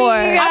man before.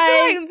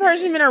 I feel like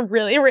Persian men are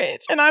really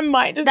rich, and I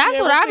might just. That's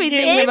what I be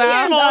thinking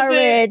about. Indians are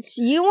rich.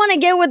 You want to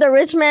get with a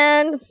rich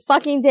man?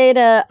 Fucking date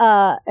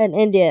an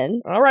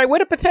Indian. All right, where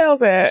the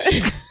Patels at?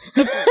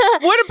 Where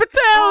the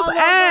Patels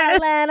at?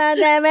 Atlanta,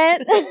 damn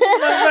it!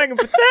 Like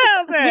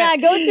Patels at? Yeah,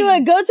 go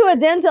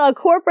to a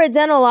corporate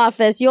dental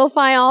office. You'll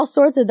find all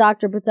sorts of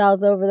Dr.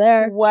 Patels over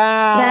there.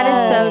 Wow, that is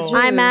so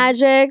true.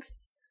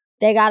 iMagics.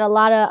 They got a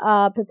lot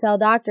of Patel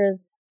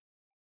doctors.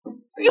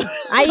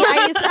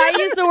 I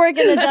used to work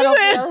in the dental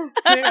field.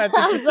 I'm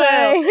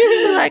sorry.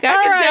 Like, I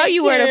can tell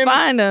you where to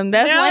find them.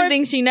 That's one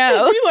thing she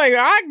knows. She's like,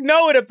 I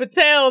know where the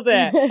Patels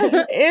at.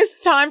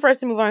 It's time for us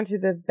to move on to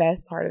the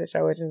best part of the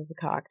show, which is the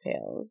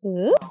cocktails.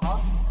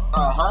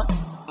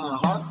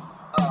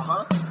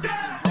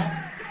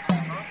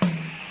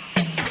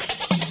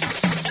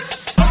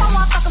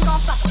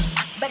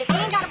 But if you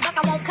ain't got a buck,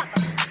 I won't cup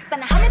 'em.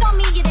 Spend 100 on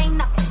me, it ain't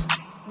nothing.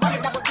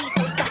 One double D,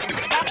 so stuck.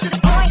 Back to the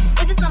point.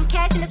 Is it some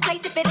cash in this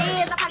place? If it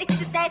is, I'll probably see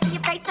the stats in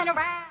your face. Turn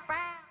around.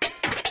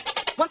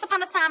 Once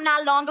upon a time,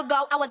 not long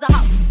ago, I was a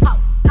hoe.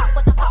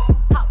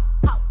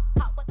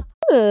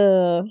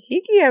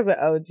 Kiki has an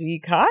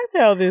OG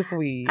cocktail this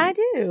week. I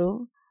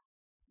do.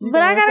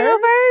 But I gotta go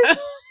first.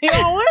 You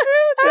don't want to?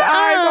 Your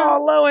eyes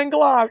all low and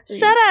glossy.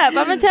 Shut up.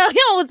 I'm gonna tell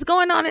y'all what's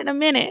going on in a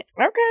minute.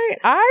 Okay,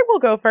 I will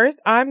go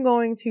first. I'm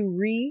going to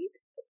read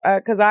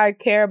because I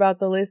care about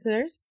the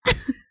listeners.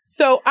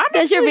 So I'm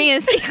because you're being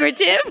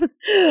secretive.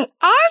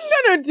 I'm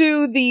gonna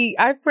do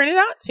I printed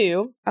out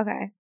two.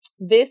 Okay.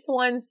 This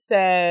one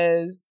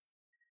says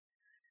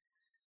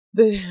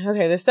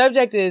the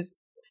subject is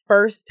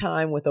first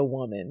time with a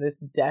woman. This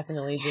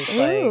definitely just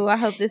like. Ooh, I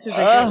hope this is a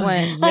good one.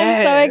 Yes.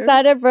 I'm so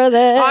excited for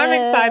this. I'm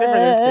excited for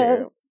this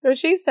too. So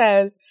she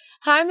says,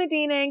 "Hi,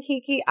 Medina and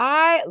Kiki.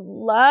 I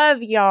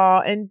love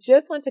y'all and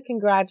just want to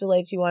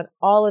congratulate you on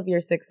all of your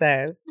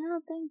success."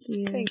 Oh, thank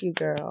you. Thank you,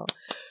 girl.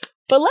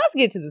 But let's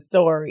get to the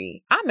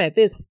story. I met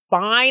this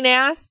fine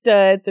ass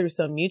stud through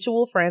some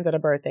mutual friends at a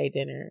birthday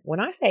dinner.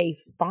 When I say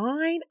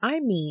fine, I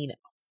mean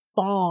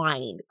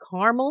fine,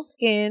 caramel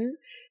skin,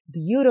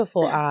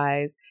 beautiful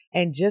eyes,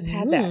 and just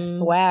had that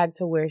swag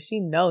to where she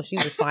knows she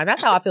was fine.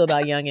 That's how I feel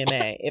about Young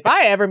M.A. If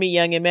I ever meet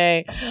Young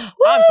M.A.,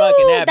 I'm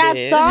fucking that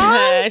bitch.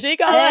 Song? She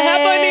call her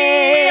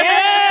Hefany.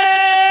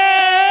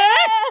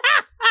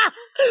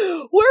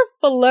 We're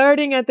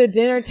flirting at the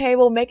dinner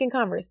table, making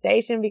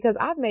conversation because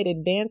I've made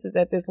advances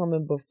at this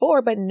woman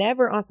before, but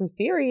never on some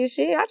serious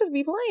shit. I just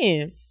be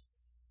playing.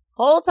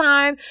 Whole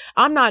time,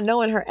 I'm not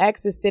knowing her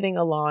ex is sitting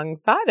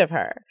alongside of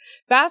her.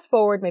 Fast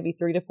forward maybe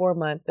 3 to 4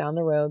 months down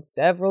the road,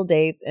 several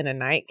dates and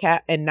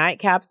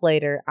nightcaps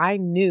later, I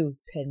knew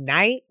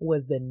tonight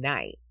was the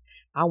night.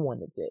 I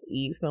wanted to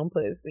eat some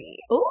pussy.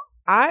 Ooh.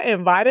 I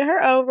invited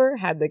her over,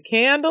 had the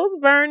candles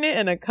burning,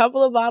 and a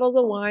couple of bottles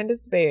of wine to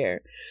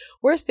spare.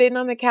 We're sitting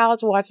on the couch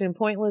watching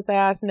pointless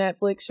ass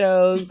Netflix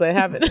shows, but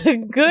having a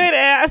good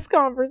ass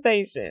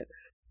conversation.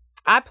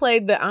 I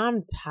played the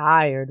I'm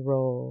tired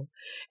role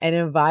and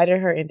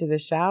invited her into the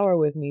shower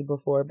with me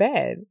before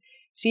bed.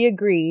 She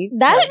agreed.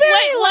 That's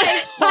very like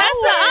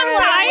that's the I'm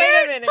tired.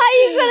 Wait a minute. How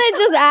you gonna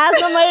just ask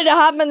somebody to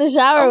hop in the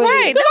shower with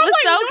Right, you? that was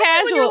so When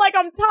casual. you're like,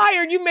 I'm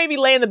tired, you made me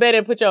lay in the bed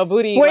and put your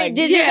booty. Wait,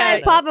 did you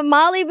guys pop a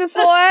Molly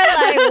before?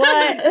 Like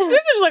what? This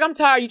bitch like, I'm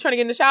tired. You trying to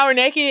get in the shower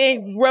naked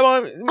and rub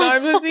on my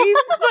pussy?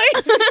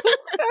 Like,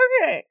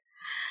 okay.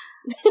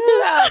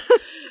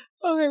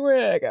 Okay, where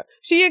did I go?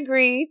 She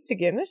agreed to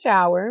get in the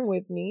shower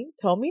with me,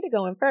 told me to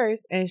go in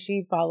first, and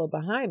she'd follow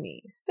behind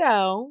me.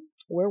 So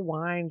we're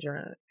wine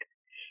drunk.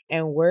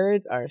 And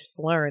words are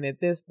slurring at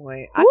this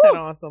point. I cut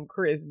on some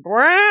Chris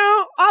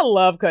Brown. I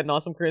love cutting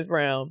on some Chris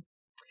Brown.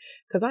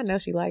 Because I know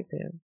she likes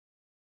him.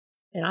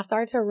 And I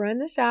started to run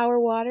the shower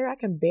water. I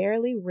can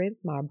barely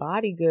rinse my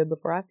body good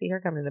before I see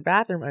her coming in the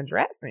bathroom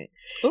undressing.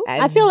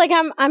 I feel like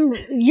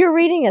you're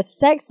reading a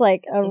sex,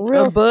 like a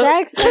real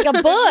sex, like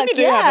a book.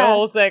 You have a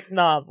whole sex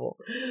novel.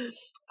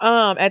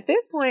 At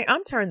this point,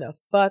 I'm turned the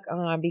fuck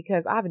on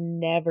because I've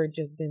never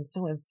just been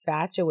so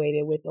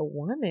infatuated with a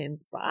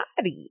woman's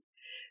body.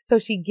 So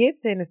she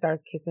gets in and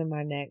starts kissing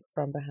my neck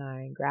from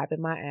behind,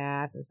 grabbing my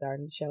ass and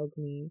starting to choke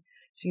me.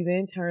 She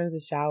then turns the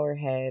shower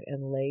head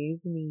and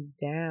lays me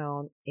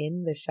down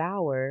in the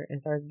shower and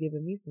starts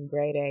giving me some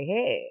grade A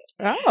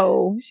head.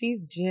 Oh.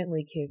 She's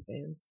gently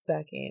kissing,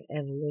 sucking,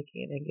 and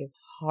licking and gets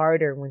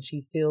harder when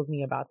she feels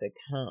me about to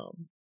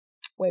come.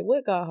 Wait,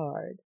 what got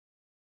hard?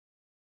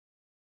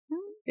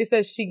 It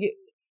says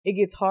it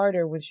gets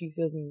harder when she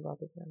feels me about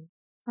to come.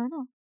 I don't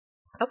know.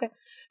 Okay.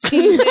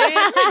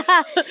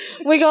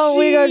 we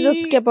go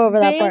just skip over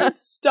that then part.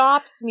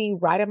 Stops me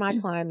right at my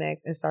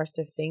climax and starts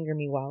to finger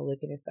me while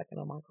licking and sucking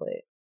on my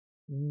clit.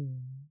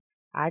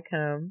 I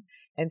come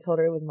and told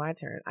her it was my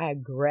turn. I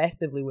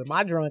aggressively, with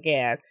my drunk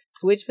ass,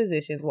 switched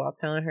positions while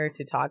telling her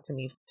to talk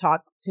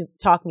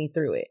me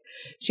through it.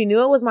 She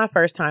knew it was my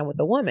first time with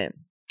a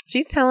woman.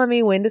 She's telling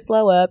me when to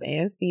slow up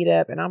and speed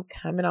up, and I'm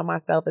coming on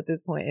myself at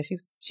this point, and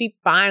she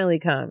finally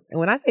comes. And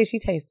when I say she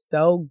tastes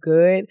so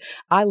good,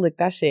 I lick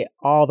that shit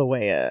all the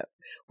way up.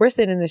 We're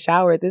sitting in the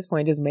shower at this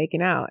point just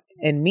making out,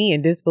 and me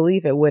in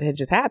disbelief at what had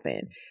just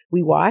happened.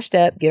 We washed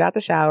up, get out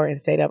the shower, and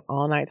stayed up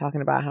all night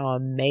talking about how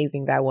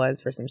amazing that was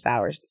for some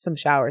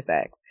shower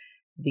sex.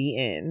 The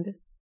end.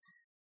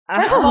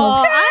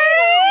 Oh, I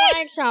don't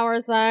like shower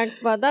sex,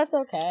 but that's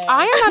okay.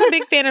 I am not a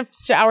big fan of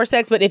shower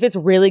sex, but if it's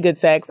really good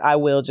sex, I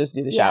will just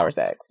do the shower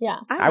sex. Yeah.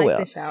 I will.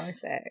 like the shower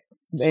sex.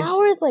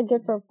 Shower is like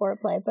good for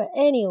foreplay, but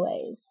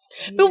anyways.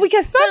 But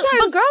because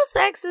sometimes but girl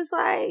sex is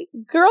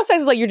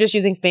like you're just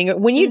using finger.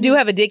 When you do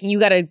have a dick and you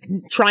gotta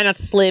try not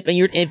to slip, and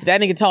if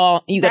that nigga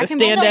tall, you gotta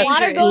stand up,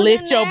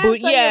 lift your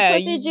boot. So yeah, your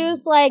pussy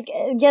juice like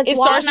gets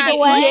washed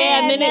away.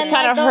 Yeah, and then it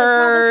kind of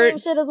hurts. Not the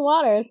same shit as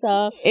water.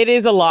 So it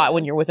is a lot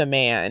when you're with a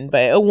man,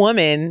 but a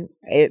woman,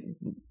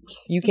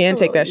 you can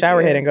take that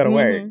shower head and go to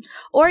work.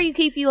 Or you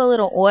keep you a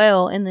little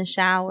oil in the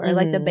shower,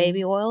 like the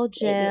baby oil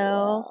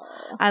gel.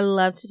 I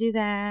love to do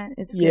that.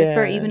 It's good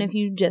for even if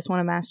you just want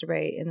to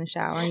masturbate in the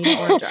shower and you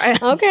don't want to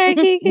dry. Okay,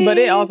 Kiki. But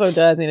it also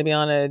does need to be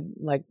on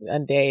a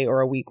day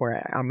or a week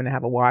where I'm gonna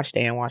have a wash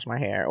day and wash my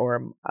hair. Or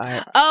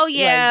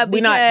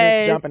we're not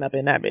just jumping up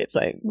in that bitch.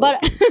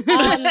 But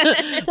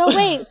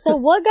so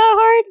what got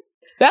hard?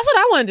 That's what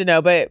I wanted to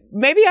know, but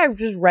maybe I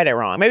just read it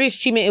wrong. Maybe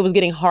she meant it was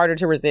getting harder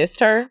to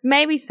resist her.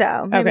 Maybe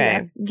so. Maybe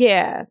okay.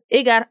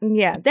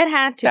 That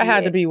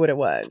had to be what it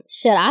was.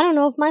 Shit, I don't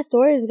know if my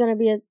story is going to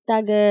be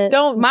that good.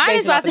 Mine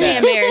is about to be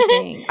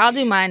embarrassing. I'll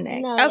do mine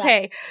next. No,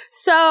 okay.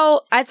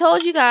 So I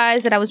told you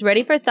guys that I was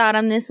ready for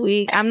Thotumn this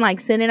week. I'm like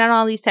sending out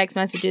all these text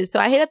messages.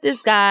 So I hit up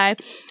this guy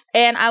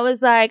and I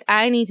was like,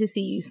 I need to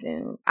see you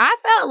soon. I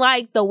felt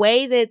like the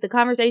way that the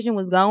conversation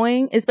was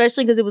going,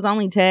 especially because it was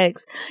only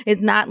text,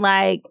 it's not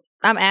like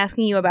I'm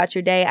asking you about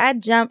your day, I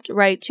jumped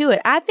right to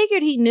it. I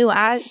figured he knew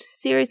I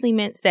seriously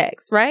meant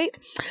sex, right?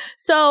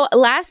 So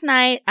last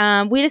night,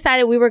 we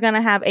decided we were going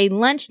to have a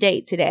lunch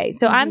date today.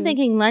 So I'm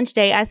thinking lunch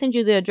date. I send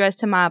you the address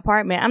to my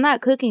apartment. I'm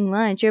not cooking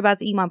lunch. You're about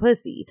to eat my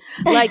pussy.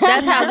 Like,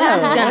 that's how this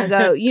is going to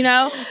go, you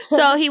know?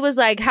 So he was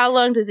like, how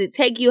long does it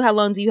take you? How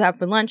long do you have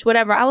for lunch?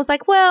 Whatever. I was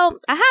like, well,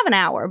 I have an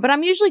hour, but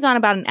I'm usually gone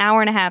about an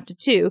hour and a half to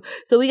 2.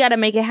 So we got to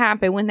make it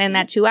happen within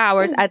that 2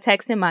 hours. I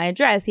text him my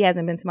address. He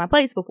hasn't been to my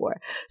place before.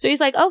 So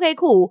he's like, okay,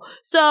 cool.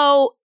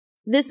 So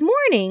this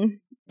morning,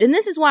 and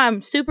this is why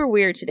I'm super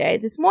weird today.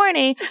 This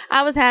morning,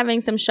 I was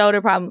having some shoulder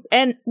problems.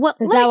 And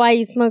is that why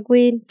you smoke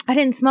weed? I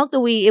didn't smoke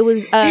the weed. It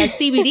was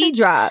CBD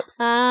drops.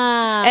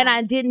 And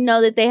I didn't know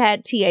that they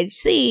had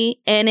THC.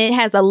 And it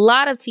has a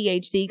lot of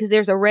THC because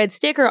there's a red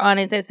sticker on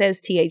it that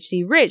says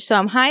THC rich. So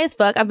I'm high as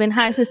fuck. I've been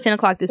high since 10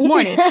 o'clock this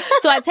morning.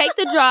 So I take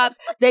the drops.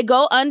 They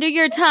go under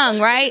your tongue,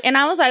 right? And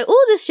I was like,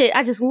 ooh, this shit,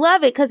 I just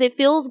love it because it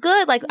feels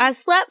good. Like, I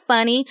slept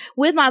funny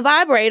with my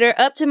vibrator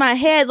up to my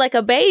head like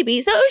a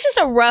baby. So it was just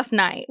a rough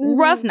night.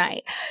 Rough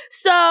night.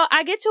 So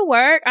I get to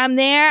work. I'm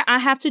there. I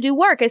have to do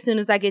work as soon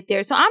as I get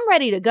there. So I'm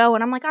ready to go.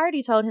 And I'm like, I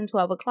already told him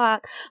 12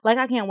 o'clock. Like,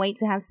 I can't wait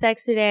to have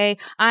sex today.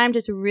 I'm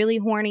just really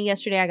horny.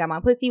 Yesterday, I got my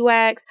pussy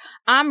waxed.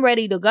 I'm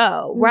ready to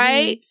go.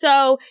 Right?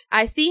 So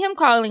I see him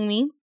calling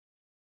me.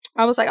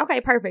 I was like,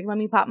 okay, perfect. Let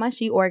me pop my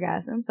She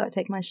Orgasm. So I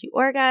take my She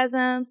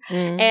Orgasms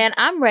and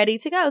I'm ready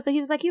to go. So he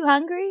was like, you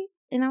hungry?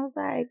 And I was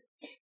like,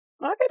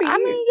 I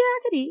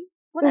could eat.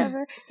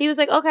 Whatever. He was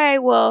like, okay,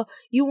 well,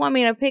 you want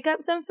me to pick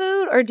up some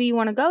food or do you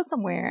want to go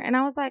somewhere? And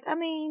I was like, I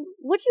mean,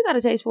 what you got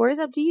to taste for? It's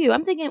up to you.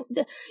 I'm thinking,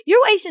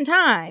 you're wasting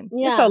time.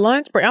 Yeah. It's a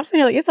lunch break. I'm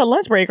saying, like, it's a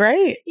lunch break,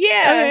 right?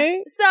 Yeah.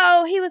 Okay.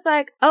 So he was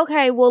like,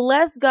 okay, well,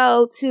 let's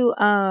go to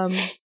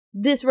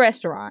this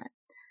restaurant.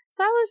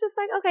 So I was just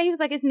like, okay. He was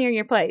like, it's near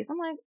your place. I'm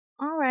like,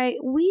 all right.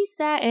 We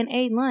sat and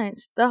ate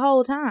lunch the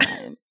whole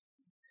time.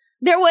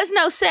 There was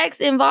no sex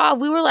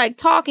involved. We were like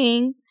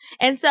talking.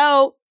 And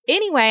so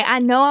anyway, I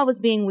know I was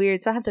being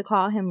weird, so I have to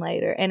call him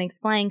later and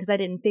explain because I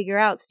didn't figure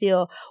out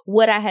still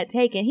what I had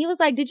taken. He was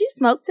like, did you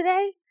smoke today?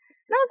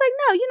 And I was like,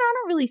 no, I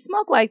don't really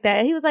smoke like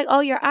that. He was like, oh,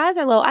 your eyes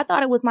are low. I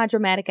thought it was my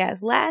dramatic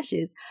ass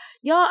lashes.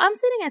 Y'all, I'm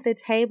sitting at the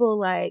table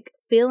like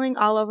feeling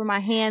all over my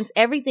hands.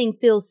 Everything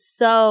feels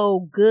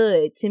so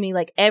good to me,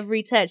 like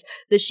every touch.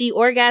 The She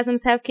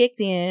Orgasms have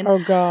kicked in. Oh,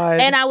 God.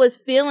 And I was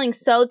feeling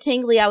so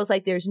tingly. I was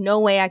like, there's no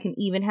way I can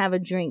even have a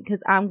drink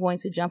because I'm going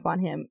to jump on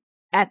him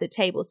at the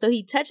table. So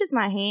he touches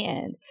my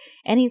hand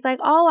and he's like,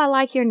 oh, I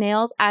like your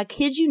nails. I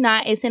kid you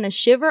not, it sent a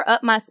shiver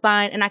up my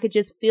spine and I could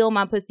just feel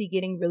my pussy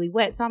getting really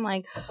wet. So I'm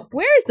like,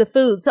 where is the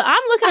food? So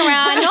I'm looking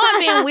around. I know I'm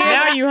being weird.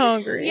 Now you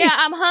hungry. Yeah,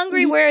 I'm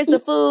hungry. Where is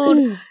the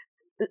food?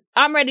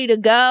 I'm ready to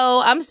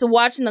go. I'm still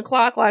watching the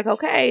clock like,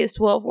 okay, it's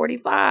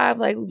 12:45.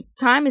 Like,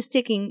 time is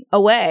ticking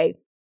away.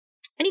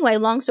 Anyway,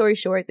 long story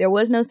short, there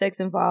was no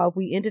sex involved.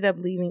 We ended up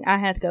leaving. I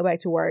had to go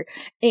back to work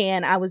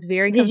and I was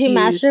very confused. Did you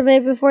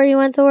masturbate before you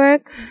went to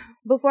work?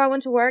 Before I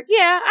went to work?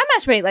 Yeah, I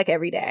masturbate like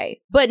every day.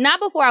 But not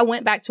before I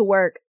went back to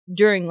work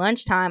during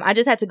lunchtime. I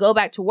just had to go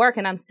back to work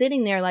and I'm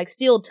sitting there like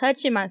still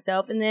touching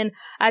myself. And then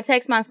I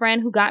text my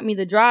friend who got me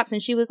the drops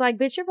and she was like,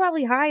 bitch, you're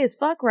probably high as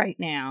fuck right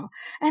now.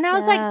 And I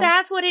was like,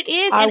 that's what it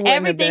is. And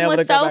everything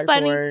was so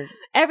funny. Well,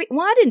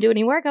 I didn't do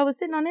any work. I was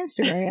sitting on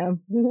Instagram.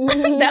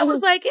 That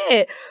was like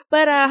it.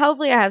 But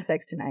hopefully I have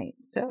sex tonight.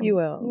 So you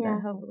will. Yeah,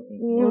 hopefully.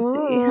 We'll see.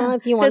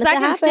 If you want it to Because I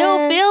can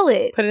still feel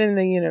it. Put it in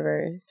the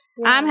universe.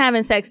 Yeah. I'm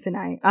having sex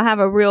tonight. I'll have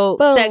a real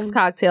sex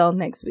cocktail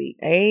next week.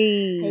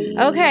 Hey.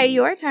 Okay,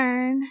 your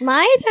turn.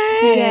 My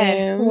turn?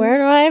 Yes. Where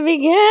do I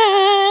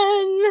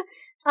begin?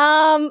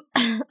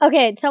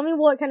 Okay, tell me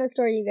what kind of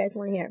story you guys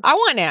want to hear. I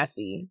want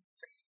nasty.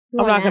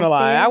 I'm not going to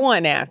lie. I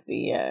want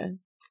nasty, yeah.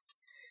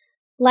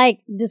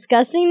 Like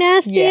disgusting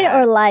nasty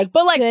or like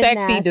but like sexy,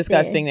 nasty?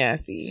 Disgusting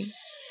nasty.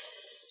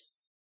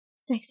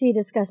 Sexy,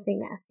 disgusting,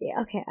 nasty.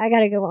 Okay, I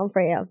got a good one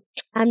for you.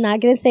 I'm not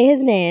going to say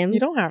his name. You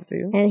don't have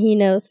to. And he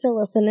knows to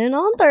listen in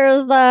on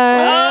Thursday.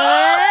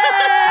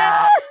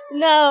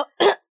 No.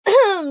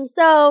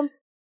 So,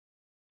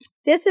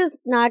 this is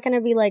not going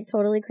to be like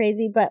totally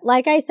crazy, but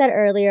like I said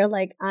earlier,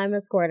 like I'm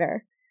a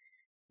squirter.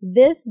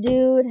 This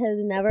dude has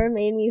never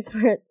made me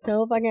squirt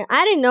so fucking...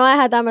 I didn't know I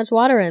had that much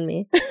water in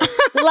me.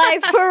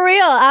 Like, for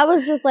real. I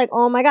was just like,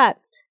 oh my God.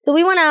 So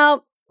we went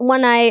out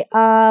one night.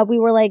 We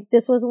were like,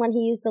 this was when he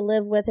used to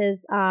live with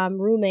his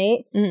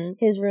roommate. Mm-hmm.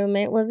 His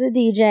roommate was a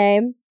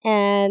DJ.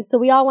 And so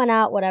we all went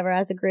out, whatever,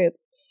 as a group.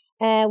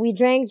 And we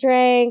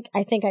drank.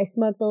 I think I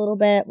smoked a little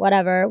bit,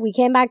 whatever. We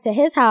came back to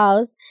his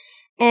house.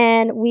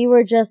 And we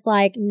were just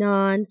like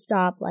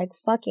nonstop, like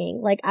fucking.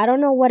 Like, I don't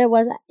know what it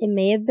was. It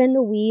may have been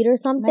the weed or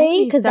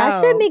something. Because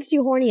that shit makes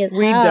you horny as hell.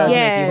 Weed does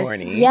make you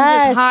horny.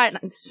 Yes. Just hot.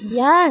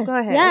 Yes. Go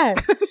ahead. Yes.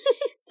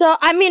 So,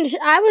 I mean,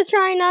 I was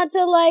trying not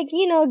to, like,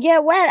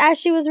 get wet as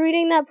she was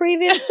reading that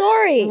previous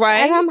story.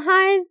 Right. And I'm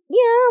high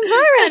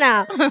right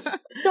now.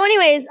 So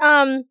anyways,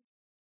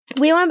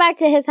 we went back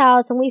to his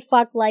house and we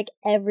fucked like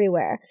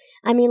everywhere.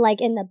 I mean,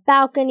 like in the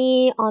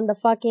balcony, on the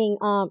fucking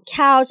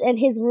couch, and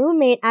his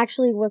roommate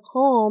actually was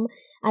home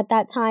at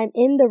that time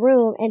in the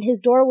room, and his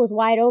door was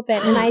wide open.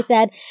 And I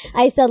said,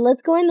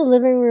 let's go in the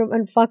living room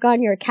and fuck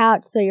on your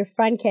couch so your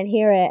friend can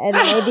hear it, and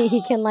maybe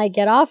he can like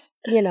get off,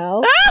 you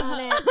know.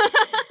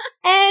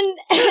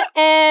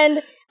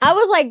 And I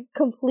was like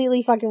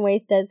completely fucking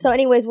wasted. So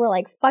anyways, we're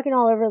like fucking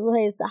all over the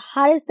place. The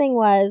hottest thing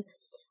was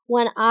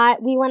when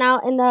we went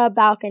out in the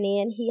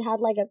balcony, and he had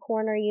like a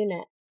corner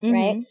unit,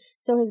 right?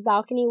 So his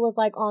balcony was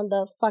like on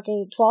the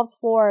fucking 12th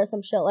floor or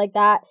some shit like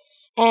that.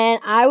 And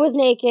I was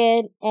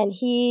naked, and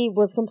he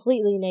was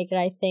completely naked,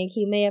 I think.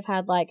 He may have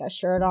had, like, a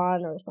shirt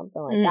on or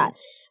something like that.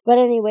 But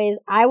anyways,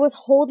 I was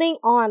holding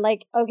on.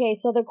 Like, okay,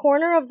 so the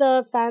corner of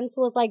the fence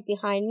was, like,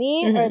 behind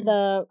me, or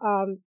the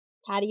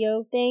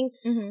patio thing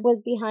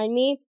was behind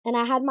me. And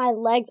I had my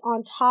legs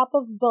on top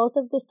of both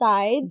of the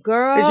sides.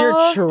 Girl. Because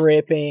you're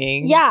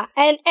tripping. Yeah.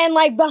 And,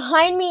 like,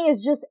 behind me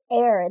is just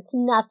air. It's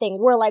nothing.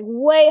 We're, like,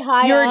 way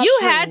high up. You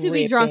had to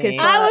be drunk as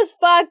fuck. I was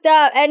fucked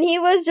up, and he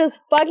was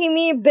just fucking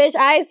me, bitch.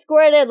 I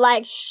squirted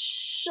like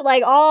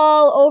like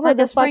all over like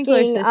the sprinkler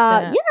fucking system.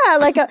 yeah,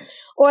 like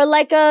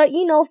a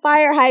you know,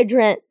 fire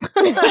hydrant,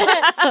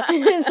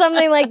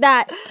 something like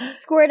that.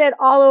 Squirted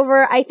all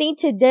over. I think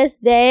to this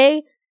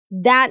day,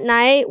 that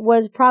night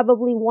was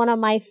probably one of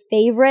my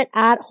favorite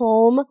at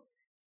home,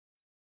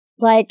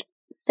 like,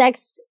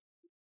 sex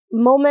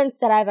moments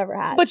that I've ever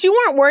had. But you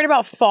weren't worried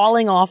about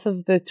falling off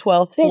of the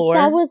 12th floor? Bitch,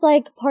 that was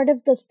like part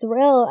of the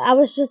thrill. I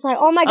was just like,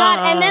 oh my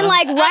God. And then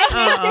like right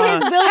next to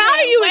his building. How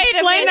do you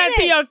explain that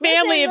to your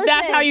family if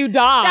that's how you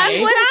die? That's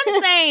what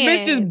I'm saying.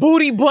 Bitch just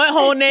booty,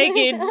 butthole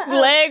naked,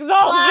 legs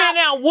all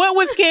sitting out. What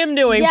was Kim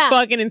doing? Yeah.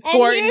 Fucking and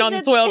squirting on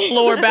the 12th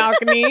floor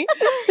balcony.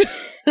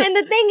 And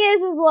the thing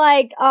is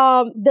like,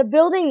 the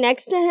building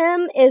next to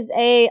him is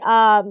a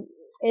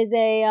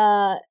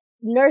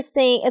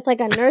nursing, it's like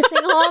a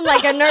nursing home,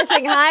 like a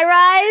nursing high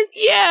rise.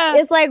 Yeah.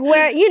 It's like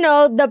where, you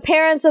know, the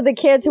parents of the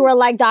kids who are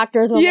like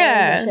doctors and lawyers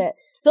and shit.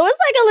 So it's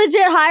like a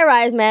legit high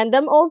rise, man.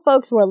 Them old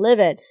folks were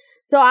living.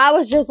 So I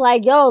was just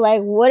like, yo,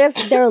 like, what if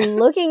they're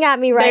looking at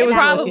me right now?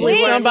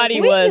 Probably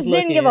somebody we was just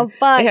looking. Didn't give a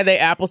fuck. They had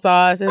their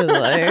applesauce. It was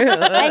like,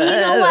 and you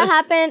know what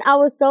happened? I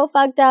was so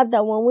fucked up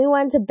that when we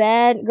went to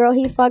bed, girl,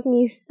 he fucked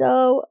me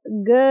so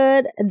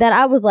good that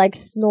I was like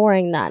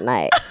snoring that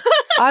night.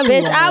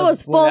 Bitch, I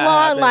was full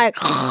on like,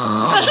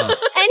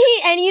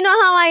 and you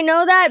know how I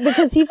know that?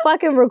 Because he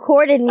fucking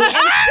recorded me and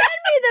sent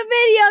me the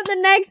video the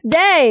next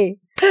day.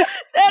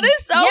 That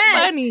is so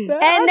funny.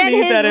 And then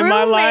his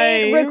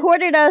roommate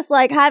recorded us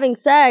like having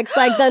sex,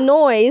 like the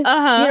noise. You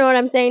know what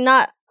I'm saying?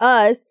 Not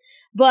us,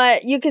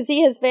 but you could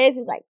see his face.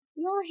 He's like,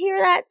 y'all hear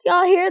that?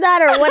 Y'all hear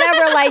that? Or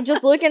whatever, like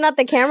just looking at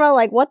the camera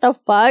like, what the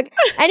fuck?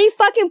 And he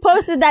fucking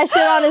posted that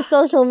shit on his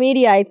social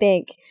media, I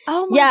think.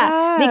 Oh my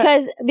God.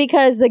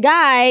 Because the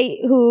guy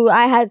who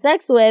I had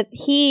sex with,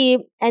 he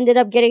ended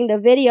up getting the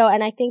video,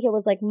 and I think it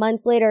was like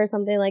months later or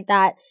something like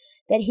that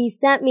he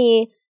sent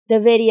me the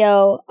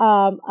video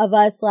of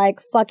us like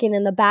fucking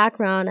in the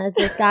background as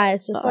this guy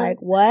is just like,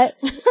 what?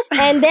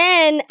 and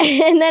then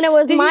it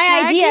was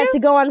my idea to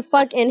go on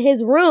fuck in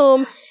his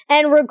room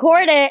and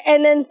record it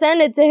and then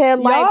send it to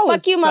him. Like,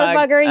 fuck you,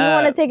 motherfucker. You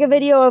want to take a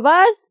video of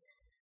us?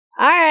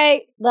 All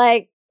right.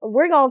 Like,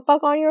 we're gonna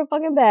fuck on your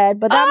fucking bed.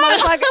 But that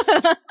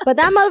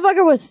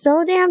motherfucker was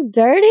so damn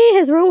dirty.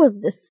 His room was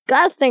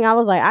disgusting. I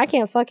was like, I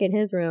can't fuck in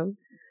his room.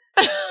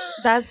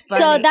 That's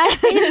funny. So that's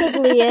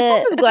basically it.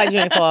 I'm just glad you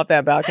didn't fall off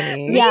that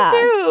balcony. Me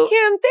too.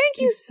 Kim, thank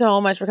you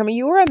so much for coming.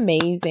 You were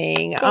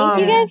amazing. Thank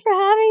you guys for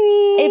having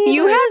me. If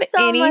you have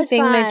so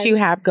anything that you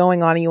have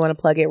going on and you want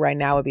to plug it right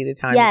now, would be the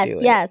time to do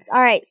it. Yes.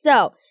 All right.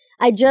 So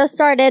I just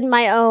started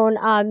my own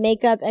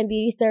makeup and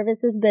beauty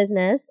services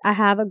business. I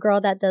have a girl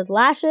that does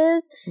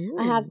lashes. Ooh.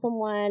 I have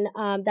someone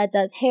that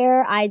does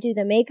hair. I do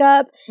the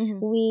makeup.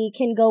 We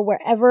can go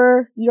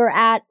wherever you're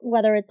at,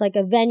 whether it's like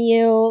a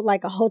venue,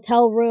 like a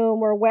hotel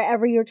room, or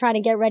wherever you're trying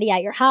to get ready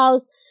at your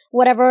house,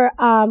 whatever.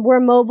 We're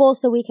mobile,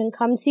 so we can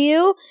come to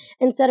you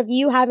instead of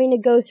you having to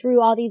go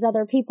through all these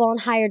other people and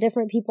hire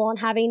different people and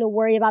having to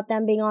worry about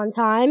them being on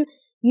time.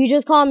 You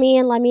just call me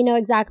and let me know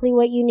exactly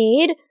what you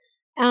need.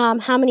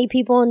 How many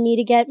people need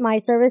to get my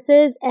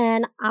services,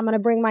 and I'm going to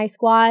bring my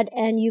squad,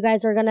 and you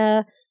guys are going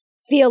to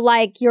feel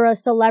like you're a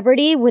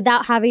celebrity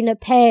without having to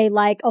pay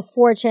like a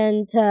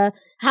fortune to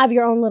have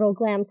your own little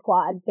glam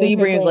squad. Basically. So you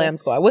bring a glam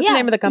squad. What's the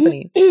name of the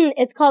company?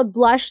 It's called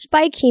Blushed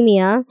by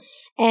Kimia,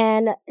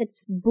 and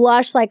it's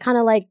blush, like kind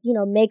of like, you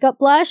know, makeup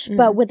blush,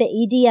 but with the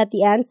ED at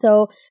the end.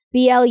 So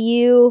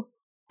BLUSCHED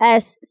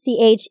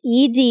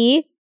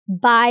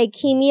by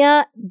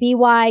Kimia,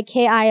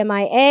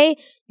 BYKIMIA.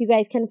 You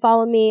guys can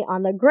follow me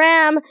on the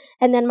gram.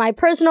 And then my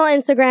personal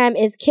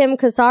Instagram is Kim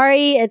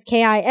Kosari. It's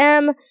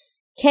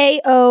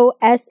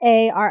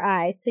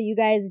KIMKOSARI. So you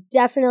guys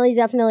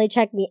definitely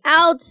check me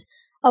out.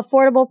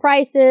 Affordable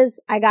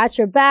prices. I got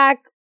your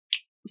back.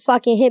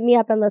 Fucking hit me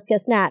up and let's get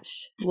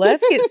snatched.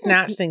 Let's get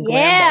snatched and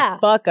glammed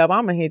the fuck up.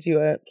 I'm going to hit you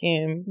up,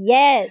 Kim.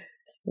 Yes.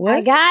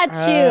 What's I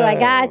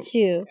got up?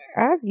 you.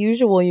 As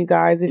usual, you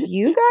guys, if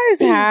you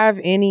guys have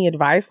any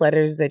advice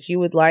letters that you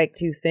would like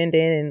to send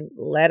in and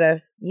let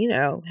us,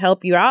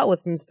 help you out with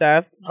some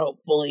stuff,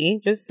 hopefully,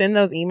 just send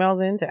those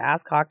emails in to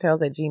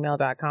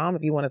askcocktails@gmail.com.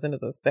 If you want to send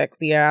us a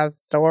sexy ass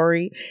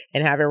story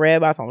and have it read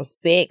by some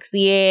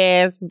sexy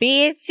ass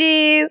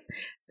bitches,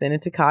 send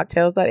it to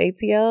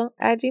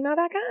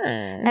cocktails.atl@gmail.com.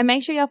 And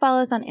make sure y'all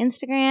follow us on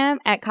Instagram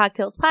at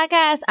Cocktails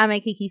Podcast. I'm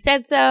at Kiki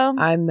Said So.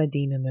 I'm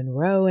Medina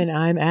Monroe, and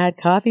I'm at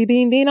Coffee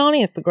Bean Dean on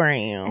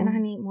Instagram. And I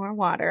need more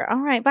water. All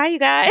right, bye, you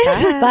guys.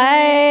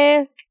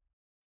 Bye.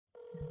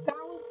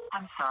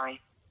 I'm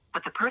sorry,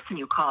 but the person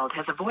you called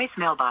has a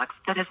voicemail box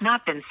that has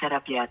not been set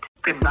up yet.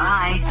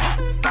 Goodbye.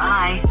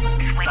 Bye.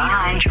 Bye.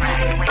 Bye.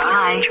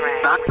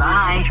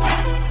 Bye.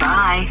 Bye.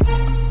 Bye.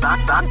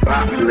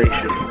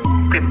 Population.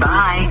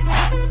 Goodbye.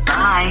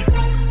 Bye.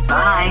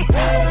 Bye.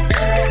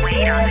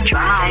 Wait on the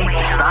track.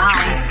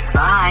 Bye.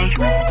 Bye.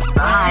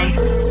 Bye.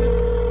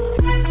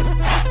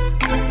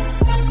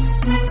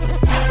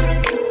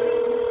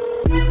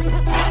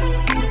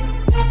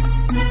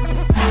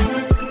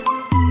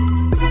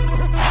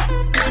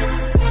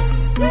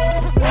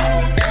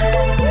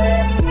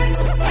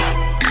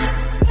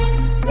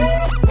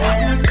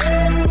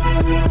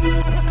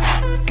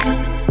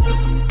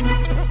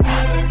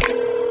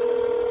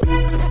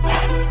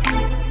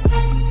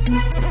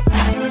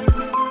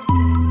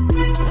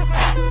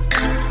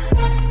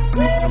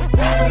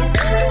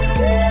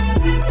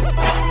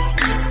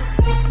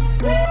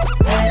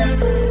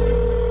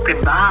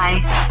 Goodbye.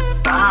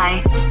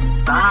 Bye.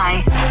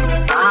 Bye.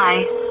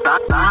 Bye.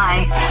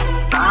 Bye.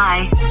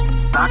 Bye.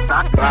 Bye.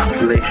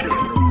 Population.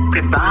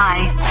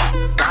 Goodbye.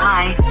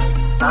 Bye.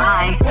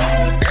 Bye.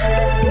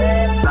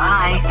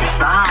 Bye.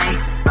 Bye.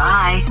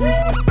 Bye.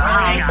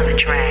 Bye. On the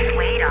track.